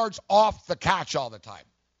 8 yards off the catch all the time.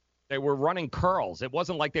 They were running curls. It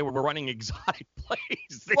wasn't like they were running exotic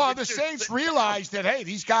plays. Well, the Saints realized that, hey,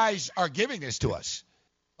 these guys are giving this to us.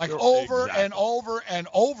 Like, over and over and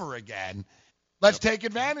over again. Let's take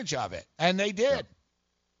advantage of it. And they did.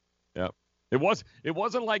 Yep. It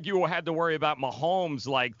wasn't like you had to worry about Mahomes,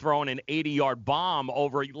 like, throwing an 80-yard bomb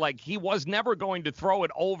over. Like, he was never going to throw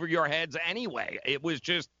it over your heads anyway. It was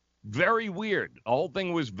just very weird. The whole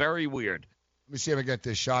thing was very weird. Let me see if I get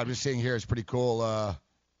this shot. I'm just seeing here. It's pretty cool.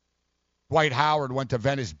 Dwight Howard went to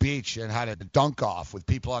Venice Beach and had a dunk off with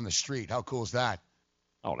people on the street. How cool is that?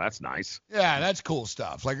 Oh, that's nice. Yeah, that's cool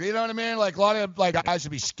stuff. Like, you know what I mean? Like, a lot of like guys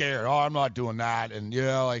would be scared. Oh, I'm not doing that. And, you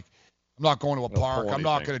know, like, I'm not going to a park. I'm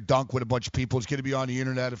not going to dunk with a bunch of people. It's going to be on the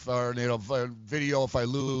internet video if I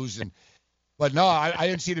lose. But no, I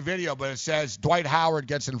didn't see the video, but it says Dwight Howard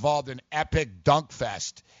gets involved in epic dunk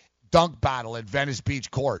battle at Venice Beach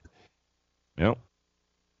Court. Yep.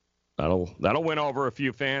 That'll win over a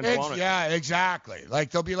few fans, won't it? Yeah, exactly. Like,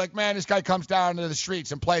 they'll be like, man, this guy comes down to the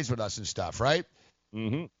streets and plays with us and stuff, right?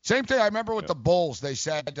 Mm-hmm. Same thing I remember with the Bulls. They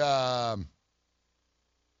said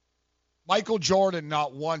Michael Jordan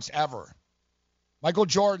not once ever. Michael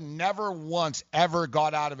Jordan never once ever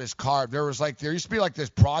got out of his car. There used to be like this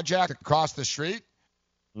project across the street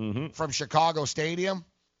from Chicago Stadium.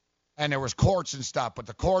 And there was courts and stuff, but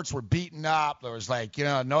the courts were beaten up. There was like, you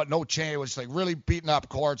know, no chain. It was like really beaten up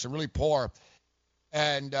courts and really poor.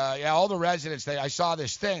 And, all the residents, I saw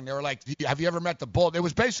this thing. They were like, have you ever met the Bull? It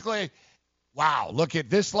was basically, wow, look at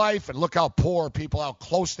this life and look how poor people, how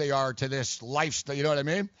close they are to this lifestyle. You know what I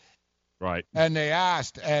mean? Right. And they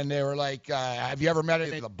asked, and they were like, have you ever met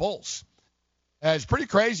any of the Bulls? And it's pretty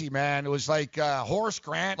crazy, man. It was like Horace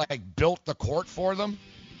Grant built the court for them.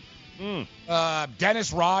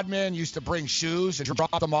 Dennis Rodman used to bring shoes and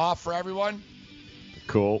drop them off for everyone.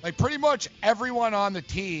 Cool. Like, pretty much everyone on the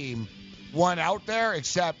team won out there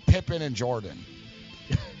except Pippen and Jordan.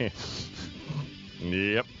 Yep.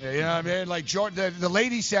 You know what I mean? Like, Jordan, the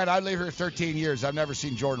lady said, I live here 13 years. I've never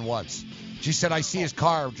seen Jordan once. She said, I see his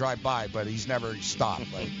car drive by, but he's never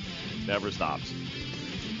stopped. Like, never stops.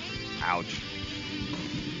 Ouch.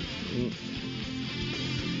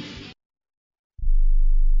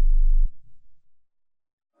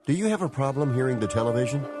 Do you have a problem hearing the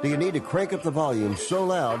television? Do you need to crank up the volume so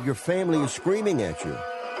loud your family is screaming at you?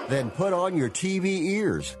 Then put on your TV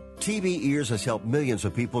ears. TV Ears has helped millions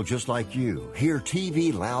of people just like you hear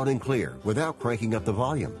TV loud and clear without cranking up the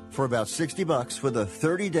volume. For about $60 with a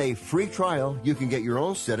 30-day free trial, you can get your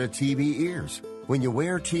own set of TV Ears. When you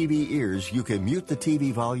wear TV Ears, you can mute the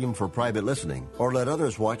TV volume for private listening or let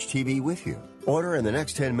others watch TV with you. Order in the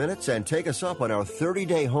next 10 minutes and take us up on our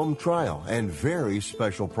 30-day home trial and very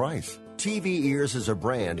special price. TV Ears is a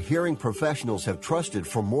brand hearing professionals have trusted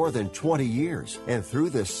for more than 20 years. And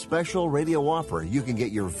through this special radio offer, you can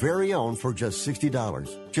get your very own for just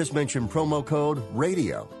 $60. Just mention promo code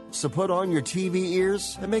RADIO. So put on your TV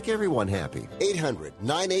ears and make everyone happy.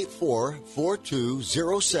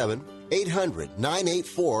 800-984-4207.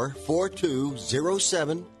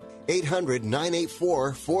 800-984-4207.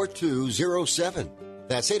 800-984-4207.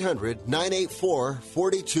 That's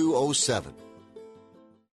 800-984-4207.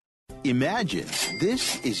 Imagine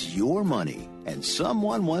this is your money and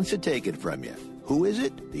someone wants to take it from you. Who is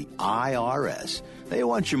it? The IRS. They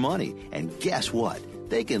want your money, and guess what?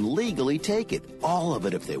 They can legally take it, all of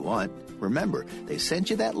it if they want. Remember, they sent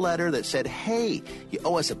you that letter that said, hey, you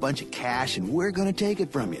owe us a bunch of cash and we're going to take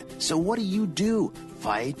it from you. So what do?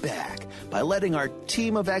 Fight back by letting our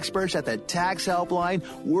team of experts at the Tax Helpline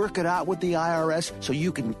work it out with the IRS so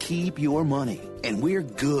you can keep your money. And we're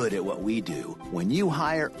good at what we do. When you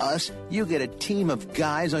hire us, you get a team of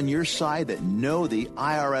guys on your side that know the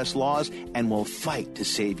IRS laws and will fight to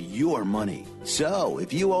save your money. So,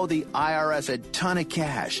 if you owe the IRS a ton of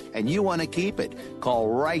cash and you want to keep it, call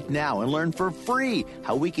right now and learn for free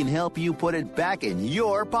how we can help you put it back in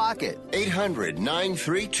your pocket.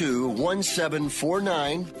 800-932-1749.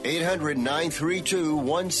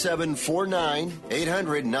 800-932-1749.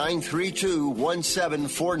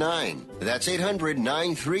 800-932-1749. That's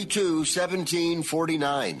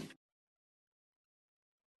 800-932-1749.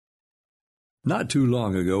 Not too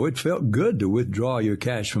long ago, it felt good to withdraw your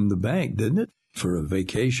cash from the bank, didn't it? For a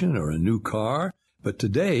vacation or a new car. But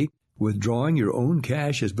today, withdrawing your own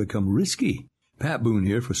cash has become risky. Pat Boone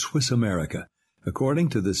here for Swiss America. According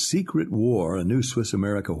to The Secret War, a new Swiss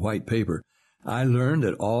America white paper, I learned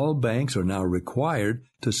that all banks are now required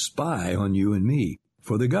to spy on you and me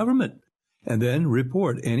for the government, and then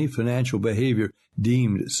report any financial behavior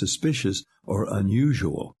deemed suspicious or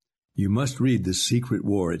unusual. You must read The Secret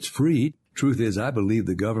War. It's free. Truth is, I believe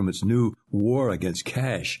the government's new war against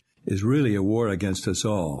cash is really a war against us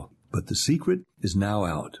all. But The Secret is now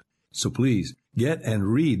out. So please, get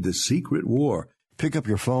and read The Secret War. Pick up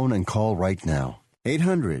your phone and call right now.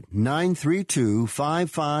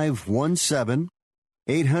 800-932-5517.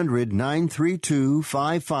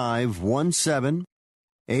 800-932-5517.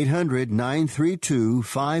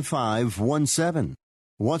 800-932-5517.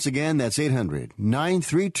 Once again, that's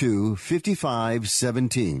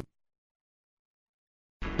 800-932-5517.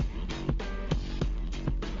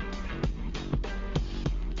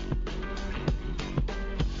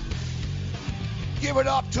 Give it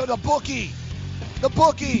up to the bookie. The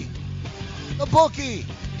bookie. The bookie.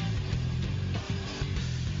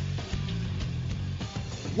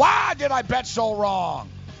 Why did I bet so wrong?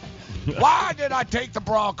 Why did I take the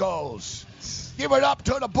Broncos? Give it up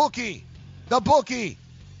to the bookie. The bookie.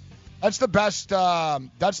 That's the best.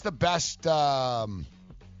 That's the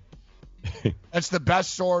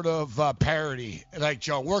best sort of parody. Like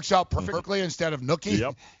Joe works out perfectly instead of Nookie.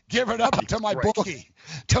 Yep. Give it up to my bookie.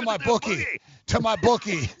 To my bookie. To my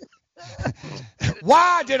bookie.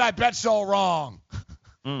 Why did I bet so wrong?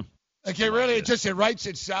 Okay, really, it writes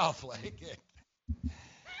itself. Like,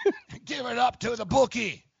 give it up to the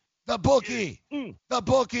bookie. The bookie. The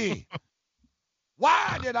bookie.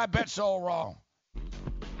 Why did I bet so wrong?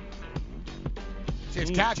 See,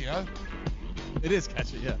 it's catchy, huh? It is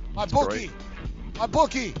catchy, yeah. My bookie. Great. My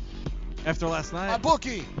bookie. After last night, my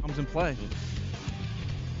bookie comes in play.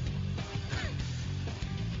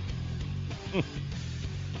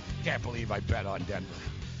 Can't believe I bet on Denver.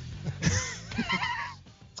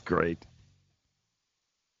 It's great.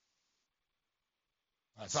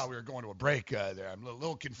 I thought we were going to a break there. I'm a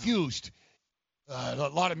little confused. A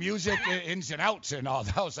lot of music, ins and outs and all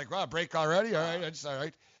that. I was like, wow, break already? All right, that's all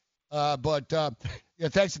right. But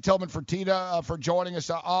thanks to Tillman Fertitta for joining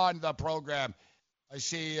us on the program. I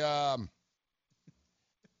see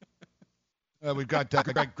we've got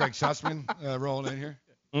Greg Sussman rolling in here.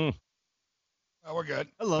 We're good.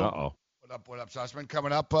 Hello. Uh-oh. What up, Sussman?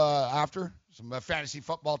 Coming up after some fantasy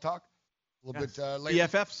football talk. A little bit later.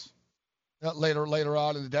 BFFs. Later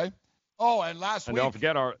on in the day. Oh, and last week. Don't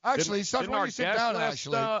forget our. Actually, Sussman, when you sit down,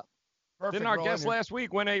 didn't our guest last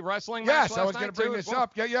week win a wrestling Yes, match? I was going to bring this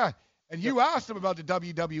up. Yeah. And you asked him about the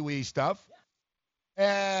WWE stuff.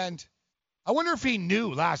 And I wonder if he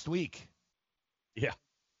knew last week. Yeah.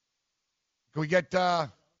 Can we get the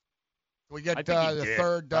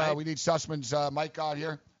third? Right? We need Sussman's mic on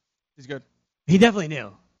here. He's good. He definitely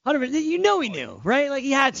knew. 100%. You know he knew, right? Like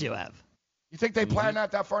he had to have. You think they plan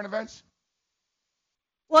that far in advance?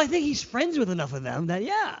 Well, I think he's friends with enough of them that,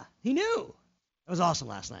 yeah, he knew. It was awesome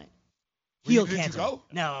last night. heel Did you cancer. go?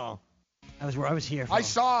 No. I was here. I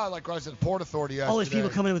saw, like, when I was at the Port Authority yesterday. all these people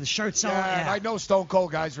coming in with the shirts on. Yeah, and I know Stone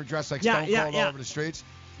Cold guys were dressed like Stone Cold all over the streets.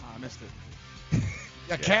 I missed it.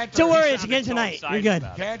 Yeah, Cantor. Don't worry, he it's sounded again tonight. You're good.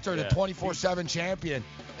 Cantor, the 24/7 champion.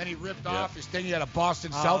 Then he ripped off his thing. He had a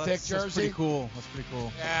Boston Celtic jersey. That's pretty cool. That's pretty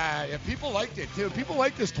cool. Yeah, people liked it, too. People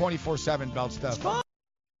like this 24/7 belt stuff. It's fun.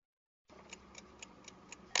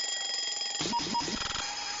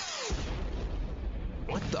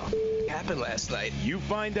 What the happened last night? You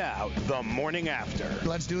find out the morning after.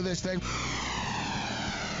 Let's do this thing.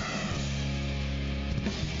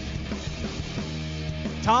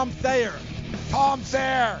 Tom Thayer. Tom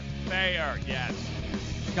Thayer. Thayer, yes.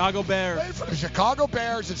 Chicago Bears. Played for the Chicago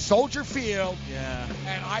Bears at Soldier Field. Yeah.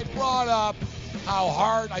 And I brought up how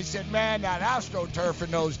hard, I said, man, that AstroTurf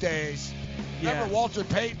in those days. Remember Walter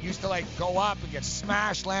Payton used to, like, go up and get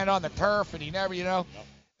smashed, land on the turf, and he never, you know.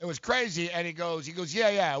 It was crazy. And he goes,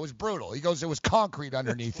 yeah, it was brutal. He goes, it was concrete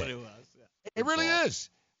underneath it. That's what it was. Yeah. It really is.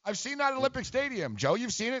 I've seen that at Olympic Stadium. Joe,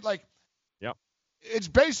 you've seen it? Like, yep. It's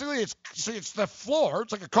basically, it's the floor.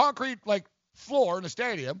 It's like a concrete, like, floor in the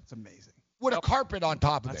stadium. It's amazing. With a carpet on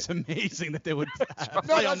top of That's it. amazing that they would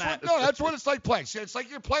No, that's what it's like playing. So it's like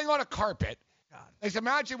you're playing on a carpet. Like,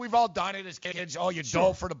 imagine we've all done it as kids. Oh, you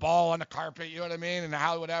dove for the ball on the carpet, you know what I mean? And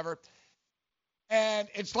how, whatever. And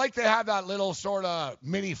it's like they have that little sort of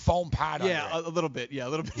mini foam pad Yeah, under it. a little bit. Yeah, a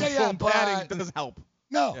little bit. Yeah, Foam but padding does help.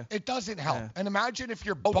 No, Yeah. it doesn't help. Yeah. And imagine if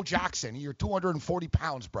you're Bo Jackson, you're 240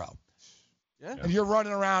 pounds, bro. Yeah. And you're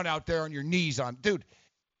running around out there on your knees on. Dude,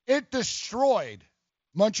 it destroyed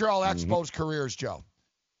Montreal Expos careers, Joe.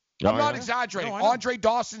 I'm not exaggerating. No, I know. Andre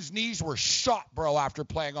Dawson's knees were shot, bro, after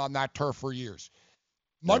playing on that turf for years.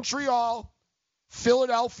 Montreal,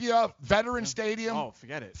 Philadelphia, Veteran Stadium. Oh,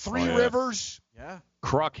 forget it. Three Rivers. Yeah.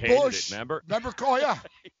 Kruk hated Bush. it, remember? Oh, yeah.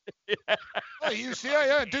 Oh, he used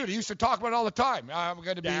to, dude. He used to talk about it all the time. I'm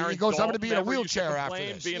going to be. Darren He goes, I'm going to Dalton, be in a remember, used to wheelchair after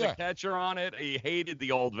complain, this. Being Yeah. a catcher on it, he hated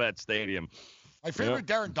the old Vet Stadium. My favorite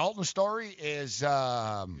Darren Dalton story is. He's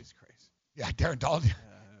crazy. Yeah, Darren Dalton.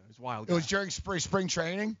 It was wild. It was during spring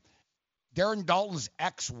training. Darren Dalton's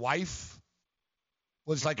ex-wife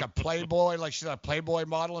was like a Playboy, like she's a Playboy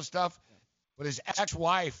model and stuff. But his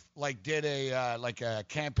ex-wife like did a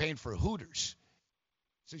campaign for Hooters.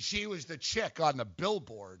 So she was the chick on the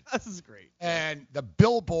billboard. This is great. And the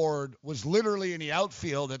billboard was literally in the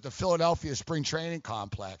outfield at the Philadelphia spring training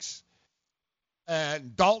complex.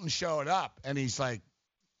 And Dalton showed up, and he's like,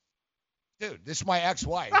 dude, this is my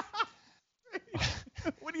ex-wife.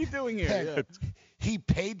 What are you doing here? And he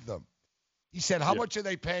paid them. He said, how much are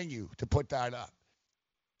they paying you to put that up?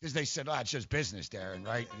 Because they said, it's just business, Darren,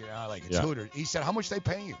 right? You know, like it's Hooters. He said, how much they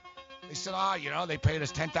paying you? They said, they paid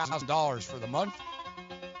us $10,000 for the month.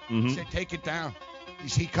 He said, take it down.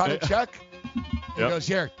 He cut a check. He goes,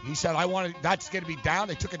 here. He said, that's going to be down.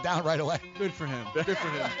 They took it down right away. Good for him. Good for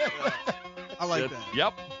him. Yeah. I like that.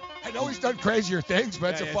 Yep. I know he's done crazier things,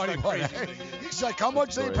 but it's a funny one. He's like, how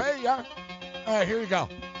much they pay? Yeah. All right, here you go.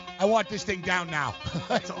 I want this thing down now.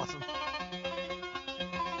 That's awesome.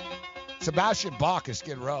 Sebastian Bach at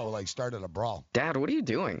Skid Row started a brawl. Dad, what are you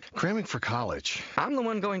doing? Cramming for college. I'm the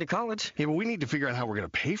one going to college. Yeah, but we need to figure out how we're going to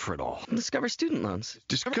pay for it all. Discover Student Loans.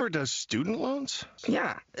 Discover does student loans?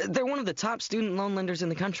 Yeah, they're one of the top student loan lenders in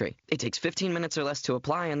the country. It takes 15 minutes or less to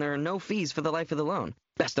apply, and there are no fees for the life of the loan.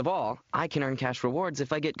 Best of all, I can earn cash rewards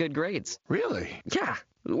if I get good grades. Really? Yeah,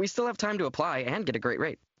 we still have time to apply and get a great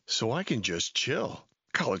rate. So I can just chill.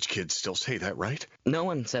 College kids still say that, right? No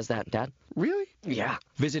one says that, Dad. Really? Yeah.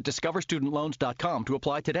 Visit discoverstudentloans.com to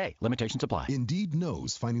apply today. Limitations apply. Indeed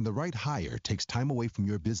knows finding the right hire takes time away from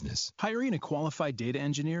your business. Hiring a qualified data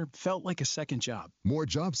engineer felt like a second job. More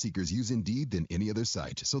job seekers use Indeed than any other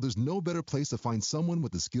site, so there's no better place to find someone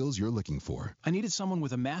with the skills you're looking for. I needed someone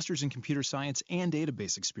with a master's in computer science and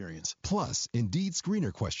database experience. Plus, Indeed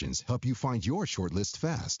screener questions help you find your shortlist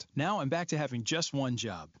fast. Now I'm back to having just one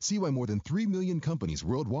job. See why more than 3 million companies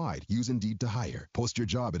worldwide use Indeed to hire. Post your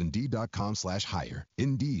job at Indeed.com/hire.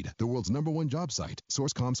 Indeed, the world's #1 job site.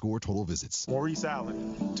 Source.com score total visits. Maurice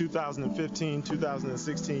Allen,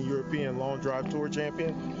 2015-2016 European Long Drive Tour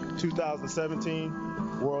Champion,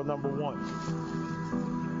 2017 World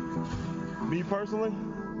 #1. Me personally,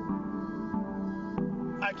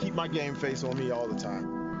 I keep my game face on me all the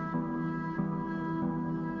time.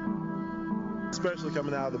 Especially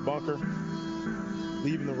coming out of the bunker,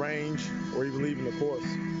 leaving the range, or even leaving the course.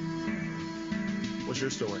 What's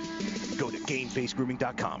your story? Go to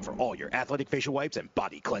GameFaceGrooming.com for all your athletic facial wipes and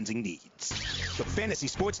body cleansing needs. The Fantasy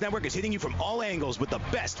Sports Network is hitting you from all angles with the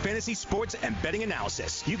best fantasy sports and betting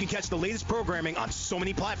analysis. You can catch the latest programming on so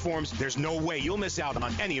many platforms, there's no way you'll miss out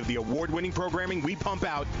on any of the award-winning programming we pump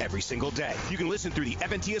out every single day. You can listen through the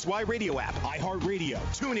FNTSY radio app, iHeartRadio,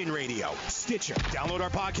 TuneIn Radio, Stitcher. Download our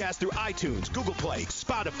podcast through iTunes, Google Play,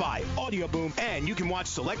 Spotify, Audio Boom, and you can watch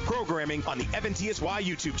select programming on the FNTSY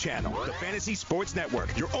YouTube channel. The Fantasy Sports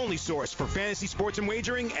Network, your only source for fantasy sports and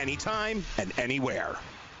wagering anytime and anywhere.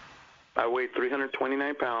 I weighed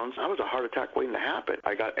 329 pounds. I was a heart attack waiting to happen.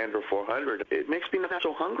 I got Andro 400. It makes me not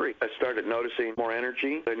so hungry. I started noticing more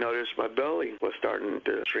energy. I noticed my belly was starting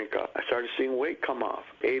to shrink up. I started seeing weight come off.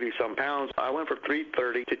 80-some pounds. I went from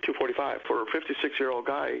 330 to 245. For a 56-year-old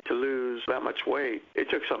guy to lose that much weight, it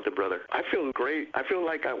took something, brother. I feel great. I feel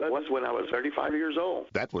like I was when I was 35 years old.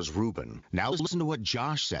 That was Ruben. Now listen to what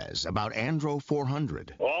Josh says about Andro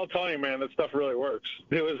 400. Well, I'll tell you, man, that stuff really works.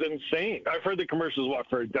 It was insane. I've heard the commercials,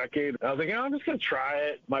 for a decade. I was like, I'm just going to try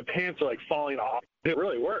it. My pants are, falling off. It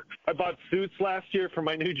really works. I bought suits last year for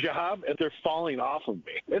my new job, and they're falling off of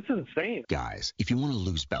me. It's insane. Guys, if you want to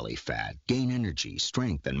lose belly fat, gain energy,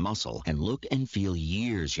 strength, and muscle, and look and feel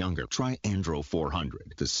years younger, try Andro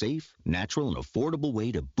 400, the safe, natural, and affordable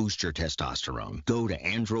way to boost your testosterone. Go to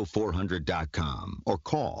andro400.com or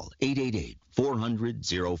call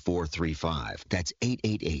 888-400-0435. That's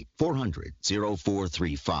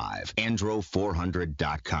 888-400-0435.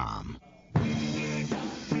 andro400.com.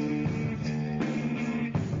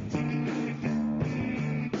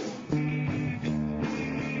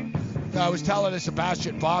 I was telling a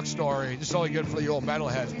Sebastian Bach story. This is only good for the old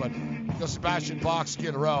metalheads, but Sebastian Bach,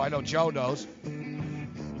 Skid Row. I know Joe knows.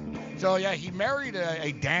 So, yeah, he married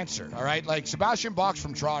a dancer, all right? Sebastian Bach's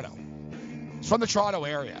from Toronto. He's from the Toronto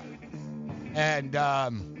area. And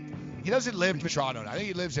he doesn't live in Toronto now. I think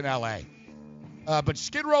he lives in L.A. But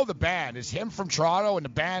Skid Row, the band, is him from Toronto, and the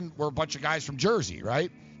band were a bunch of guys from Jersey,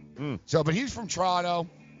 right? So, but he's from Toronto.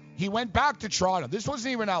 He went back to Toronto. This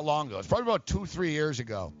wasn't even that long ago. It's probably about 2-3 years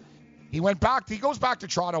ago. He goes back to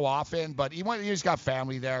Toronto often, but he's got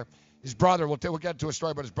family there. His brother, we'll get to a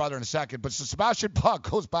story about his brother in a second, but so Sebastian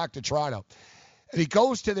Bach goes back to Toronto. And he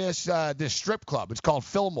goes to this strip club. It's called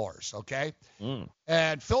Fillmore's, okay?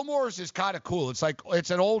 And Fillmore's is kind of cool.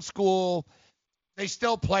 It's an old school, they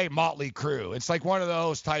still play Motley Crue. It's like one of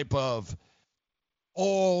those type of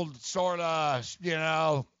old sort of,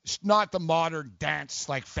 not the modern dance,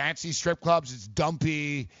 fancy strip clubs. It's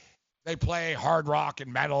dumpy. They play hard rock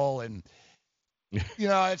and metal, and,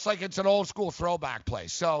 it's an old school throwback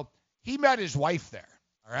place. So he met his wife there,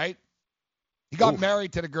 all right? He got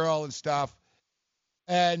married to the girl and stuff,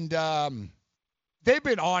 and they've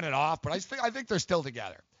been on and off, but I think they're still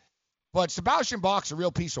together. But Sebastian Bach's a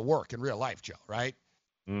real piece of work in real life, Joe, right?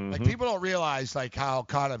 People don't realize, how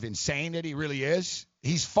kind of insane that he really is.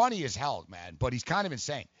 He's funny as hell, man, but he's kind of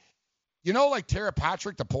insane. Tara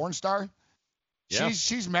Patrick, the porn star? Yeah.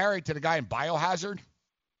 She's married to the guy in Biohazard.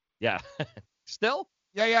 Yeah. Still?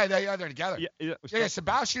 Yeah, they're together. Yeah,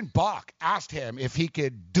 Sebastian Bach asked him if he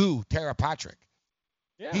could do Tara Patrick.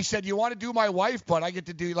 Yeah. He said, you want to do my wife, but I get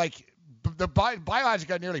to do, the Biohazard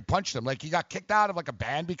guy nearly punched him. He got kicked out of, a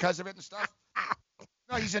band because of it and stuff.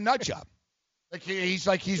 No, he's a nut job. He's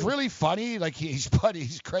really funny. He's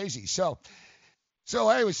crazy. So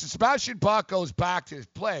anyway, Sebastian Bach goes back to his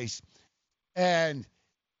place, and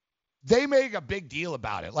they make a big deal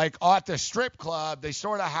about it. At the strip club, they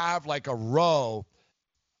sort of have a row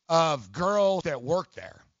of girls that work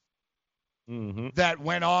there that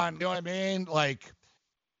went on, you know what I mean?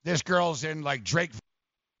 This girl's in Drake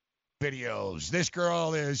videos. This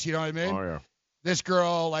girl is, you know what I mean? Oh, yeah. This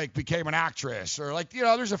girl became an actress, or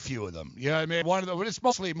there's a few of them. You know what I mean? One of them, it's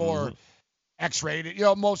mostly more X-rated.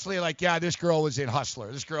 Mostly this girl was in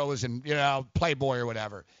Hustler. This girl was in, Playboy or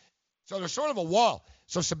whatever. So there's sort of a wall.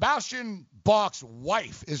 So Sebastian Bach's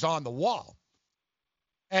wife is on the wall.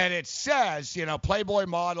 And it says, Playboy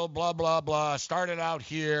model, blah, blah, blah, started out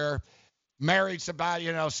here, married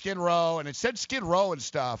Sebastian, Skid Row, and it said Skid Row and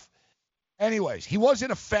stuff. Anyways, he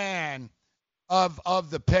wasn't a fan of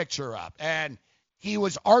the picture up. And he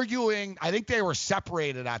was arguing, I think they were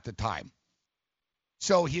separated at the time.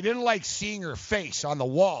 So he didn't like seeing her face on the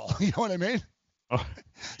wall. You know what I mean? Oh.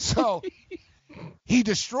 So he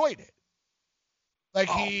destroyed it.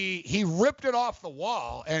 He ripped it off the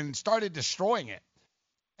wall and started destroying it.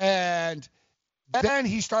 And then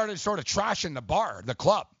he started sort of trashing the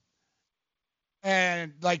club.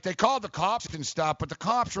 And, they called the cops and stuff, but the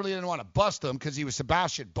cops really didn't want to bust him because he was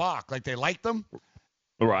Sebastian Bach. They liked him.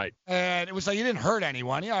 Right. And it was he didn't hurt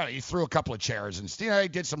anyone. He threw a couple of chairs and, he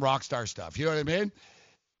did some rock star stuff. You know what I mean?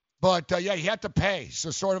 But, he had to pay.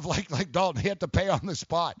 So sort of like Dalton, he had to pay on the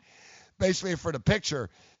spot. basically for the picture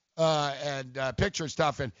and picture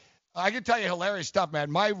stuff. And I can tell you hilarious stuff, man.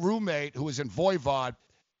 My roommate, who was in Voivod,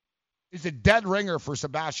 is a dead ringer for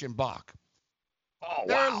Sebastian Bach. Oh,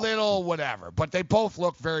 They're little whatever, but they both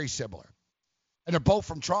look very similar. And they're both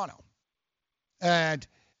from Toronto. And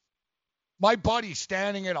my buddy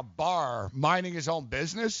standing at a bar minding his own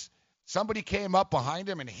business, somebody came up behind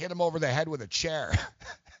him and hit him over the head with a chair.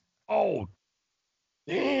 Oh,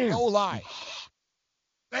 damn. No lie.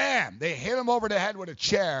 Bam! They hit him over the head with a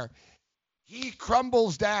chair. He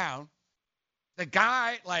crumbles down. The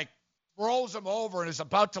guy, rolls him over and is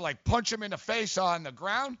about to, punch him in the face on the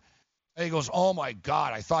ground. And he goes, "Oh, my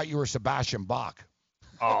God, I thought you were Sebastian Bach."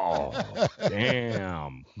 Oh,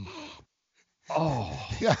 damn. Oh.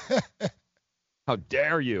 How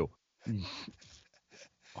dare you?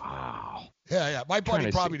 Wow. Yeah. My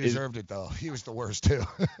buddy probably deserved it, though. He was the worst, too.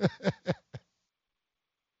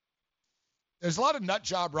 There's a lot of nut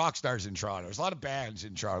job rock stars in Toronto. There's a lot of bands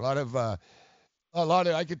in Toronto. A lot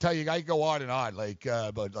of. I can tell you, I can go on and on,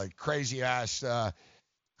 about crazy ass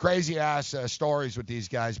stories with these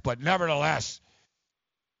guys. But nevertheless,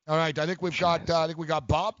 all right. I think we got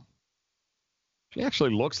Bob. She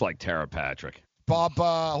actually looks like Tara Patrick. Bob.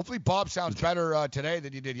 Hopefully, Bob sounds better today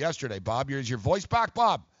than you did yesterday. Bob, is your voice back,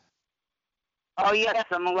 Bob? Oh, yes,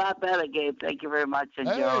 I'm a lot better, Gabe. Thank you very much. And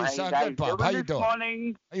Hey, Joe, you sound good, Bob. How you doing?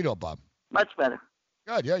 Morning? How you doing, Bob? Much better.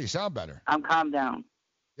 Good. Yeah, you sound better. I'm calmed down.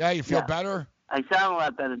 Yeah, you feel better? I sound a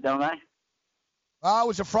lot better, don't I? It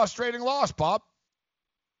was a frustrating loss, Bob.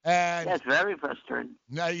 And That's very frustrating.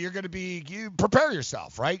 now you're going to you prepare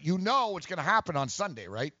yourself, right? You know what's going to happen on Sunday,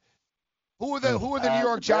 right? Who are the New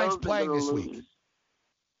York Giants playing this week?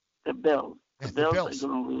 The Bills. The Bills Bills. are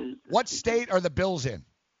going to lose. What state are the Bills in?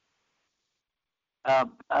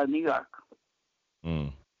 New York.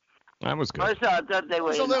 That was good. First, I thought they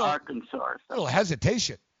were in Arkansas. A little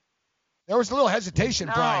hesitation. There was a little hesitation,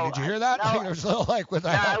 No, Brian. Did you hear that? no. There was a little with No,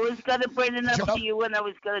 I was going to bring it up Joe? to you when I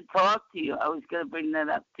was going to talk to you. I was going to bring that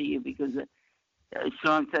up to you because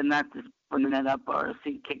Sean said not to bring that up or else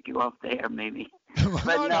he'd kick you off the air maybe. But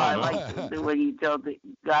no, I like when you told the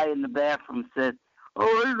guy in the bathroom said,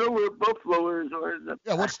 "Oh, I know where Buffalo is." Or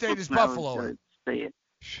Yeah, what state is Buffalo in? Say it.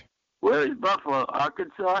 Where is Buffalo?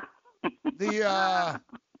 Arkansas?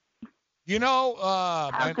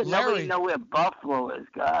 How could nobody know where Buffalo is,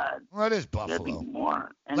 God? Well, it is There'd be Buffalo.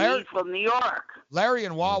 more. And Larry- he's from New York. Larry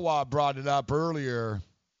and Wawa brought it up earlier.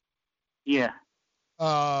 Yeah.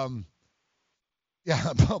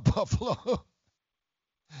 Yeah, Buffalo.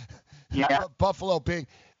 Yeah. Buffalo being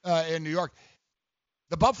in New York.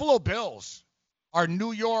 The Buffalo Bills are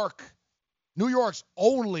New York's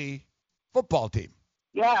only football team.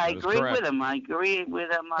 Yeah, I That is agree correct. with him. I agree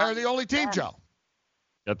with him. They're the only team, that. Joe.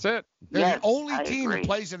 That's it. They're Yes, the only I team agree. that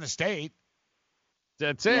plays in the state.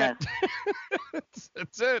 That's it. Yes.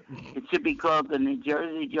 That's it. It should be called the New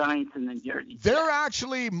Jersey Giants and the Jersey Jets.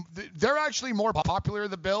 They're actually more popular,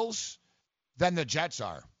 the Bills, than the Jets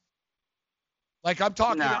are. I'm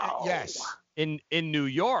talking. No. Yes. In New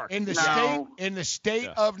York. In the No. state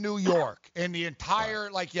Yeah. of New York, in the entire,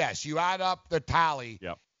 yes, you add up the tally,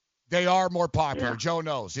 Yep. they are more popular. Yeah. Joe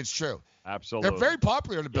knows. It's true. Absolutely. They're very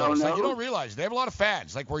popular, the Joe Bills. You knows. don't realize. They have a lot of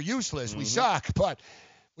fans. We're useless. Mm-hmm. We suck, but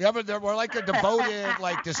we're like a devoted,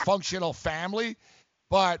 dysfunctional family.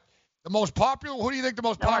 But the most popular, who do you think the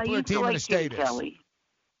most No, I popular used to team in like the state Jim is? Kelly.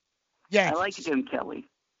 Yankees. I like Jim Kelly.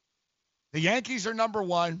 The Yankees are number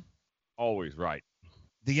one. Always right.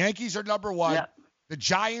 The Yankees are number one. Yep. The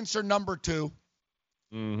Giants are number two.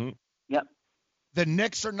 Mm-hmm. Yep. The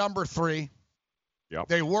Knicks are number three. Yep.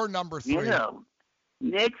 They were number three. You know,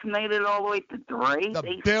 Knicks made it all the way to 3. The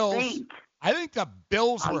They Bills. stink. I think the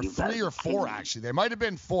Bills Oh, were you gotta 3 or be 4, kidding me. actually. They might have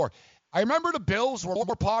been 4. I remember the Bills were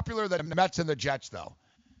more popular than the Mets and the Jets, though.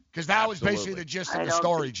 Because that was basically the gist I of the don't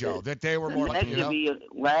story, think Joe, the- that they were the more Knicks popular. should be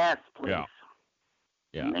last place. Yeah.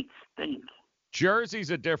 Yeah. Knicks stink. Jersey's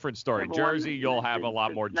a different story. Number one Jersey, you'll have a lot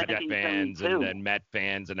since more Jet fans 1972. and Met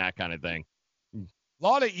fans and that kind of thing. A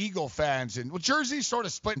lot of Eagle fans. And Jersey's sort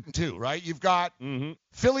of split in two, right? You've got Mm-hmm.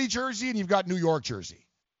 Philly Jersey and you've got New York Jersey.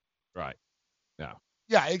 Right. Yeah.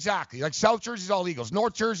 Yeah, exactly. South Jersey's all Eagles.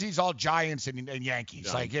 North Jersey's all Giants and Yankees.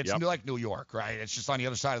 Yeah, It's yep. like New York, right? It's just on the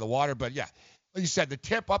other side of the water. But, yeah, like you said, the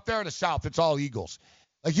tip up there in the South, it's all Eagles.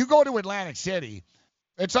 You go to Atlantic City,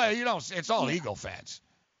 it's all Eagle fans.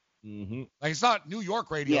 Mm-hmm. It's not New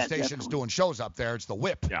York radio Yeah, stations definitely. doing shows up there. It's the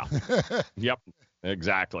Whip. Yeah. Yep.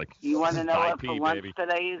 Exactly. You want to know what IP, for lunch baby.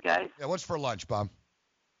 today, you guys? Yeah, what's for lunch, Bob?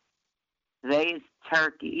 Today is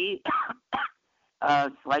turkey,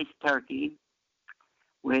 sliced turkey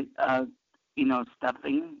with,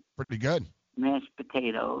 stuffing, Pretty good. mashed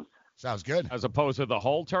potatoes. Sounds good. As opposed to the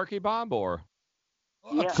whole turkey, Bob, or?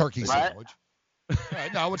 A turkey sandwich.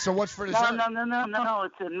 No, so what's for dessert? No.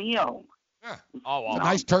 It's a meal. Yeah. Oh, a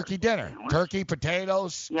nice turkey dinner. Turkey,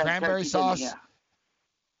 potatoes, cranberry sauce. Dinner,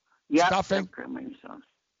 Yep, stuffing. Cranberry sauce.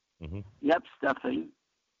 Mm-hmm. Yep, stuffing.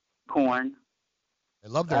 Corn. They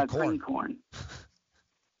love their cream corn.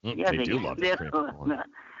 They do love their cream corn.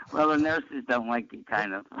 Well, the nurses don't like it,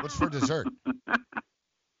 kind of. What's for dessert?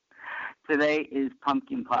 Today is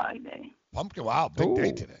pumpkin pie day. Wow, big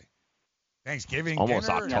day today. Thanksgiving almost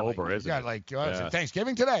dinner? October, isn't it?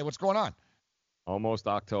 Thanksgiving today. What's going on? Almost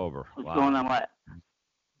October. What's going on what?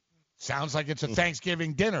 Sounds like it's a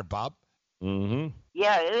Thanksgiving dinner, Bob. Mm-hmm.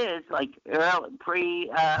 Yeah, it is. Like pre.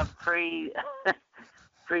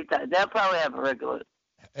 They'll probably have a regular.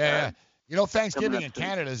 Thanksgiving in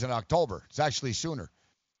Canada is in October. It's actually sooner.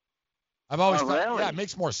 I've always thought, really? Yeah, it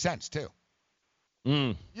makes more sense too.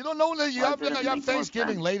 Mm. You don't know that you have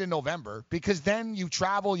Thanksgiving late in November because then you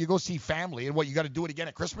travel, you go see family, and you got to do it again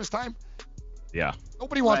at Christmas time? Yeah.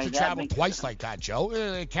 Nobody wants to travel twice like that, Joe.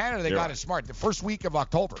 In Canada, they got it smart. The first week of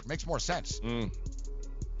October makes more sense. Mm.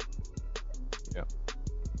 Yeah.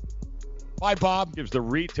 Bye, Bob. Gives the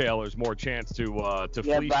retailers more chance to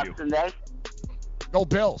fleece you. Day? Go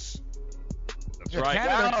Bills. That's right.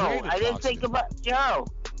 Joe, I didn't think about Joe.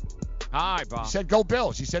 Hi, Bob. He said go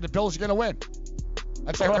Bills. He said the Bills are going to win.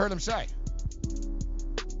 That's what I heard him say.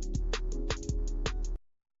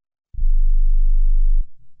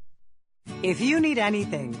 If you need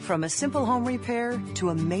anything from a simple home repair to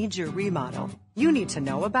a major remodel, you need to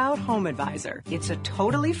know about HomeAdvisor. It's a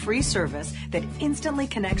totally free service that instantly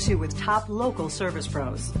connects you with top local service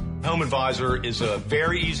pros. HomeAdvisor is a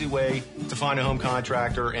very easy way to find a home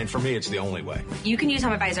contractor, and for me, it's the only way. You can use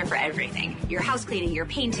HomeAdvisor for everything. Your house cleaning, your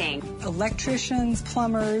painting. Electricians,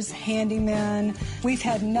 plumbers, handymen. We've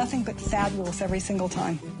had nothing but fabulous every single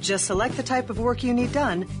time. Just select the type of work you need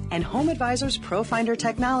done, and HomeAdvisor's ProFinder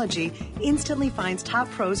technology instantly finds top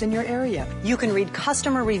pros in your area. You can read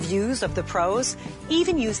customer reviews of the pros,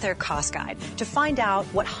 even use their cost guide to find out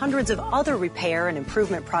what hundreds of other repair and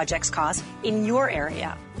improvement projects cost in your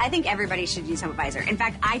area. I think everybody should use HomeAdvisor. In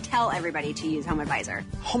fact, I tell everybody to use HomeAdvisor.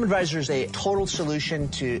 HomeAdvisor is a total solution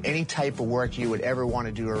to any type of work you would ever want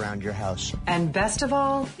to do around your house. And best of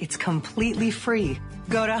all, it's completely free.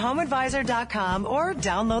 Go to HomeAdvisor.com or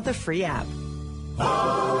download the free app.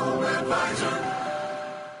 HomeAdvisor.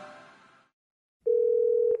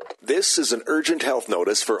 This is an urgent health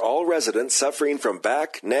notice for all residents suffering from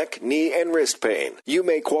back, neck, knee, and wrist pain. You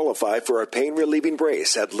may qualify for a pain-relieving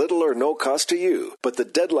brace at little or no cost to you, but the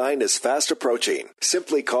deadline is fast approaching.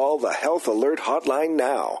 Simply call the Health Alert Hotline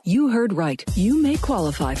now. You heard right. You may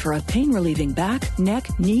qualify for a pain-relieving back, neck,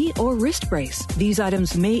 knee, or wrist brace. These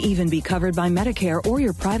items may even be covered by Medicare or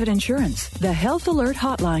your private insurance. The Health Alert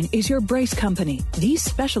Hotline is your brace company. These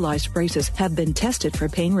specialized braces have been tested for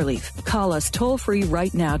pain relief. Call us toll-free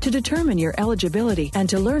right now to determine your eligibility and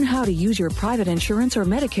to learn how to use your private insurance or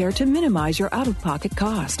Medicare to minimize your out-of-pocket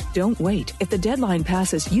cost. Don't wait. If the deadline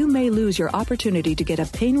passes, you may lose your opportunity to get a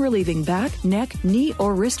pain-relieving back, neck, knee,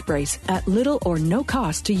 or wrist brace at little or no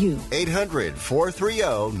cost to you.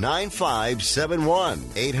 800-430-9571.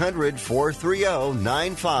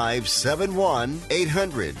 800-430-9571.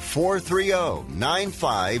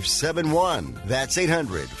 800-430-9571. That's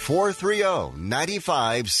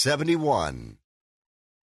 800-430-9571.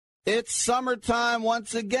 It's summertime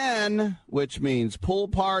once again, which means pool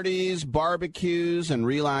parties, barbecues, and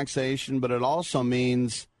relaxation, but it also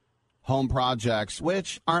means home projects,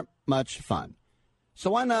 which aren't much fun.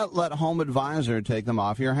 So why not let HomeAdvisor take them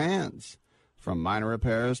off your hands? From minor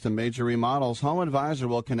repairs to major remodels, HomeAdvisor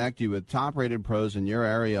will connect you with top-rated pros in your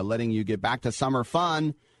area, letting you get back to summer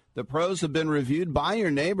fun. The pros have been reviewed by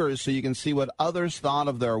your neighbors so you can see what others thought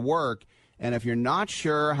of their work. And if you're not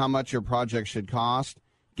sure how much your project should cost,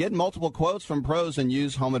 get multiple quotes from pros and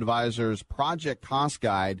use HomeAdvisor's Project Cost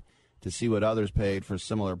Guide to see what others paid for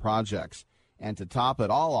similar projects. And to top it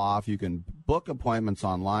all off, you can book appointments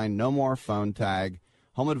online, no more phone tag.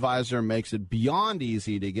 HomeAdvisor makes it beyond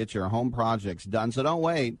easy to get your home projects done, so don't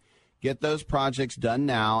wait. Get those projects done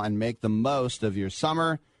now and make the most of your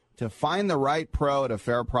summer. To find the right pro at a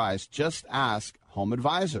fair price, just ask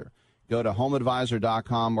HomeAdvisor. Go to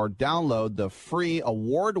HomeAdvisor.com or download the free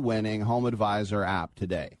award-winning HomeAdvisor app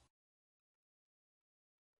today.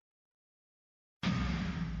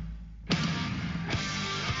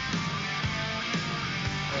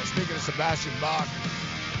 Speaking of Sebastian Bach,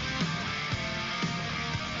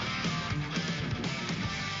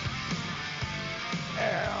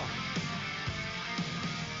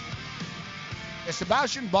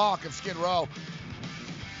 Sebastian Bach of Skid Row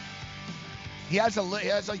he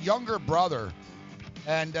has a younger brother,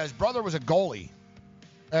 and his brother was a goalie,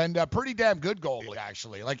 and a pretty damn good goalie,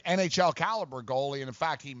 actually, like NHL caliber goalie. And in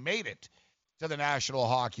fact, he made it to the National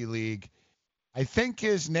Hockey League. I think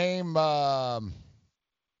his name was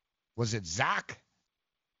it Zach?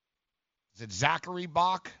 Is it Zachary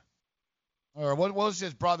Bach? Or what was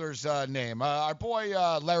his brother's name? Our boy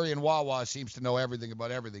Larry and Wawa seems to know everything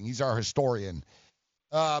about everything. He's our historian.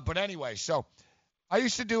 But anyway, so I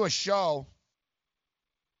used to do a show.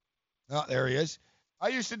 Oh, there he is. I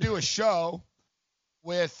used to do a show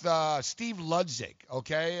with Steve Ludzig,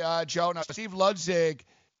 okay, Joe? Now, Steve Ludzig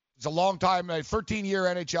is a long-time, 13-year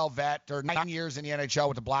NHL vet, or 9 years in the NHL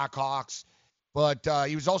with the Blackhawks. But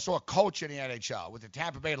he was also a coach in the NHL with the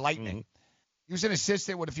Tampa Bay Lightning. Mm-hmm. He was an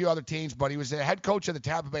assistant with a few other teams, but he was the head coach of the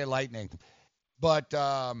Tampa Bay Lightning. But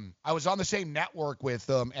I was on the same network with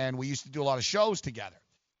him, and we used to do a lot of shows together.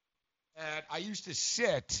 And I used to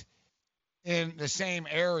sit in the same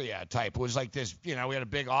area type. It was like this, we had a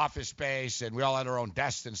big office space, and we all had our own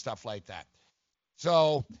desks and stuff like that.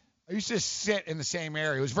 So I used to sit in the same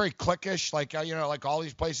area. It was very cliquish, like all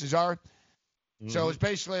these places are. Mm-hmm. So it was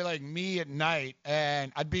basically like me at night,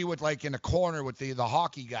 and I'd be with in the corner with the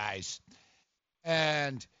hockey guys.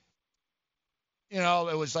 And,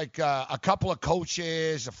 it was like a couple of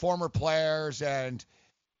coaches, former players, and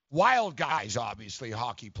wild guys, obviously,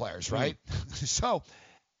 hockey players, right? Mm-hmm. So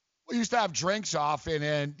we used to have drinks often,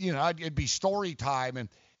 and, it'd be story time. And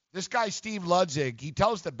this guy, Steve Ludzig, he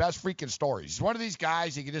tells the best freaking stories. He's one of these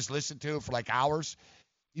guys you can just listen to for hours.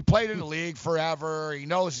 He played in the league forever. He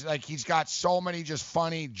knows, he's got so many just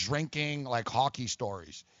funny drinking, hockey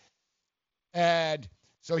stories. And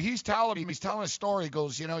so he's telling a story. He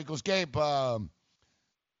goes, Gabe, once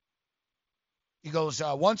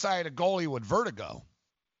I had a goalie with vertigo.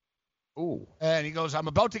 Ooh. And he goes, I'm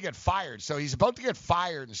about to get fired. So he's about to get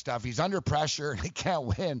fired and stuff. He's under pressure, and he can't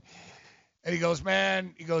win. And he goes,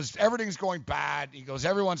 everything's going bad. He goes,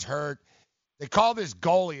 everyone's hurt. They call this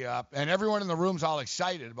goalie up, and everyone in the room's all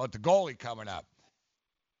excited about the goalie coming up.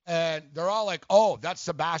 And they're all like, oh, that's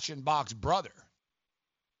Sebastian Bach's brother.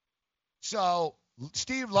 So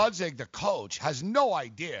Steve Ludzig, the coach, has no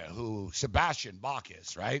idea who Sebastian Bach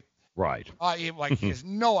is, right? Right. He has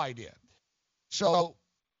no idea. So,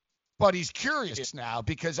 but he's curious now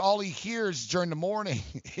because all he hears during the morning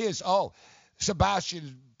is, oh,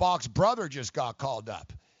 Sebastian Bach's brother just got called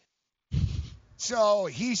up. So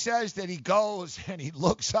he says that he goes and he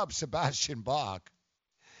looks up Sebastian Bach.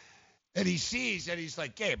 And he sees, and he's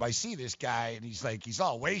like, Gabe, I see this guy. And he's like, he's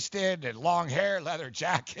all wasted and long hair, leather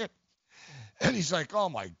jacket. And he's like, oh,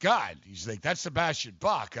 my God. He's like, that's Sebastian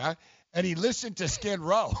Bach, huh? And he listened to Skid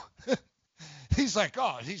Row. He's like,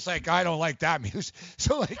 I don't like that music.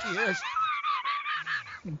 So, he is.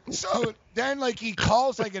 So then, he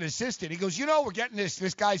calls, an assistant. He goes, we're getting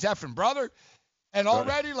this guy's effing brother. And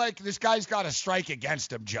already, this guy's got a strike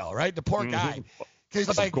against him, Joe, right? The poor guy.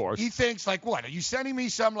 Because, he thinks, what, are you sending me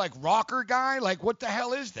some, rocker guy? What the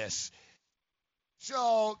hell is this?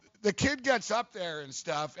 So the kid gets up there and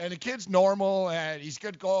stuff, and the kid's normal, and he's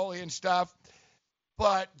good goalie and stuff.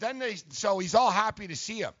 But then so he's all happy to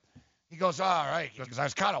see him. He goes, all right, because I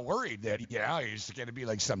was kind of worried that, he's going to be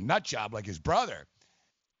some nut job like his brother.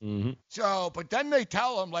 Mm-hmm. So, but then they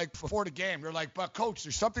tell him, before the game, they're like, but Coach,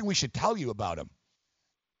 there's something we should tell you about him.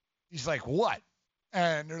 He's like, what?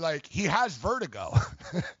 And they're like, he has vertigo.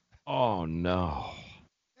 Oh, no.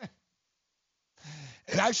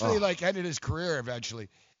 It actually, ended his career eventually.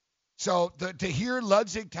 So to hear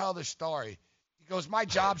Ludzig tell the story, he goes, my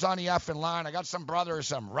job's on the effing line. I got some brother,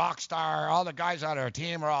 some rock star. All the guys on our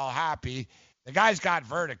team are all happy. The guy's got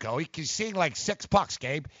vertigo. He's seeing 6 pucks,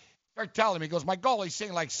 Gabe. Start telling him. He goes, my goalie's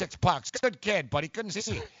seeing 6 pucks. Good kid, but he couldn't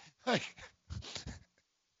see.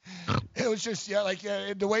 It was just,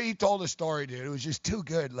 the way he told the story, dude, it was just too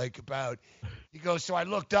good. He goes, so I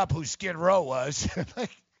looked up who Skid Row was.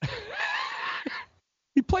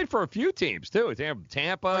 He played for a few teams, too.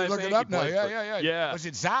 Tampa. Look it up now. Yeah. Was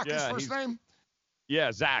it Zach, his first name?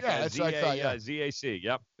 Yeah, Zach. Yeah, that's what I thought, yeah. Z-A-C.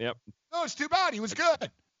 Yep. No, it's too bad. He was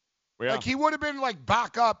good. Yeah. He would have been,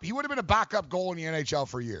 backup. He would have been a backup goal in the NHL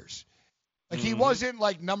for years. He wasn't,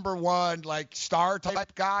 number one, star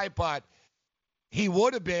type guy, but he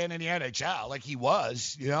would have been in the NHL. He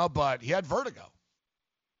was, but he had vertigo.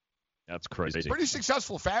 That's crazy. Pretty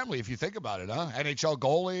successful family if you think about it, huh? NHL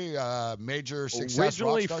goalie, major success.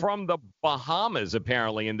 Originally from the Bahamas,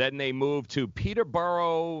 apparently, and then they moved to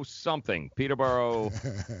Peterborough Peterborough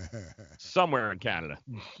somewhere in Canada.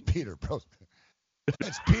 Peterborough.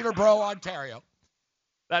 It's Peterborough, Ontario.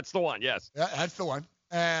 That's the one, yes. Yeah, that's the one.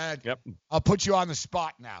 And I'll put you on the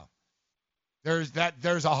spot now.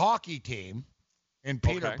 There's a hockey team in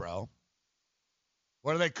Peterborough.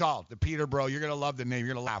 What are they called? The Peterborough. You're going to love the name.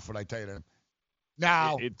 You're going to laugh when I tell you that.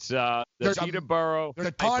 Now, it's the Peterborough. There's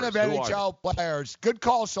a ton of NHL players. Good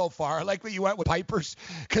call so far. I like that you went with Pipers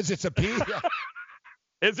because it's a P.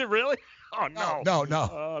 Is it really? Oh, no.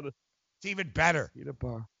 No. It's even better.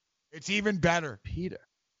 Peterborough. It's even better. Peter.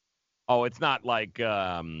 Oh, it's not like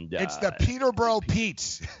it's the Peterborough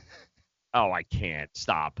Pete's. Oh, I can't.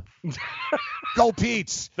 Stop. Go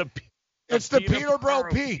Pete's. It's the Peterborough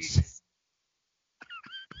Pete's.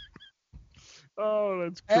 Oh,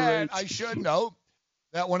 that's great. And I should note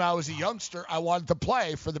that when I was a youngster, I wanted to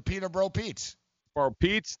play for the Peterborough Pete's. For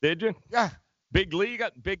Pete's, did you? Yeah. Big league,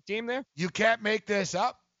 got big team there? You can't make this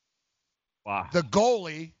up. Wow. The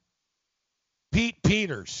goalie, Pete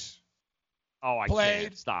Peters. Oh, I played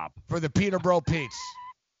can't. Stop. For the Peterborough Pete's.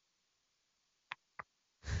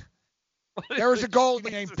 There was a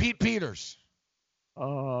goalie named Pete Peters.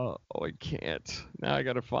 Oh, I can't. Now I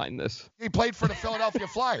got to find this. He played for the Philadelphia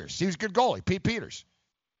Flyers. He was a good goalie, Pete Peters.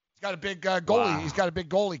 He's got a big goalie. Wow. He's got a big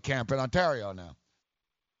goalie camp in Ontario now.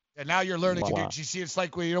 And now you're learning. Wow. You see, it's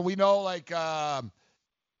like we know like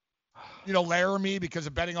Laramie because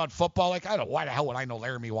of betting on football. Like I don't know why the hell would I know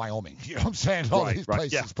Laramie, Wyoming? You know what I'm saying? All these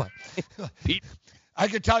places, yeah. But Pete. I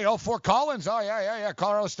could tell you, Fort Collins. Oh yeah,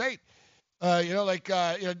 Colorado State.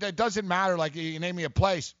 It doesn't matter. Like you name me a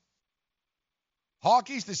place.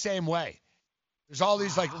 Hockey's the same way. There's all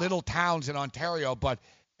these like little towns in Ontario, but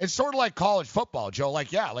it's sort of like college football, Joe.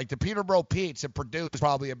 Like the Peterborough Pete's have produced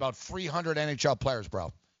probably about 300 NHL players,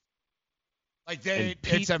 bro. Like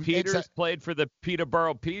Peters played for the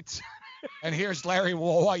Peterborough Pete's. And here's Larry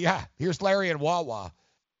Wawa. Yeah, here's Larry and Wawa.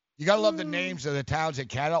 You gotta love the names of the towns in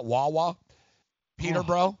Canada. Wawa,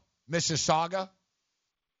 Peterborough, Mississauga.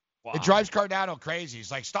 Wow. It drives Cardano crazy.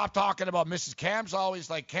 He's like, stop talking about Mrs. Cam's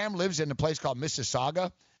always like, Cam lives in a place called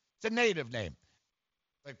Mississauga. It's a native name.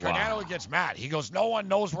 Like Cardano gets mad. He goes, no one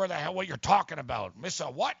knows what you're talking about.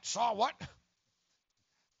 What? Saw what?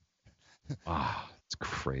 Wow, it's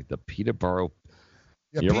great. The Peterborough.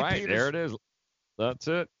 Yeah, you're Pete right. Peters. There it is. That's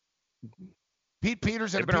it. Pete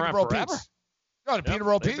Peters and the Peterborough Pete's. No, the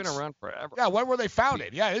Peterborough Pete's. They've been around forever. Yeah, when were they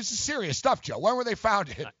founded? Yeah, this is serious stuff, Joe. When were they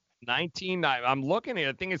founded? I'm looking at it.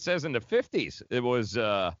 I think it says in the 50s. It was,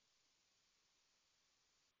 let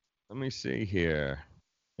me see here.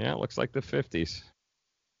 Yeah, it looks like the 50s.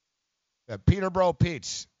 Yeah, Peterborough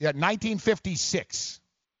Pete's. Yeah, 1956.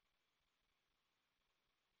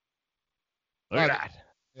 Look at that.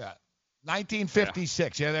 Yeah,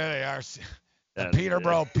 1956. Yeah, there they are. The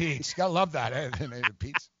Peterborough Pete's. Gotta love that, the name of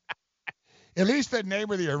Pete's. At least the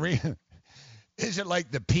name of the arena isn't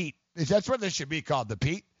like the Pete. That's what this should be called, the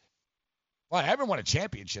Pete. Well, I haven't won a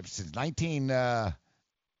championship since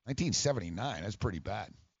 1979. That's pretty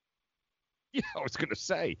bad. Yeah, I was gonna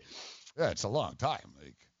say. Yeah, it's a long time.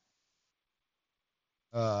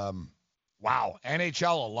 Wow,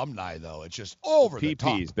 NHL alumni though. It's just over the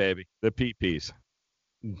top. PPs, baby. The PPs.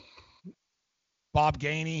 Bob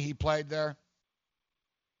Gainey, he played there.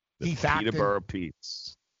 Heath Acton. Peterborough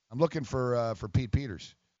Pete's. I'm looking for Pete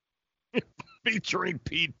Peters. Featuring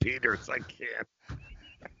Pete Peters, I can't.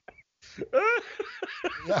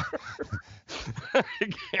 Yeah. I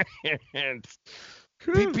can't.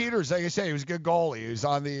 Pete Peters, like I say, he was a good goalie. He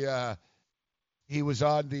was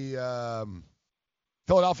on the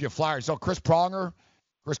Philadelphia Flyers. So Chris Pronger.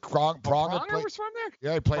 Pronger was from there?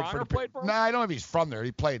 Yeah, he played Pronger for the. Played for him? Nah, I don't know if he's from there.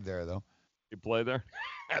 He played there though. He played there.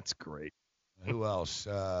 That's great. Who else?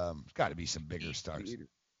 There's got to be some bigger stars.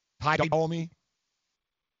 Ty Domi.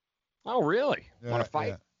 Oh, really? Want to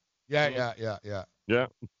fight? Yeah. Yeah.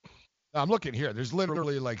 I'm looking here. There's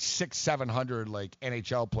literally like 600-700 like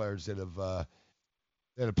NHL players that have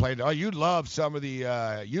played. Oh, you'd love some of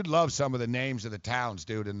the names of the towns,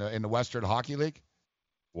 dude, in the Western Hockey League.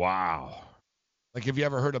 Wow. Like, have you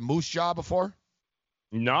ever heard of Moose Jaw before?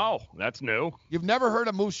 No, that's new. You've never heard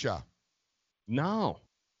of Moose Jaw? No.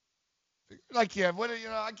 Like, yeah,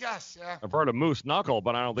 I guess, yeah. I've heard of Moose Knuckle,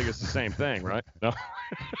 but I don't think it's the same thing, right? No.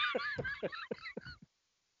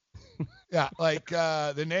 Yeah, like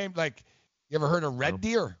the name, like, you ever heard of Red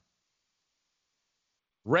Deer?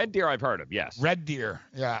 Red Deer I've heard of, yes. Red Deer,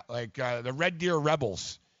 yeah, like the Red Deer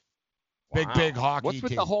Rebels. Big hockey What's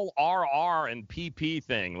with team. the whole RR and PP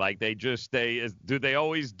thing? Like, do they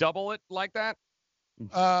always double it like that?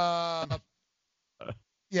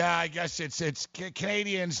 Yeah, I guess it's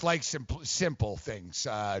Canadians like simple things,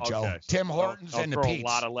 Joe. Okay. Tim Hortons and the Pete's. Throw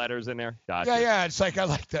a lot of letters in there. Gotcha. Yeah. It's like I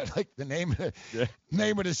like that. Like the name of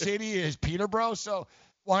the city is Peterborough, so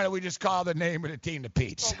why don't we just call the name of the team the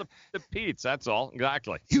Pete's? Well, the Pete's. That's all.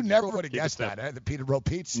 Exactly. You never would have guessed that, the Peterborough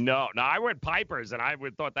Pete's. No. I went Pipers, and I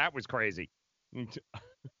would thought that was crazy.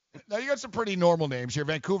 Now, you got some pretty normal names here.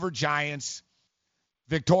 Vancouver Giants,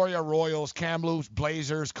 Victoria Royals, Kamloops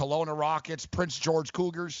Blazers, Kelowna Rockets, Prince George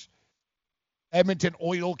Cougars, Edmonton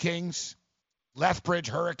Oil Kings, Lethbridge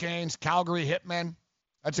Hurricanes, Calgary Hitmen.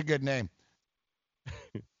 That's a good name.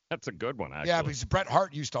 That's a good one, actually. Yeah, because Bret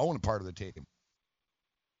Hart used to own a part of the team.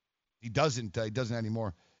 He doesn't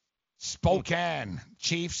anymore. Spokane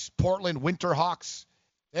Chiefs, Portland Winterhawks.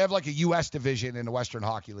 They have like a U.S. division in the Western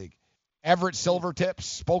Hockey League. Everett Silvertips,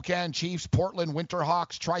 Spokane Chiefs, Portland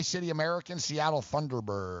Winterhawks, Tri-City Americans, Seattle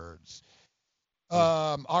Thunderbirds.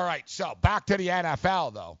 All right, so back to the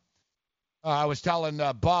NFL, though. I was telling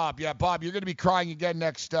Bob, Bob, you're going to be crying again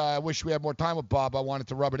next. I wish we had more time with Bob. I wanted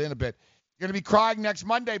to rub it in a bit. You're going to be crying next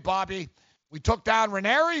Monday, Bobby. We took down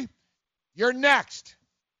Ranieri. You're next.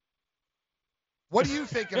 What do you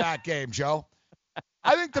think of that game, Joe?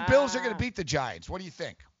 I think the Bills are going to beat the Giants. What do you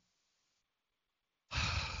think?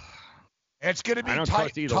 It's going to be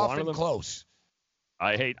tight, tough, and close.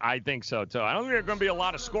 I think so, too. I don't think there's going to be a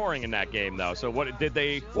lot of scoring in that game, though. So what did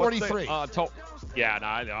they? 43.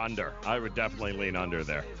 Under. I would definitely lean under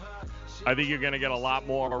there. I think you're going to get a lot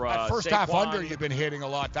more. That first Saquon, half under you've been hitting a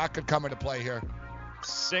lot. That could come into play here.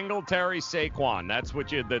 Singletary, Saquon. That's what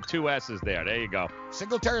the two S's there. There you go.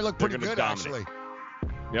 Singletary looked pretty good, dominate. actually.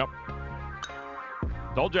 Yep.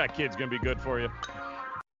 Told you that kid's going to be good for you.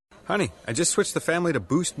 Honey, I just switched the family to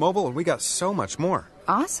Boost Mobile, and we got so much more.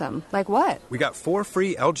 Awesome. Like what? We got 4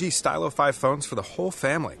 free LG Stylo 5 phones for the whole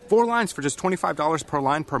family. 4 lines for just $25 per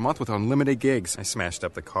line per month with unlimited gigs. I smashed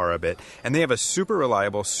up the car a bit. And they have a super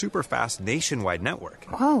reliable, super fast nationwide network.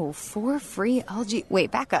 Whoa, 4 free LG...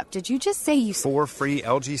 Wait, back up. Did you just say you... 4 free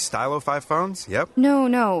LG Stylo 5 phones? Yep.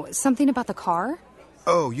 No. Something about the car?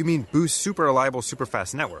 Oh, you mean Boost super reliable, super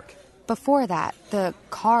fast network. Before that, the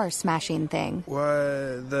car smashing thing.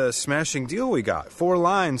 What? The smashing deal we got. 4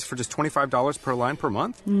 lines for just $25 per line per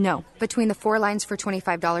month? No. Between the 4 lines for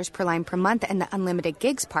 $25 per line per month and the unlimited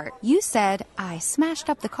gigs part, you said I smashed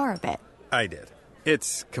up the car a bit. I did.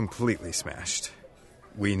 It's completely smashed.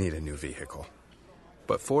 We need a new vehicle.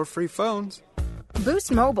 But 4 free phones.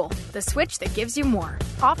 Boost Mobile, the switch that gives you more.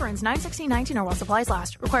 Offer ends 9/16/19 or while supplies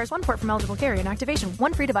last. Requires 1 port from eligible carrier and activation.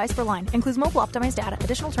 1 free device per line. Includes mobile optimized data.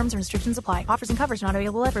 Additional terms and restrictions apply. Offers and coverage not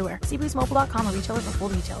available everywhere. See boostmobile.com or retailer for full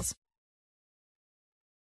details.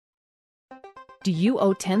 Do you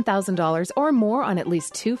owe $10,000 or more on at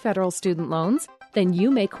least 2 federal student loans? Then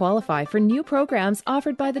you may qualify for new programs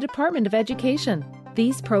offered by the Department of Education.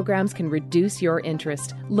 These programs can reduce your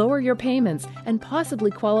interest, lower your payments, and possibly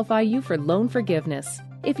qualify you for loan forgiveness.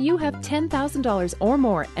 If you have $10,000 or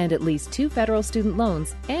more and at least 2 federal student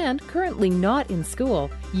loans and currently not in school,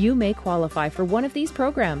 you may qualify for one of these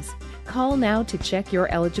programs. Call now to check your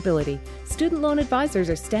eligibility. Student loan advisors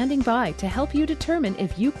are standing by to help you determine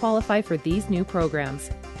if you qualify for these new programs.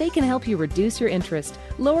 They can help you reduce your interest,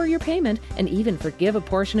 lower your payment, and even forgive a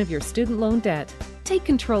portion of your student loan debt. Take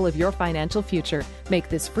control of your financial future. Make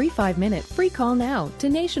this free 5-minute free call now to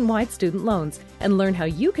Nationwide Student Loans and learn how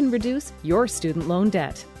you can reduce your student loan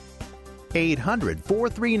debt.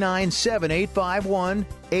 800-439-7851.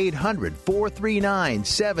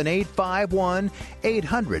 800-439-7851.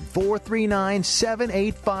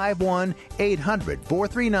 800-439-7851.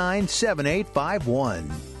 800-439-7851.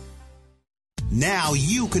 Now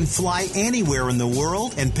you can fly anywhere in the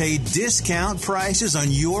world and pay discount prices on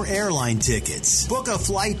your airline tickets. Book a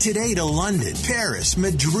flight today to London, Paris,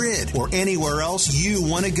 Madrid, or anywhere else you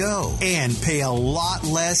want to go. And pay a lot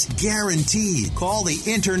less guaranteed. Call the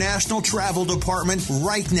International Travel Department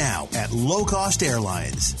right now at Low Cost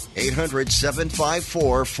Airlines.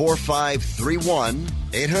 800-754-4531.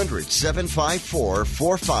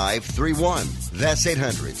 800-754-4531. That's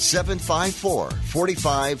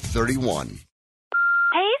 800-754-4531.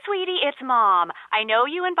 Hey, sweetie, it's Mom. I know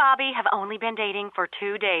you and Bobby have only been dating for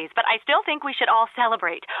 2 days, but I still think we should all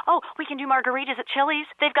celebrate. Oh, we can do margaritas at Chili's.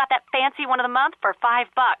 They've got that fancy one of the month for $5,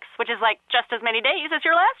 which is like just as many days as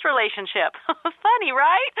your last relationship. Funny,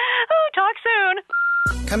 right? Oh, talk soon.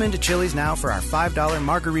 Come into Chili's now for our $5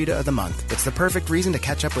 margarita of the month. It's the perfect reason to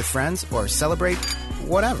catch up with friends or celebrate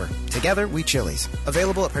whatever. Together, we Chili's.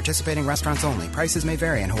 Available at participating restaurants only. Prices may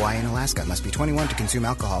vary in Hawaii and Alaska. Must be 21 to consume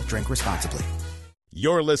alcohol. Drink responsibly.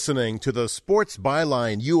 You're listening to the Sports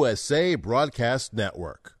Byline USA Broadcast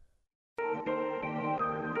Network.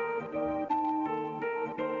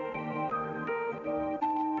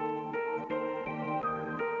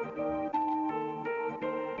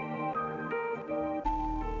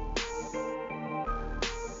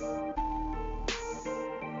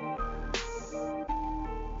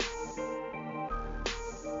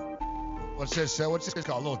 What's this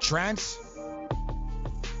called? A little trance?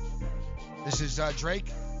 This is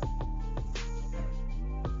Drake.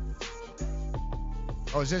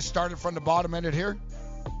 Oh, is this started from the bottom, ended here?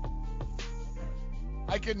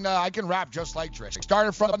 I can rap just like Drake.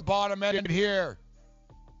 Started from the bottom, ended here.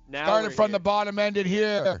 Started from the bottom, ended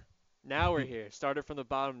here. Now we're here. Started from the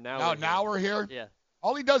bottom, Now we're here? Yeah.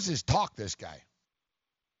 All he does is talk, this guy.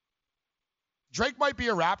 Drake might be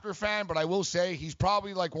a Raptor fan, but I will say he's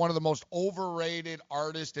probably like one of the most overrated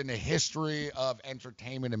artists in the history of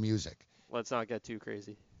entertainment and music. Let's not get too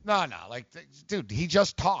crazy. No, like, dude, he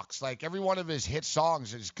just talks. Like, every one of his hit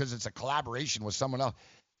songs is because it's a collaboration with someone else.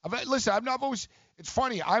 Listen, it's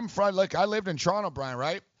funny. I lived in Toronto, Brian,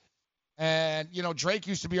 right? And, Drake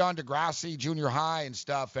used to be on Degrassi Junior High and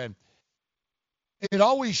stuff, and it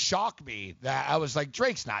always shocked me that I was like,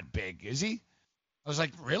 Drake's not big, is he? I was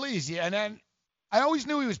like, really? Is he? And then I always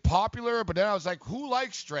knew he was popular, but then I was like, who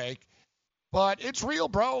likes Drake? But it's real,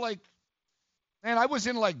 bro. Like, man, I was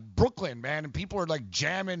in, like, Brooklyn, man, and people are, like,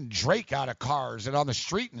 jamming Drake out of cars and on the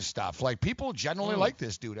street and stuff. Like, people generally like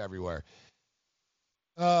this dude everywhere.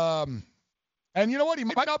 And you know what? He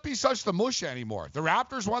might not be such the mush anymore. The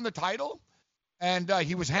Raptors won the title, and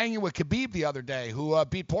he was hanging with Khabib the other day, who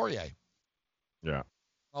beat Poirier. Yeah.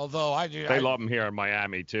 Although they love him here in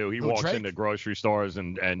Miami too. He walks Drake? into grocery stores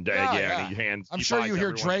and And he hands. I'm he sure buys you hear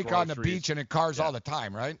everyone Drake on the groceries. beach and in cars all the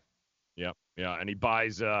time, right? Yeah, and he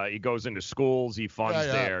buys. He goes into schools. He funds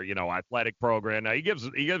their, athletic program. Now he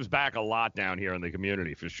gives back a lot down here in the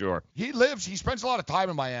community for sure. He spends a lot of time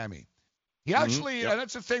in Miami. He actually, and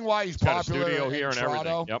that's the thing why he's got popular a studio in here and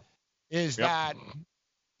Toronto, everything. is that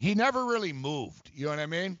he never really moved. You know what I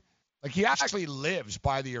mean? Like, he actually lives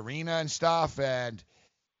by the arena and stuff, and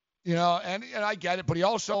and I get it, but he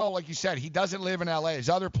also, like you said, he doesn't live in L.A. His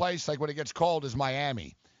other place, like when it gets cold, is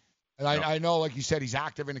Miami. And I know, like you said, he's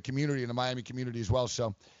active in the community, in the Miami community as well.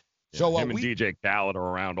 So him and DJ Khaled are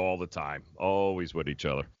around all the time, always with each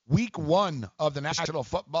other. Week 1 of the National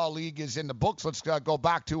Football League is in the books. Let's go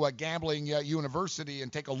back to Gambling University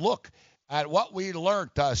and take a look at what we learned,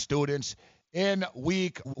 students, in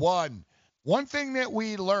Week 1. One thing that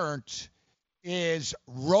we learned is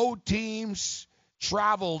road teams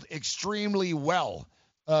traveled extremely well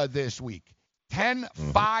this week.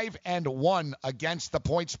 10-5-1 against the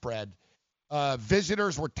point spread.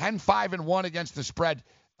 Visitors were 10-5-1 against the spread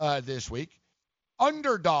this week.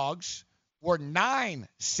 Underdogs were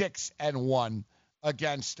 9-6-1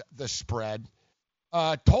 against the spread.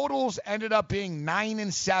 Totals ended up being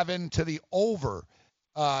 9-7 to the over,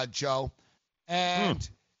 Joe. And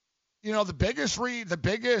the biggest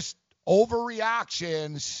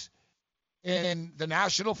overreactions in the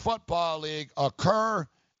National Football League occur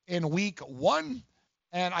in Week 1,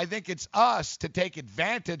 and I think it's us to take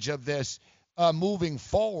advantage of this moving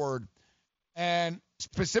forward. And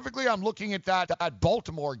specifically, I'm looking at that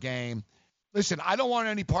Baltimore game. Listen, I don't want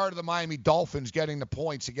any part of the Miami Dolphins getting the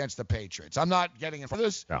points against the Patriots. I'm not getting in for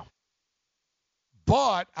this. No.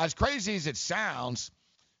 But as crazy as it sounds,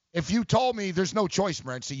 if you told me there's no choice,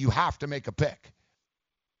 Morency, you have to make a pick,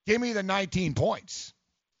 give me the 19 points.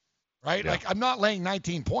 Right? Yeah. Like, I'm not laying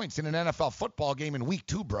 19 points in an NFL football game in Week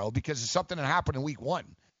 2, bro, because it's something that happened in Week 1.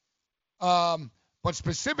 But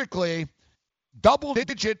specifically,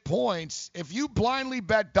 double-digit points, if you blindly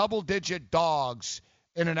bet double-digit dogs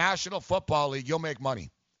in a National Football League, you'll make money.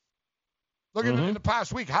 Look at in the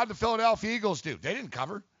past week, how did the Philadelphia Eagles do? They didn't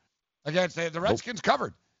cover against the Redskins.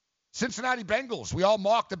 Covered. Cincinnati Bengals, we all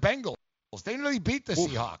mocked the Bengals. They nearly beat the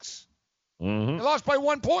Seahawks. They lost by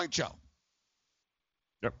 1 point, Joe.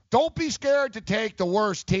 Yep. Don't be scared to take the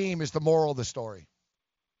worst team is the moral of the story.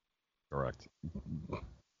 Correct.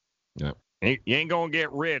 Yeah. You ain't gonna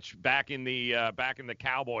get rich back in the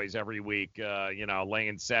Cowboys every week.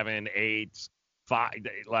 Laying 7, 8, 5.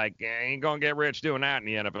 Like, ain't gonna get rich doing that in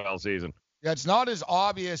the NFL season. Yeah, it's not as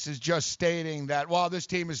obvious as just stating that, well, this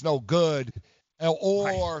team is no good,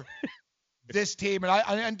 or this team.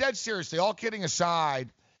 And dead seriously, all kidding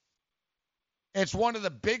aside, it's one of the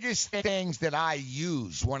biggest things that I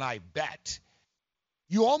use when I bet.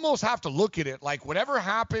 You almost have to look at it like whatever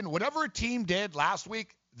happened, whatever a team did last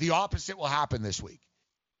week, the opposite will happen this week.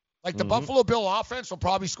 Like the Buffalo Bill offense will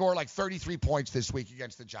probably score like 33 points this week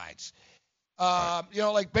against the Giants.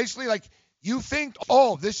 Basically you think,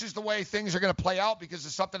 this is the way things are going to play out because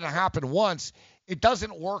of something that happened once. It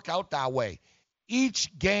doesn't work out that way.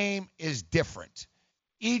 Each game is different.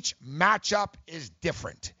 Each matchup is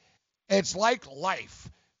different. It's like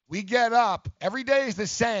life. We get up. Every day is the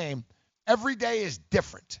same. Every day is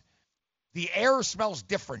different. The air smells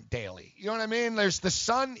different daily. You know what I mean? The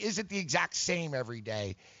sun isn't the exact same every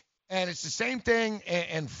day. And it's the same thing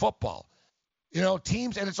in football.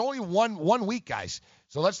 Teams, and it's only one week, guys.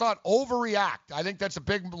 So let's not overreact. I think that's a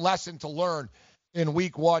big lesson to learn in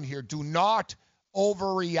week 1 here. Do not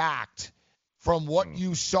overreact from what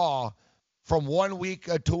you saw from 1 week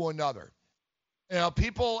to another.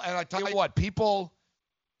 People, and I tell you what, people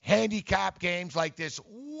handicap games like this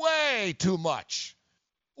way too much,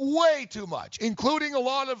 including a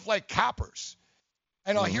lot of cappers.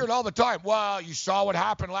 And I hear it all the time. Well, you saw what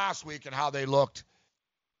happened last week and how they looked.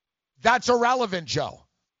 That's irrelevant, Joe.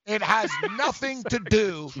 It has nothing to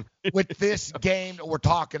do with this game that we're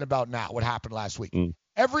talking about now, what happened last week.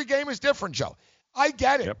 Every game is different, Joe. I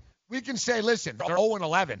get it. Yep. We can say, listen, they're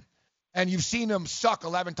 0-11, and you've seen them suck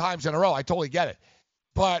 11 times in a row. I totally get it.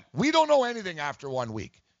 But we don't know anything after 1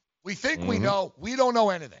 week. We think we know. We don't know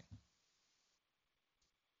anything.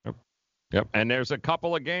 Yep. And there's a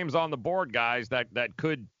couple of games on the board, guys, that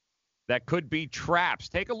could be traps.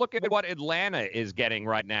 Take a look at what Atlanta is getting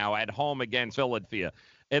right now at home against Philadelphia.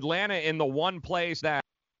 Atlanta in the one place that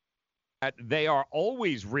they are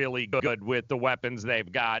always really good with the weapons they've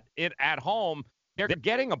got. At home, they're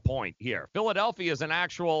getting a point here. Philadelphia is an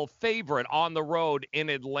actual favorite on the road in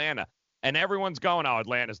Atlanta. And everyone's going, oh,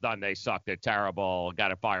 Atlanta's done. They suck. They're terrible. Got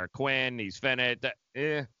to fire Quinn. He's finished.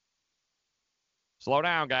 Slow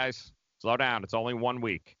down, guys. Slow down. It's only 1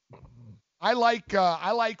 week. I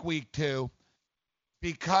like week 2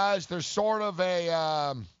 because there's sort of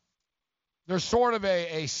a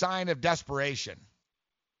sign of desperation.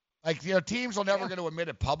 Teams are never going to admit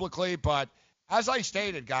it publicly, but as I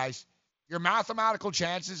stated, guys, your mathematical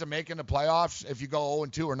chances of making the playoffs if you go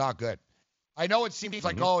 0-2 are not good. I know it seems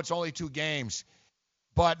like, it's only 2 games,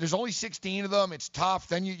 but there's only 16 of them. It's tough.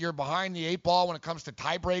 Then you're behind the 8 ball when it comes to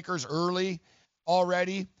tiebreakers early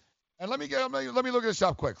already. And let me look this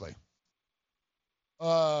up quickly.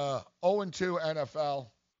 0-2 NFL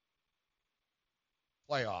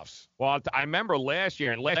playoffs. Well, I remember last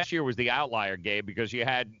year, and last year was the outlier, Gabe, because you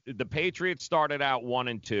had the Patriots started out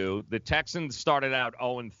 1-2, the Texans started out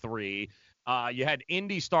 0-3, you had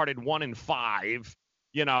Indy started 1-5.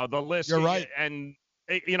 The list. You're right. And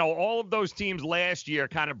all of those teams last year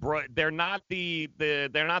kind of they're not the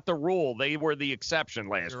rule. They were the exception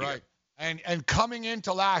last year. You're right. And coming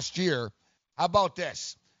into last year, how about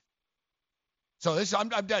this? So I'm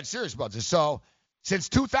dead serious about this. So since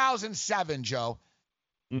 2007, Joe,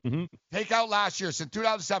 take out last year, since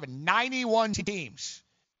 2007, 91 teams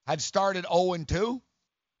had started 0-2.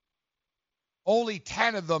 Only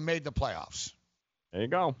 10 of them made the playoffs. There you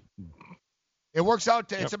go. It works out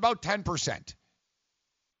to, it's about 10%.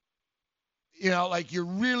 You're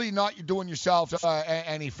really not doing yourself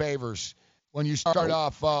any favors when you start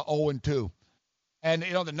off 0-2. And,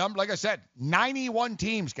 the number, like I said, 91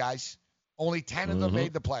 teams, guys. Only 10 of them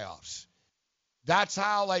made the playoffs. That's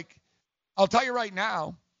how, I'll tell you right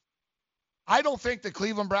now, I don't think the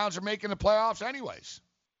Cleveland Browns are making the playoffs anyways.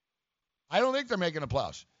 I don't think they're making the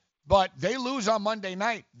playoffs. But they lose on Monday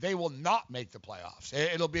night, they will not make the playoffs.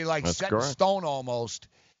 It'll be set in stone almost.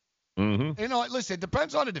 Listen, it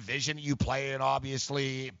depends on the division you play in,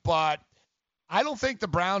 obviously. But I don't think the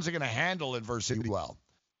Browns are going to handle adversity well.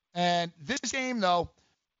 And this game, though,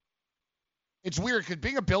 it's weird because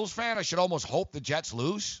being a Bills fan, I should almost hope the Jets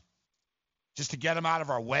lose just to get them out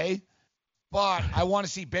of our way. But I want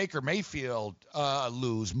to see Baker Mayfield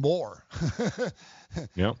lose more.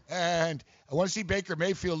 Yep. And I want to see Baker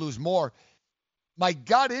Mayfield lose more. My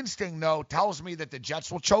gut instinct, though, tells me that the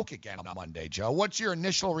Jets will choke again on Monday, Joe. What's your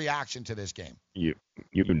initial reaction to this game? You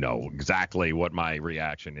know exactly what my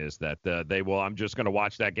reaction is, that they will. I'm just going to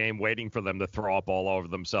watch that game waiting for them to throw up all over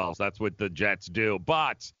themselves. That's what the Jets do.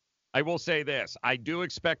 But I will say this. I do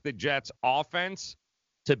expect the Jets offense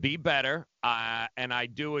to be better, and I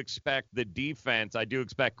do expect the defense. I do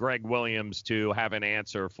expect Greg Williams to have an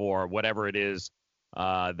answer for whatever it is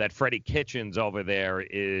that Freddie Kitchens over there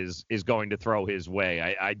is going to throw his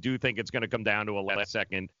way. I do think it's going to come down to a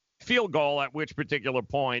last-second field goal, at which particular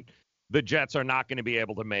point the Jets are not going to be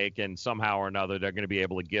able to make, and somehow or another they're going to be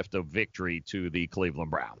able to gift a victory to the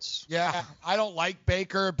Cleveland Browns. Yeah, I don't like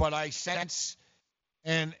Baker, but I sense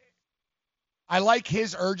and I like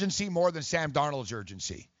his urgency more than Sam Darnold's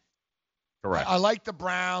urgency. Correct. I like the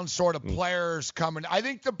Brown sort of players coming. I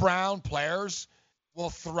think the Brown players will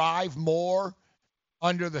thrive more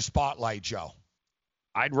under the spotlight, Joe.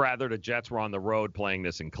 I'd rather the Jets were on the road playing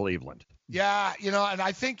this in Cleveland. Yeah, and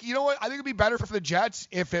I think, what? I think it'd be better for the Jets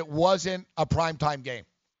if it wasn't a primetime game.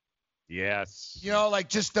 Yes.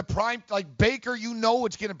 Just the prime, Baker,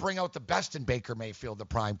 it's going to bring out the best in Baker Mayfield, the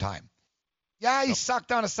prime time. Yeah, he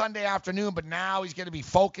sucked on a Sunday afternoon, but now he's going to be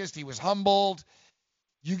focused. He was humbled.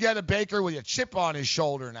 You get a Baker with a chip on his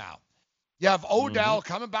shoulder now. You have Odell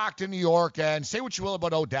coming back to New York, and say what you will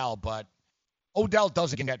about Odell, but Odell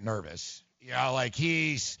doesn't get nervous. You know, like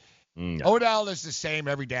Odell is the same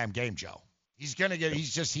every damn game, Joe. He's gonna get.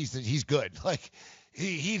 He's good. Like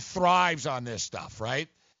he thrives on this stuff, right?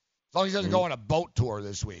 As long as he doesn't go on a boat tour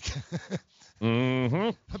this week.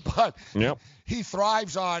 But he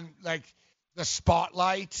thrives on like the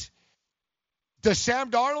spotlight. Does Sam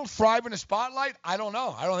Darnold thrive in the spotlight? I don't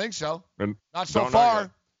know. I don't think so. Not so far.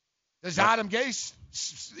 Does Adam Gase,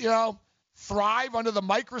 thrive under the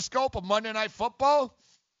microscope of Monday Night Football?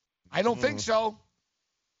 I don't think so.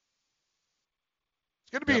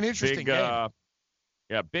 It's going to be an interesting game.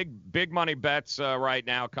 Big money bets right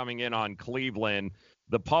now coming in on Cleveland.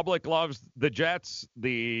 The public loves the Jets.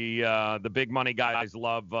 The big money guys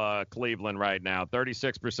love Cleveland right now.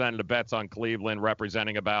 36% of the bets on Cleveland,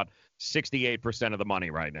 representing about 68% of the money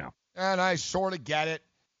right now. And I sort of get it.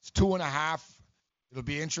 It's 2.5. It'll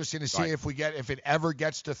be interesting to see if it ever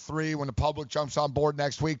gets to 3 when the public jumps on board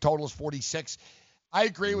next week. Total is 46. I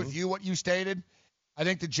agree with you, what you stated. I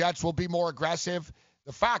think the Jets will be more aggressive.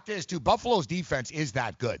 The fact is, too, Buffalo's defense is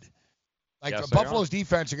that good. Buffalo's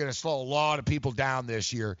defense are going to slow a lot of people down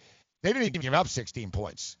this year. They didn't even give up 16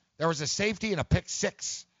 points. There was a safety and a pick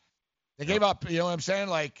 6. They gave up, you know what I'm saying?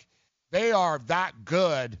 Like, they are that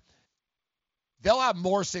good. They'll have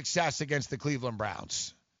more success against the Cleveland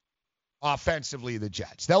Browns. Offensively, the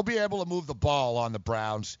Jets. They'll be able to move the ball on the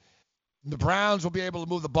Browns. The Browns will be able to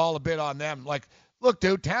move the ball a bit on them. Like, look,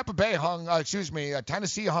 dude, Tennessee hung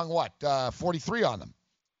what? 43 on them.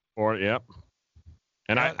 And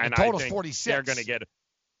the I total's think 46.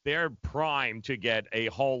 They're primed to get a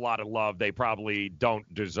whole lot of love they probably don't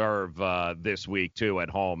deserve this week too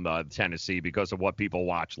at home, Tennessee, because of what people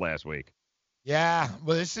watched last week. Yeah,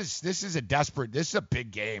 well, this is a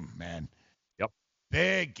big game, man. Yep.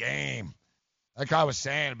 Big game. Like I was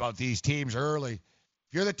saying about these teams early.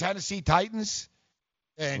 If you're the Tennessee Titans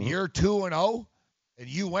and you're 2-0 and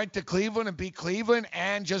you went to Cleveland and beat Cleveland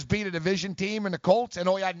and just beat a division team in the Colts, and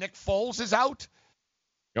Nick Foles is out.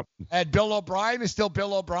 Yep. And Bill O'Brien is still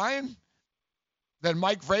Bill O'Brien, then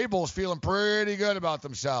Mike Vrabel's feeling pretty good about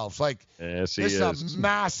themselves. Like, yes, this is a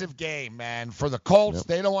massive game, man. For the Colts,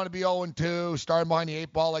 they don't want to be 0-2, starting behind the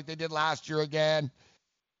 8 ball like they did last year again.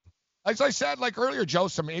 As I said, earlier, Joe,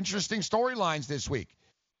 some interesting storylines this week.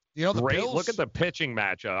 You know, the Bills. Look at the pitching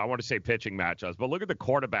matchup. I want to say pitching matchups, but look at the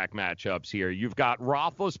quarterback matchups here. You've got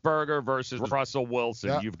Roethlisberger versus Russell Wilson.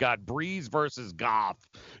 Yeah. You've got Breeze versus Goff.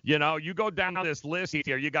 You know, you go down this list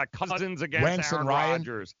here. You got Cousins against Wentz Aaron and Ryan.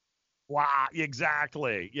 Rodgers. Wow,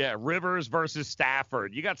 exactly. Yeah, Rivers versus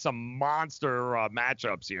Stafford. You got some monster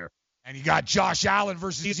matchups here. And you got Josh Allen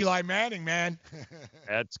versus Eli Manning, man.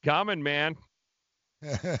 That's coming, man.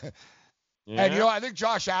 And, I think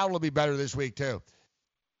Josh Allen will be better this week, too.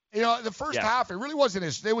 The first half, it really wasn't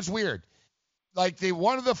it was weird. Like,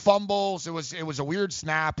 one of the fumbles, it was a weird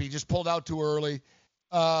snap. He just pulled out too early.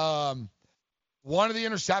 One of the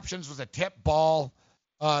interceptions was a tip ball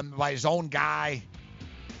by his own guy.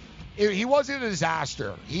 He wasn't a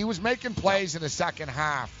disaster. He was making plays in the second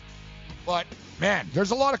half. But, man,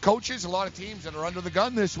 there's a lot of coaches, a lot of teams that are under the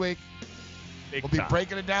gun this week. We'll be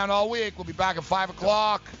breaking it down all week. We'll be back at 5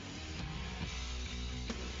 o'clock.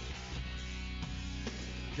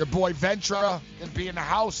 Your boy Ventura going to be in the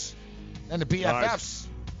house. And the BFFs.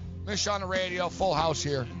 Mish on the radio. Full house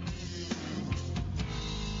here.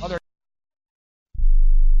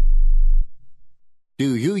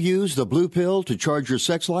 Do you use the blue pill to charge your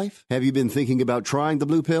sex life? Have you been thinking about trying the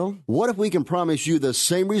blue pill? What if we can promise you the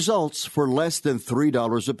same results for less than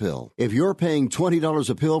 $3 a pill? If you're paying $20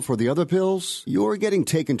 a pill for the other pills, you're getting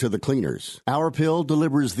taken to the cleaners. Our pill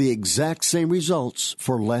delivers the exact same results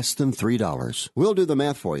for less than $3. We'll do the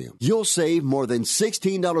math for you. You'll save more than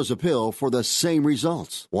 $16 a pill for the same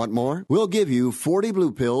results. Want more? We'll give you 40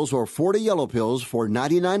 blue pills or 40 yellow pills for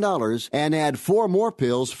 $99 and add 4 more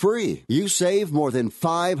pills free. You save more than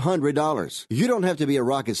 $500. You don't have to be a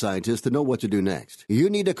rocket scientist to know what to do next. You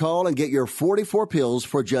need to call and get your 44 pills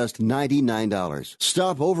for just $99.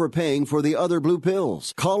 Stop overpaying for the other blue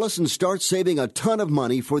pills. Call us and start saving a ton of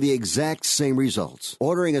money for the exact same results.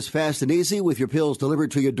 Ordering is fast and easy with your pills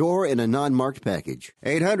delivered to your door in a non-marked package.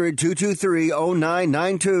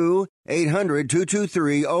 800-223-0992.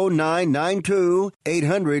 800-223-0992.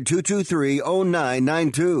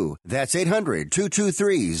 800-223-0992. That's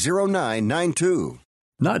 800-223-0992.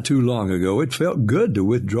 Not too long ago, it felt good to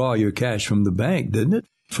withdraw your cash from the bank, didn't it?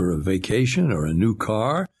 For a vacation or a new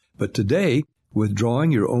car. But today,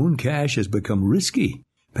 withdrawing your own cash has become risky.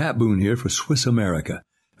 Pat Boone here for Swiss America.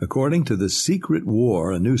 According to The Secret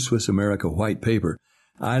War, a new Swiss America white paper,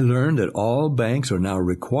 I learned that all banks are now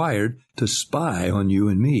required to spy on you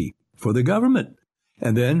and me for the government,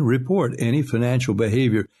 and then report any financial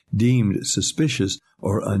behavior deemed suspicious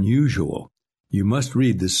or unusual. You must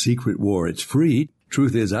read The Secret War. It's free.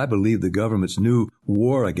 Truth is, I believe the government's new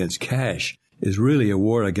war against cash is really a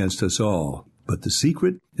war against us all. But The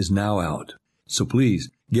Secret is now out. So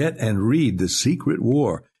please, get and read The Secret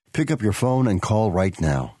War. Pick up your phone and call right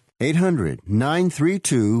now.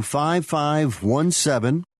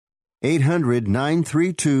 800-932-5517.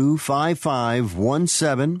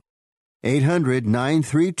 800-932-5517.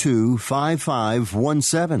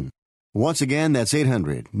 800-932-5517. Once again, that's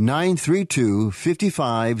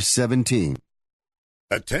 800-932-5517.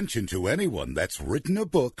 Attention to anyone that's written a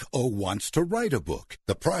book or wants to write a book.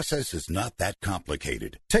 The process is not that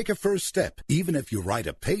complicated. Take a first step. Even if you write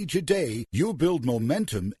a page a day, you'll build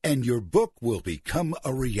momentum and your book will become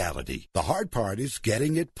a reality. The hard part is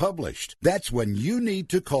getting it published. That's when you need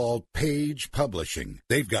to call Page Publishing.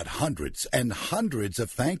 They've got hundreds and hundreds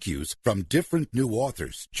of thank yous from different new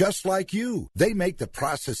authors, just like you. They make the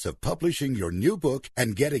process of publishing your new book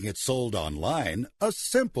and getting it sold online a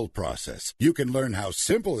simple process. You can learn how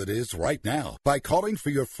simple it is right now by calling for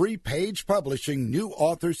your free Page Publishing New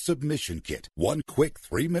Author Submission Kit. One quick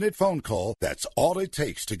 3-minute phone call, that's all it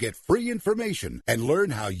takes to get free information and learn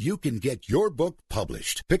how you can get your book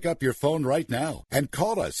published. Pick up your phone right now and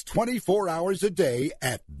call us 24 hours a day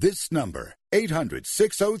at this number.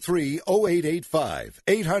 800-603-0885.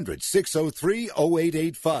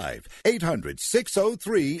 800-603-0885.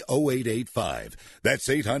 800-603-0885. That's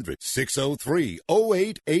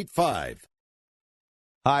 800-603-0885.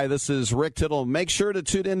 Hi, this is Rick Tittle. Make sure to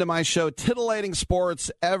tune into my show, Titillating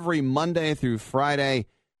Sports, every Monday through Friday.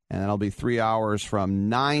 And that'll be 3 hours from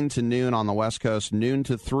 9 to noon on the West Coast, noon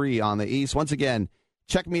to 3 on the East. Once again,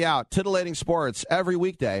 check me out, Titillating Sports, every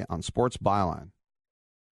weekday on Sports Byline.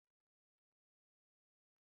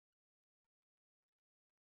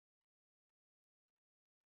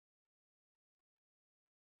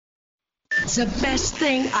 It's the best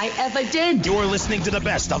thing I ever did. You're listening to the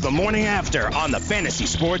best of the morning after on the Fantasy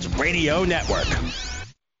Sports Radio Network.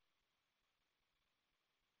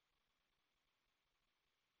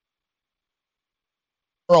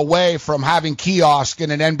 Away from having kiosk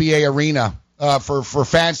in an NBA arena for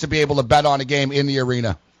fans to be able to bet on a game in the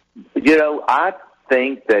arena. You know, I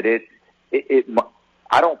think that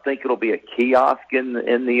I don't think it'll be a kiosk in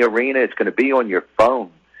the arena. It's going to be on your phone.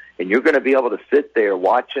 And you're going to be able to sit there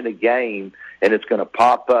watching a game, and it's going to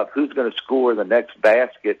pop up who's going to score the next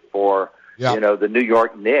basket for, the New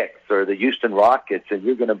York Knicks or the Houston Rockets, and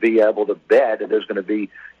you're going to be able to bet, and there's going to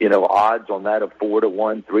be, odds on that of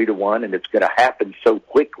 4-1, 3-1, and it's going to happen so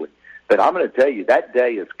quickly. But I'm going to tell you, that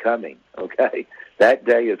day is coming, okay? That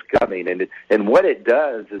day is coming. And what it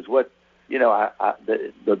does is what,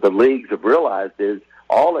 the leagues have realized is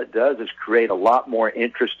all it does is create a lot more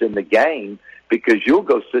interest in the game, because you'll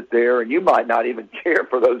go sit there and you might not even care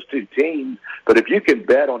for those two teams. But if you can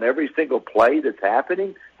bet on every single play that's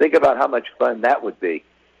happening, think about how much fun that would be.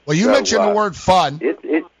 Well, you mentioned the word fun,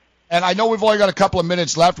 and I know we've only got a couple of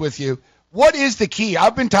minutes left with you. What is the key?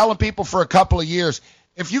 I've been telling people for a couple of years,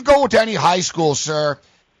 if you go to any high school, sir,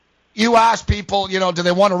 you ask people, do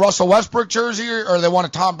they want a Russell Westbrook jersey or they want a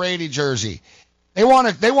Tom Brady jersey? They want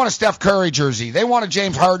a Steph Curry jersey. They want a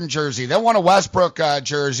James Harden jersey. They want a Westbrook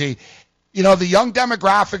jersey. The young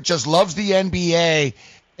demographic just loves the NBA.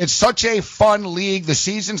 It's such a fun league. The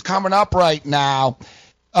season's coming up right now.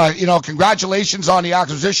 Congratulations on the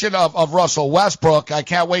acquisition of Russell Westbrook. I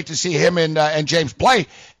can't wait to see him and James play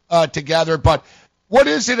together. But what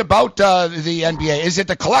is it about the NBA? Is it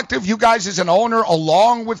the collective, you guys as an owner,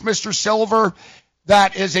 along with Mr. Silver,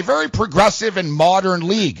 that is a very progressive and modern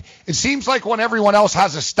league? It seems like when everyone else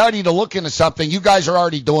has a study to look into something, you guys are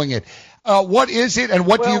already doing it. What is it, and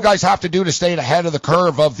what do you guys have to do to stay ahead of the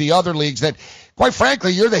curve of the other leagues that, quite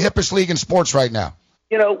frankly, you're the hippest league in sports right now?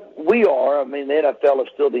 We are. I mean, the NFL is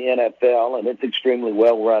still the NFL, and it's extremely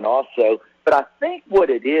well run also. But I think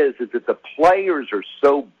what it is that the players are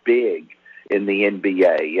so big in the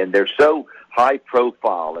NBA, and they're so high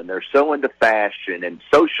profile, and they're so into fashion and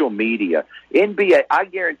social media. NBA, I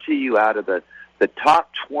guarantee you, out of the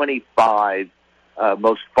top 25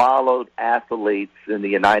 most followed athletes in the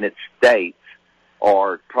United States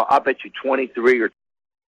are, I bet you 23 or